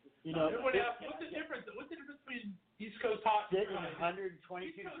 fuck this. Everyone asks, what's the difference between East Coast hot and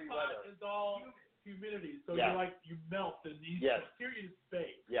 122-degree weather? Is all humidity, so you melt in the East Coast. Here is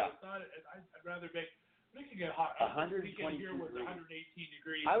space. Yeah. So I'd rather make it get hot. 122 here was 118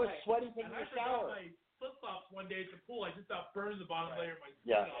 degrees. I was sweating taking a shower. I forgot my flip-flops one day at the pool. I just about burned the bottom layer of my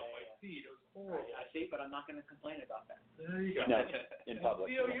skin off my feet. It was horrible. I see, but I'm not going to complain about that. There you go. No, in public.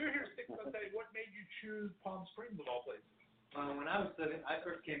 Theo, you're here 6 months. What made you choose Palm Springs of all places? When I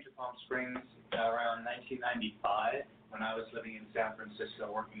first came to Palm Springs around 1995 when I was living in San Francisco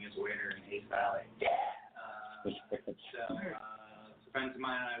working as a waiter in Hayes Valley. Friends of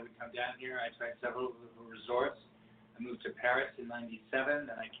mine and I would come down here. I tried several resorts. I moved to Paris in '97.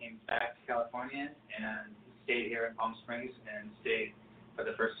 Then I came back to California and stayed here in Palm Springs and stayed for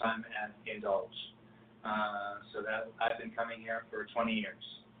the first time at Indulge. So that I've been coming here for 20 years,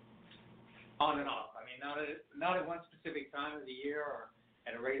 on and off. I mean, not at one specific time of the year or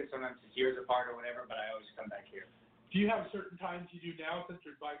at a regular. Sometimes it's years apart or whatever. But I always come back here. Do you have certain times you do now since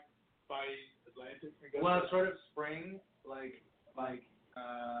you're by Atlantic? Well, it's sort of spring, like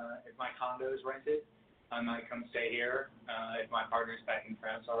if my condo is rented, I might come stay here. If my partner's back in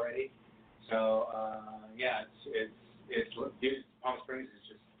France already, so it's Palm Springs is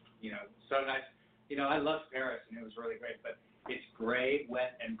just so nice. I loved Paris and it was really great, but it's gray,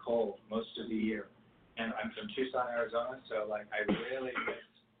 wet, and cold most of the year. And I'm from Tucson, Arizona, so I really miss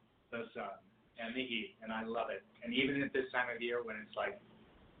the sun and the heat, and I love it. And even at this time of year when it's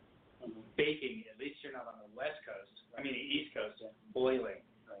baking, at least you're not on the the East Coast, boiling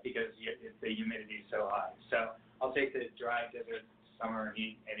because the humidity is so high. So I'll take the dry desert summer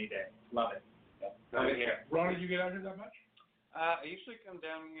heat any day. Love it. Love it here. Ron, did you get out here that much? I usually come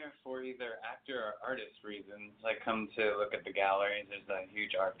down here for either actor or artist reasons. I come to look at the galleries. There's a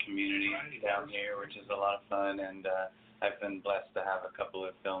huge art community down here, which is a lot of fun, and I've been blessed to have a couple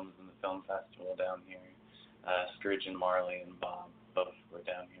of films in the film festival down here. Str8 and Marley and Bob both were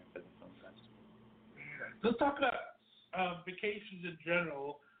down here for the film festival. Let's talk about vacations in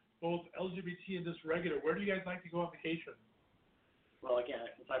general, both LGBT and just regular. Where do you guys like to go on vacation? Well, again,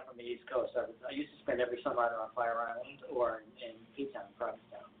 since I'm from the East Coast, I used to spend every summer either on Fire Island or in P-Town,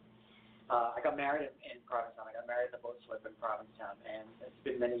 Provincetown. I got married in Provincetown. I got married at the boat slip in Provincetown, and it's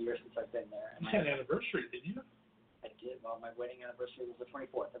been many years since I've been there. You had an anniversary, didn't you? I did. Well, my wedding anniversary was the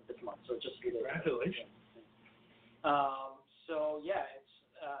 24th of this month, so just a few days. Congratulations. It's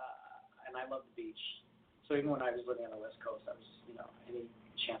and I love the beach. So even when I was living on the West Coast, I was, any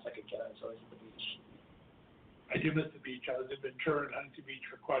chance I could get, I was always at the beach. I do miss the beach. I was in Ventura and Huntington Beach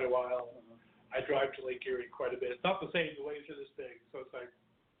for quite a while. I drive to Lake Erie quite a bit. It's not the same. The waves are this big, so it's like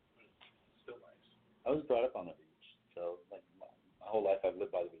still nice. I was brought up on the beach, so like my whole life I've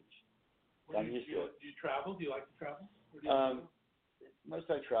lived by the beach. So I'm used to it. Do you travel? Do you like to travel?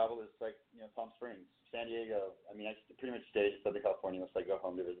 Most I travel is like Palm Springs, San Diego. I mean, I pretty much stay in Southern California unless I go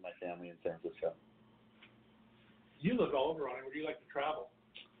home to visit my family in San Francisco. You live all over, Ronnie. Where do you like to travel?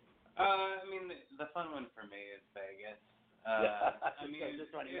 I mean, the fun one for me is Vegas. I mean, it's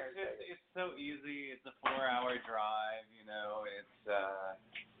so easy. It's a 4-hour drive.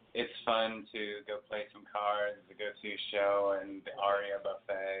 It's fun to go play some cards, to go to a show, and the Aria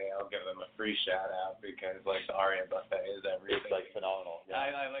buffet. I'll give them a free shout out because the Aria buffet is everything. It's phenomenal.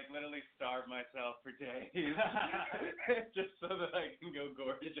 Yeah. I literally starve myself for days just so that I can go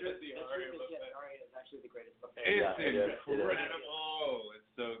gorge at the Aria buffet. Aria is actually the greatest buffet. It's incredible.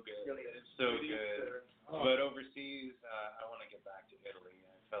 It's so good. It's so good. But overseas, I want to get back to Italy.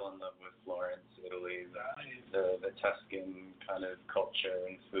 I fell in love with Florence, Italy, the Tuscan kind of culture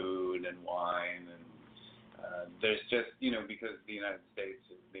and food and wine, and there's just because the United States,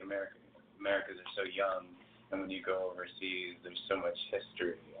 the Americas are so young, and when you go overseas, there's so much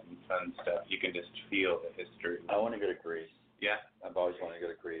history and fun stuff. You can just feel the history. I want to go to Greece. Yeah, I've always wanted to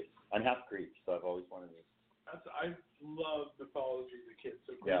go to Greece. I'm half Greek, so I've always wanted to. I love mythology as a kid.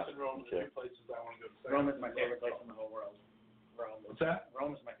 So Greece and Rome are two places I want to go to. Rome is my favorite place in the whole world. Rome. What's that?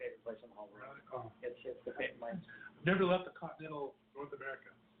 Rome is my favorite place in the whole world. Oh. It's the favorite place. I've never left the continental North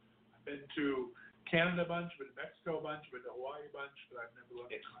America. I've been to Canada a bunch, been to Mexico a bunch, been to Hawaii a bunch, but I've never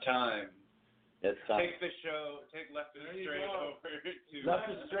left. It's time. It's time. Take the show. Take Left and Straight over to. Left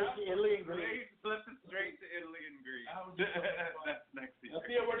and Straight to Italy and Greece. Left and Straight to Italy and Greece. That's next year.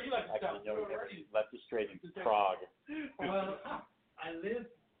 Thea, where do you like to travel? Left and Straight in Prague. Well,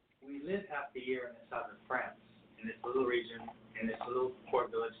 we live half the year in the south of France, in this little region, in this little port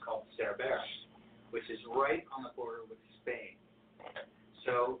village called Str8, which is right on the border with Spain.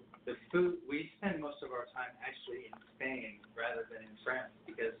 So the food, we spend most of our time actually in Spain rather than in France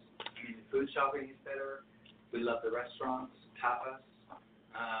because the food shopping is better. We love the restaurants, tapas,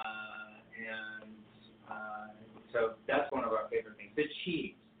 and so that's one of our favorite things. The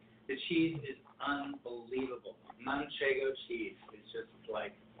cheese is unbelievable. Manchego cheese is just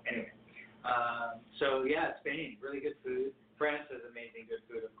anyway. So yeah, Spain, really good food. France has amazing good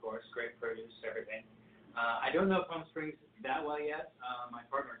food, of course, great produce, everything. I don't know Palm Springs that well yet. My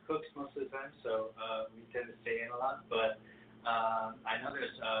partner cooks most of the time, so we tend to stay in a lot. But I know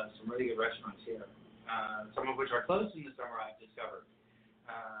there's some really good restaurants here, some of which are closed in the summer, I've discovered.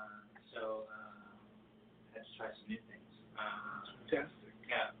 So I had to try some new things. Fantastic.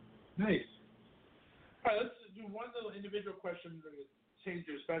 Yeah. Nice. All right, let's do one little individual question to change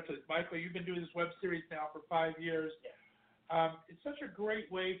your specialist. Michael, you've been doing this web series now for 5 years. Yeah. It's such a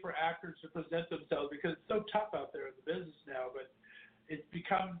great way for actors to present themselves because it's so tough out there in the business now, but it's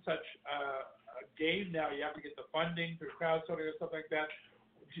become such a game now. You have to get the funding through crowdsourcing or something like that.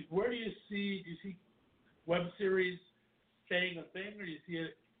 Where do you see web series staying a thing, or do you see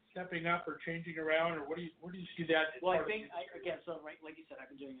it stepping up or changing around, or where do you see that? Well, I think, like you said,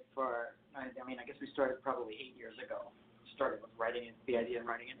 I've been doing it for, I guess we started probably 8 years ago. Started with writing it, the idea of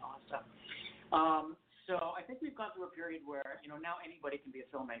writing it and all that stuff. So I think we've gone through a period where, now anybody can be a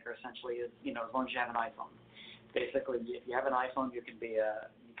filmmaker essentially, as long as you have an iPhone. Basically, if you have an iPhone, you can be a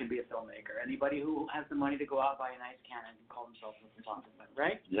filmmaker. Anybody who has the money to go out buy a nice Canon and call themselves a photographer,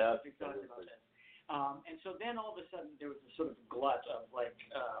 right? Yeah. We've talked about this. And so then all of a sudden there was a sort of glut of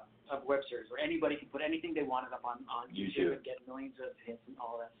web series where anybody could put anything they wanted up on YouTube and get millions of hits and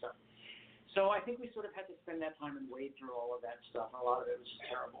all of that stuff. So I think we sort of had to spend that time and wade through all of that stuff, and a lot of it was just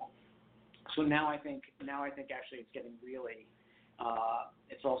terrible. So now I think actually it's getting really,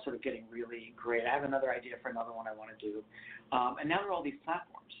 it's all sort of getting really great. I have another idea for another one I want to do, and now there are all these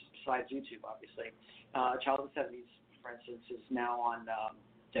platforms besides YouTube, obviously. Child of the 70s, for instance, is now on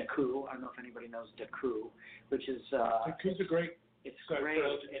Deku. I don't know if anybody knows Deku, which is Deku's a great. It's great.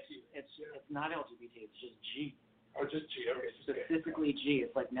 It's not LGBT. It's just G. Oh, just G. Okay. Specifically G.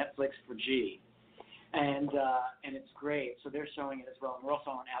 It's like Netflix for G, and it's great. So they're showing it as well. And we're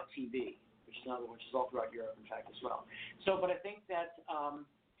also on Out TV, which is another, which is all throughout Europe, in fact, as well. So, but I think that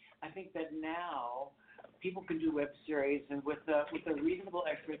now people can do web series, and with a reasonable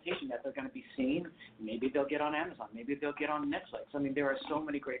expectation that they're going to be seen. Maybe they'll get on Amazon. Maybe they'll get on Netflix. I mean, there are so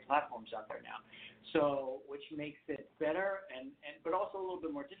many great platforms out there now. So, which makes it better, but also a little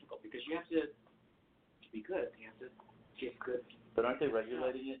bit more difficult because you have to be good. You have to get good. But aren't they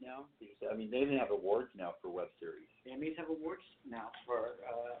regulating it now? I mean, they even have awards now for web series. The Emmys have awards now for.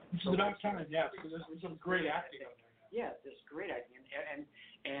 Which is about time, yeah, because there's some great acting out there now. Yeah, it's a great idea,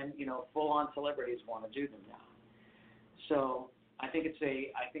 and full-on celebrities want to do them now. So I think it's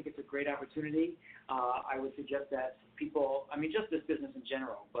a great opportunity. I would suggest that people, just this business in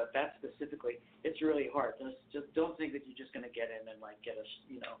general, but that specifically, it's really hard. Just don't think that you're just going to get in and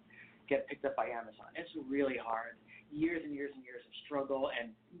get picked up by Amazon. It's really hard. Years and years and years of struggle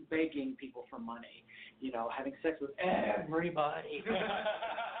and begging people for money. Having sex with everybody.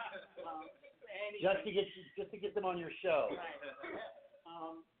 just to get them on your show. Right.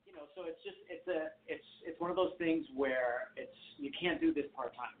 So it's one of those things where you can't do this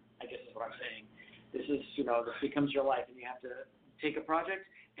part time. I guess is what I'm saying. This is this becomes your life, and you have to take a project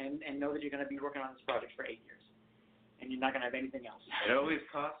and know that you're going to be working on this project for 8 years, and you're not going to have anything else. It always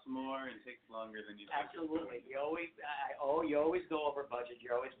costs more and takes longer than you think. Absolutely. You always go over budget.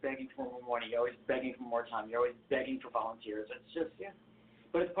 You're always begging for more money. You're always begging for more time. You're always begging for volunteers. It's just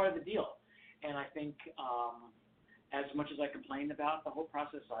but it's part of the deal. And I think as much as I complained about the whole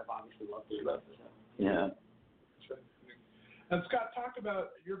process, I've obviously loved it. Yeah. And Scott, talk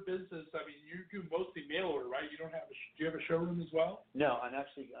about your business. You do mostly mail order, right? Do you have a showroom as well? No, I'm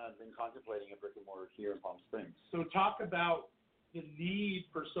actually been contemplating a brick and mortar here in Palm Springs. So talk about the need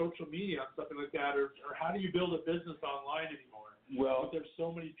for social media and something like that, or how do you build a business online anymore? Well, but there's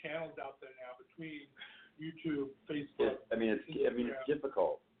so many channels out there now between YouTube, Facebook. It's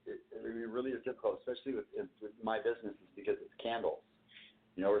difficult. It really is difficult, especially with my business, is because it's candles.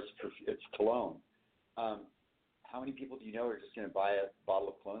 It's cologne. How many people do you know are just going to buy a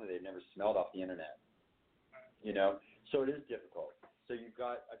bottle of cologne that they've never smelled off the internet? So it is difficult. So you've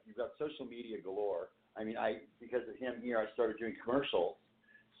got social media galore. Because of him here, I started doing commercials.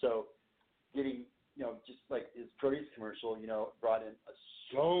 So getting, just like his produce commercial, brought in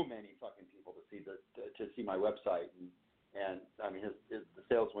so many fucking people to see my website, and the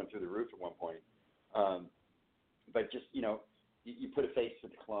sales went through the roof at one point. But just you put a face to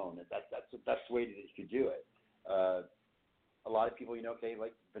the clone. That's the way that you could do it. A lot of people,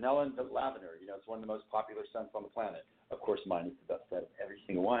 like vanilla and lavender. It's one of the most popular scents on the planet. Of course, mine is the best out of every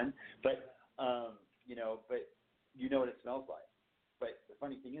single one. But but what it smells like. But the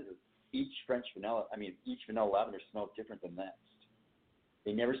funny thing is each vanilla lavender smells different than next.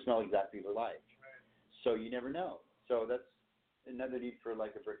 They never smell exactly alike. Right. So you never know. So that's another need for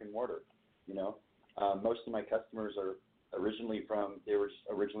like a brick and mortar. Most of my customers are originally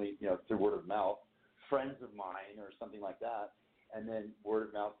through word of mouth, friends of mine or something like that, and then word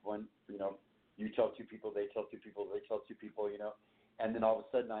of mouth. You tell two people, they tell two people, they tell two people. And then all of a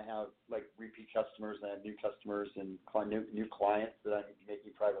sudden I have like repeat customers, and I have new customers and new clients that I'm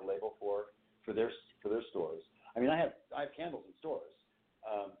making private label for their stores. I have candles in stores.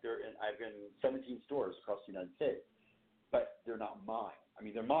 I've been in 17 stores across the United States, but they're not mine.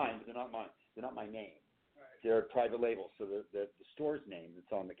 They're mine, but they're not mine. They're not my name. Right. They're private labels, so the store's name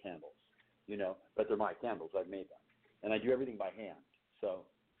that's on the candles, but they're my candles. I've made them, and I do everything by hand. So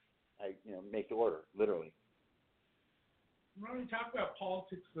I make the order literally. Why don't we talk about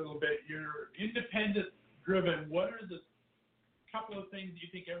politics a little bit? You're independent driven. What are the couple of things you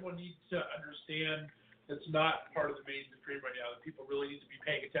think everyone needs to understand that's not part of the mainstream right now that people really need to be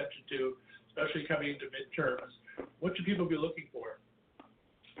paying attention to, especially coming into midterms? What should people be looking for?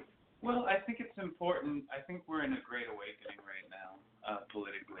 Well, I think it's important. I think we're in a great awakening right now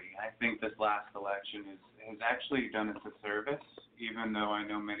politically. I think this last election has actually done us a service, even though I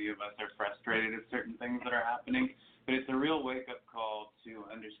know many of us are frustrated at certain things that are happening. But it's a real wake-up call to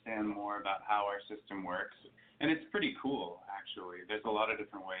understand more about how our system works. And it's pretty cool, actually. There's a lot of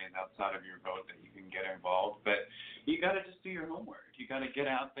different ways outside of your vote that you can get involved. But you got to just do your homework. You got to get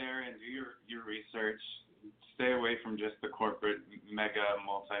out there and do your research. Stay away from just the corporate mega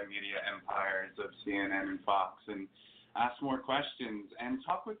multimedia empires of CNN and Fox, and ask more questions and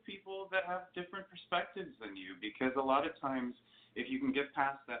talk with people that have different perspectives than you, because a lot of times if you can get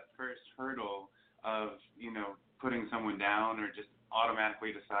past that first hurdle of, putting someone down or just automatically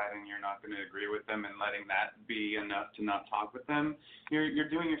deciding you're not going to agree with them and letting that be enough to not talk with them, you're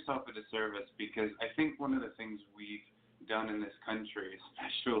doing yourself a disservice, because I think one of the things we've done in this country,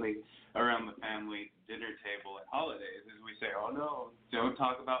 especially around the family dinner table at holidays, is we say, oh no, don't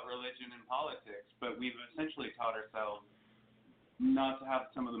talk about religion and politics, but we've essentially taught ourselves not to have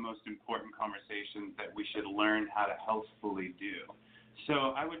some of the most important conversations that we should learn how to healthfully do.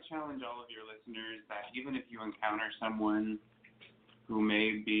 So I would challenge all of your listeners that even if you encounter someone who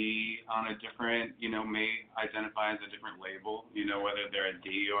may be on a different, may identify as a different label, whether they're a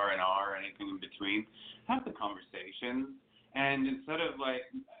D or an R or anything in between, have the conversation And instead of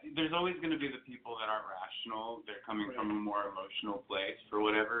there's always going to be the people that aren't rational. They're coming from a more emotional place for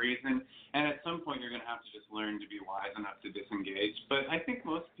whatever reason. And at some point, you're going to have to just learn to be wise enough to disengage. But I think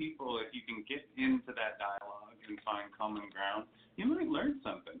most people, if you can get into that dialogue and find common ground, you might learn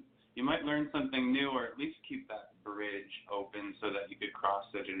something. You might learn something new, or at least keep that bridge open so that you could cross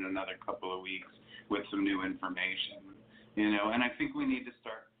it in another couple of weeks with some new information. And I think we need to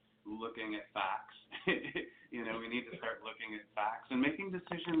start looking at facts. We need to start looking at facts and making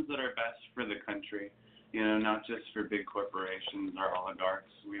decisions that are best for the country, not just for big corporations or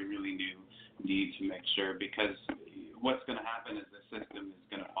oligarchs. We really do need to make sure, because what's going to happen is the system is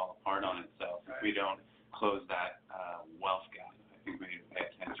going to fall apart on itself if we don't close that wealth gap. I think we need to pay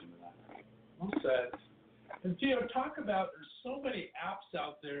attention to that. Well said. And talk about, there's so many apps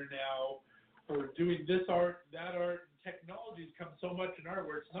out there now for doing this art, that art. Technology's come so much in art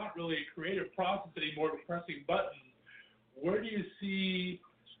where it's not really a creative process anymore, but pressing buttons. Where do you see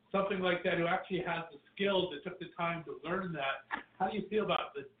something like that who actually has the skills that took the time to learn that? How do you feel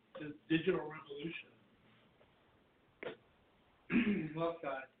about the digital revolution? Well,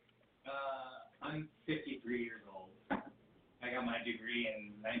 Scott, I'm 53 years old. I got my degree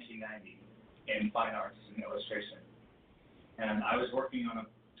in 1990 in fine arts and illustration. And I was working on a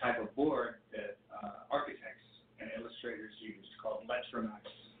type of board that architects and illustrators use called Letromax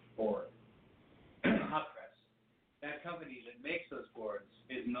board. Hot press. That company that makes those boards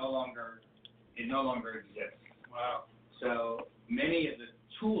no longer exists. Wow. So many of the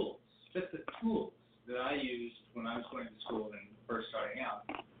tools, just the tools that I used when I was going to school and first starting out,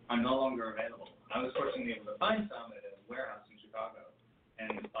 are no longer available. I was fortunately able to find some at a warehouse in Chicago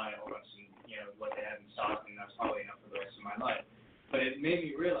and buy a whole bunch of what they had in stock, and that's probably enough for the rest of my life. But it made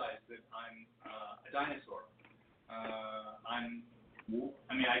me realize that I'm a dinosaur. I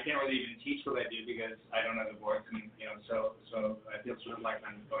can't really even teach what I do because I don't know the boards, and so I feel sort of like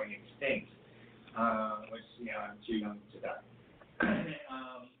I'm going extinct, which I'm too young to die.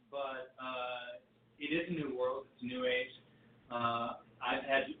 But it is a new world. It's a new age. I've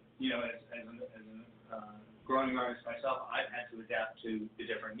had, as a growing artist myself, I've had to adapt to the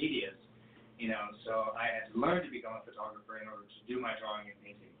different medias. So I had to learn to become a photographer in order to do my drawing and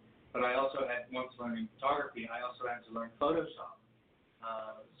painting. But I also had, once learning photography, I also had to learn Photoshop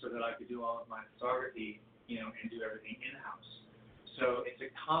so that I could do all of my photography, and do everything in-house. So it's a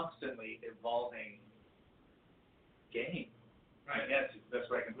constantly evolving game. Right? Yes, it's the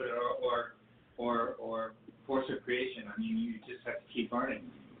best way I can put it. Or force of creation. You just have to keep learning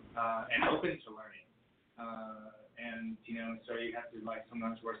and open to learning. So you have to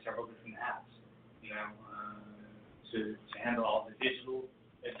sometimes wear several different hats, to handle all the digital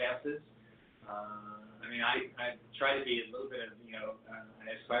advances. I try to be a little bit of,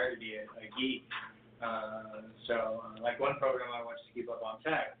 I aspire to be a geek. Like one program I watch to keep up on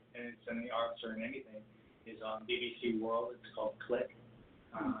tech, and it's in the arts or in anything, is on BBC World. It's called Click.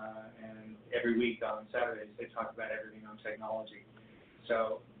 And every week on Saturdays, they talk about everything on technology.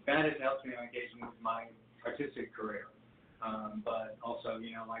 So that has helped me on occasion with my artistic career. But also,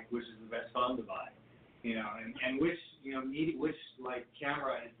 which is the best phone to buy, and which, which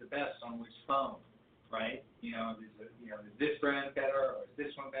camera is the best on which phone, right? Is this brand better or is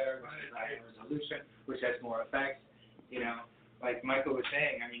this one better? Which has higher resolution, which has more effects, Like Michael was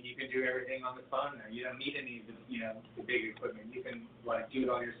saying, you can do everything on the phone now. You don't need any of the, the big equipment. You can do it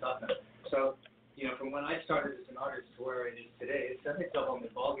all yourself now. So, from when I started as an artist to where it is today, it's a whole new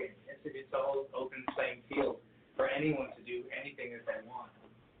ballgame. It's a whole open playing field for anyone to do anything that they want.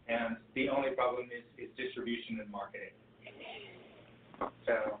 And the only problem is distribution and marketing.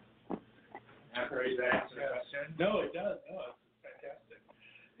 So, after that answer the question? No, it does. No, it's fantastic.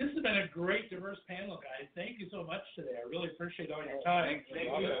 This has been a great, diverse panel, guys. Thank you so much today. I really appreciate all your time. Thank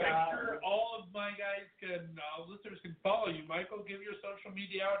you. I'm sure all of my guys listeners can follow you. Michael, give your social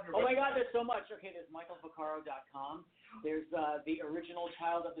media out. Oh my God, there's so much. Okay, there's michaelvaccaro.com. There's the original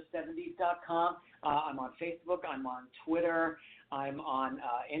child of the 70s.com. I'm on Facebook. I'm on Twitter. I'm on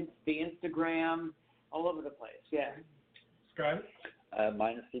the Instagram. All over the place. Yeah. Str8?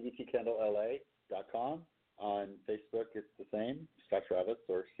 Mine is cbtkendallla.com. On Facebook, it's the same, Scott Travis,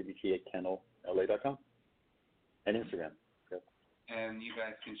 or cbt@kendalla.com. And Instagram. Yep. And you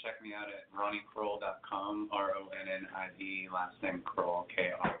guys can check me out at ronniekroll.com, RONNIE, last name Kroll,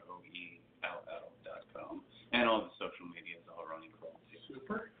 KROELL.com. And all the social media is all Ronnie Kroll.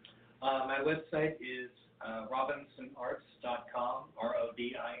 Super. My website is robinsonarts.com,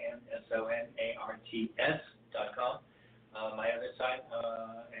 ROBINSONARTS.com. My other site,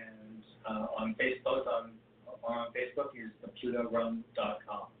 and on Facebook, is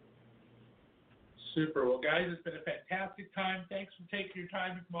theplutorun.com. Super. Well, guys, it's been a fantastic time. Thanks for taking your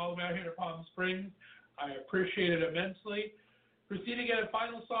time to come all the way out here to Palm Springs. I appreciate it immensely. Christina, get a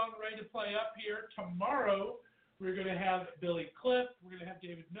final song ready to play up here. Tomorrow, we're going to have Billy Cliff. We're going to have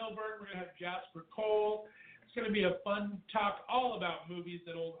David Milburn. We're going to have Jasper Cole. It's going to be a fun talk all about movies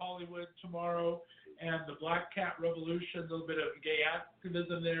in old Hollywood tomorrow and the Black Cat Revolution, a little bit of gay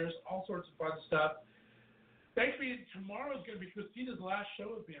activism there, all sorts of fun stuff. Thanks for tomorrow is going to be Christina's last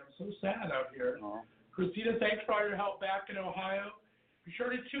show with me. I'm so sad out here. Christina, thanks for all your help back in Ohio. Be sure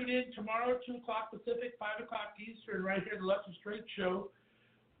to tune in tomorrow, 2 o'clock Pacific, 5 o'clock Eastern, right here at the Left of Str8 show.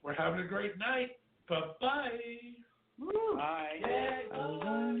 We're having a great night. Bye-bye. Woo. Bye. Yeah. I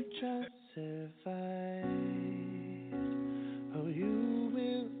won't justify how you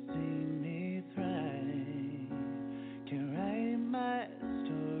will see me thrive. Can write my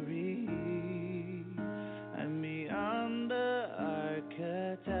story. I'm beyond the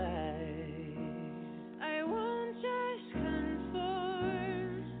archetype.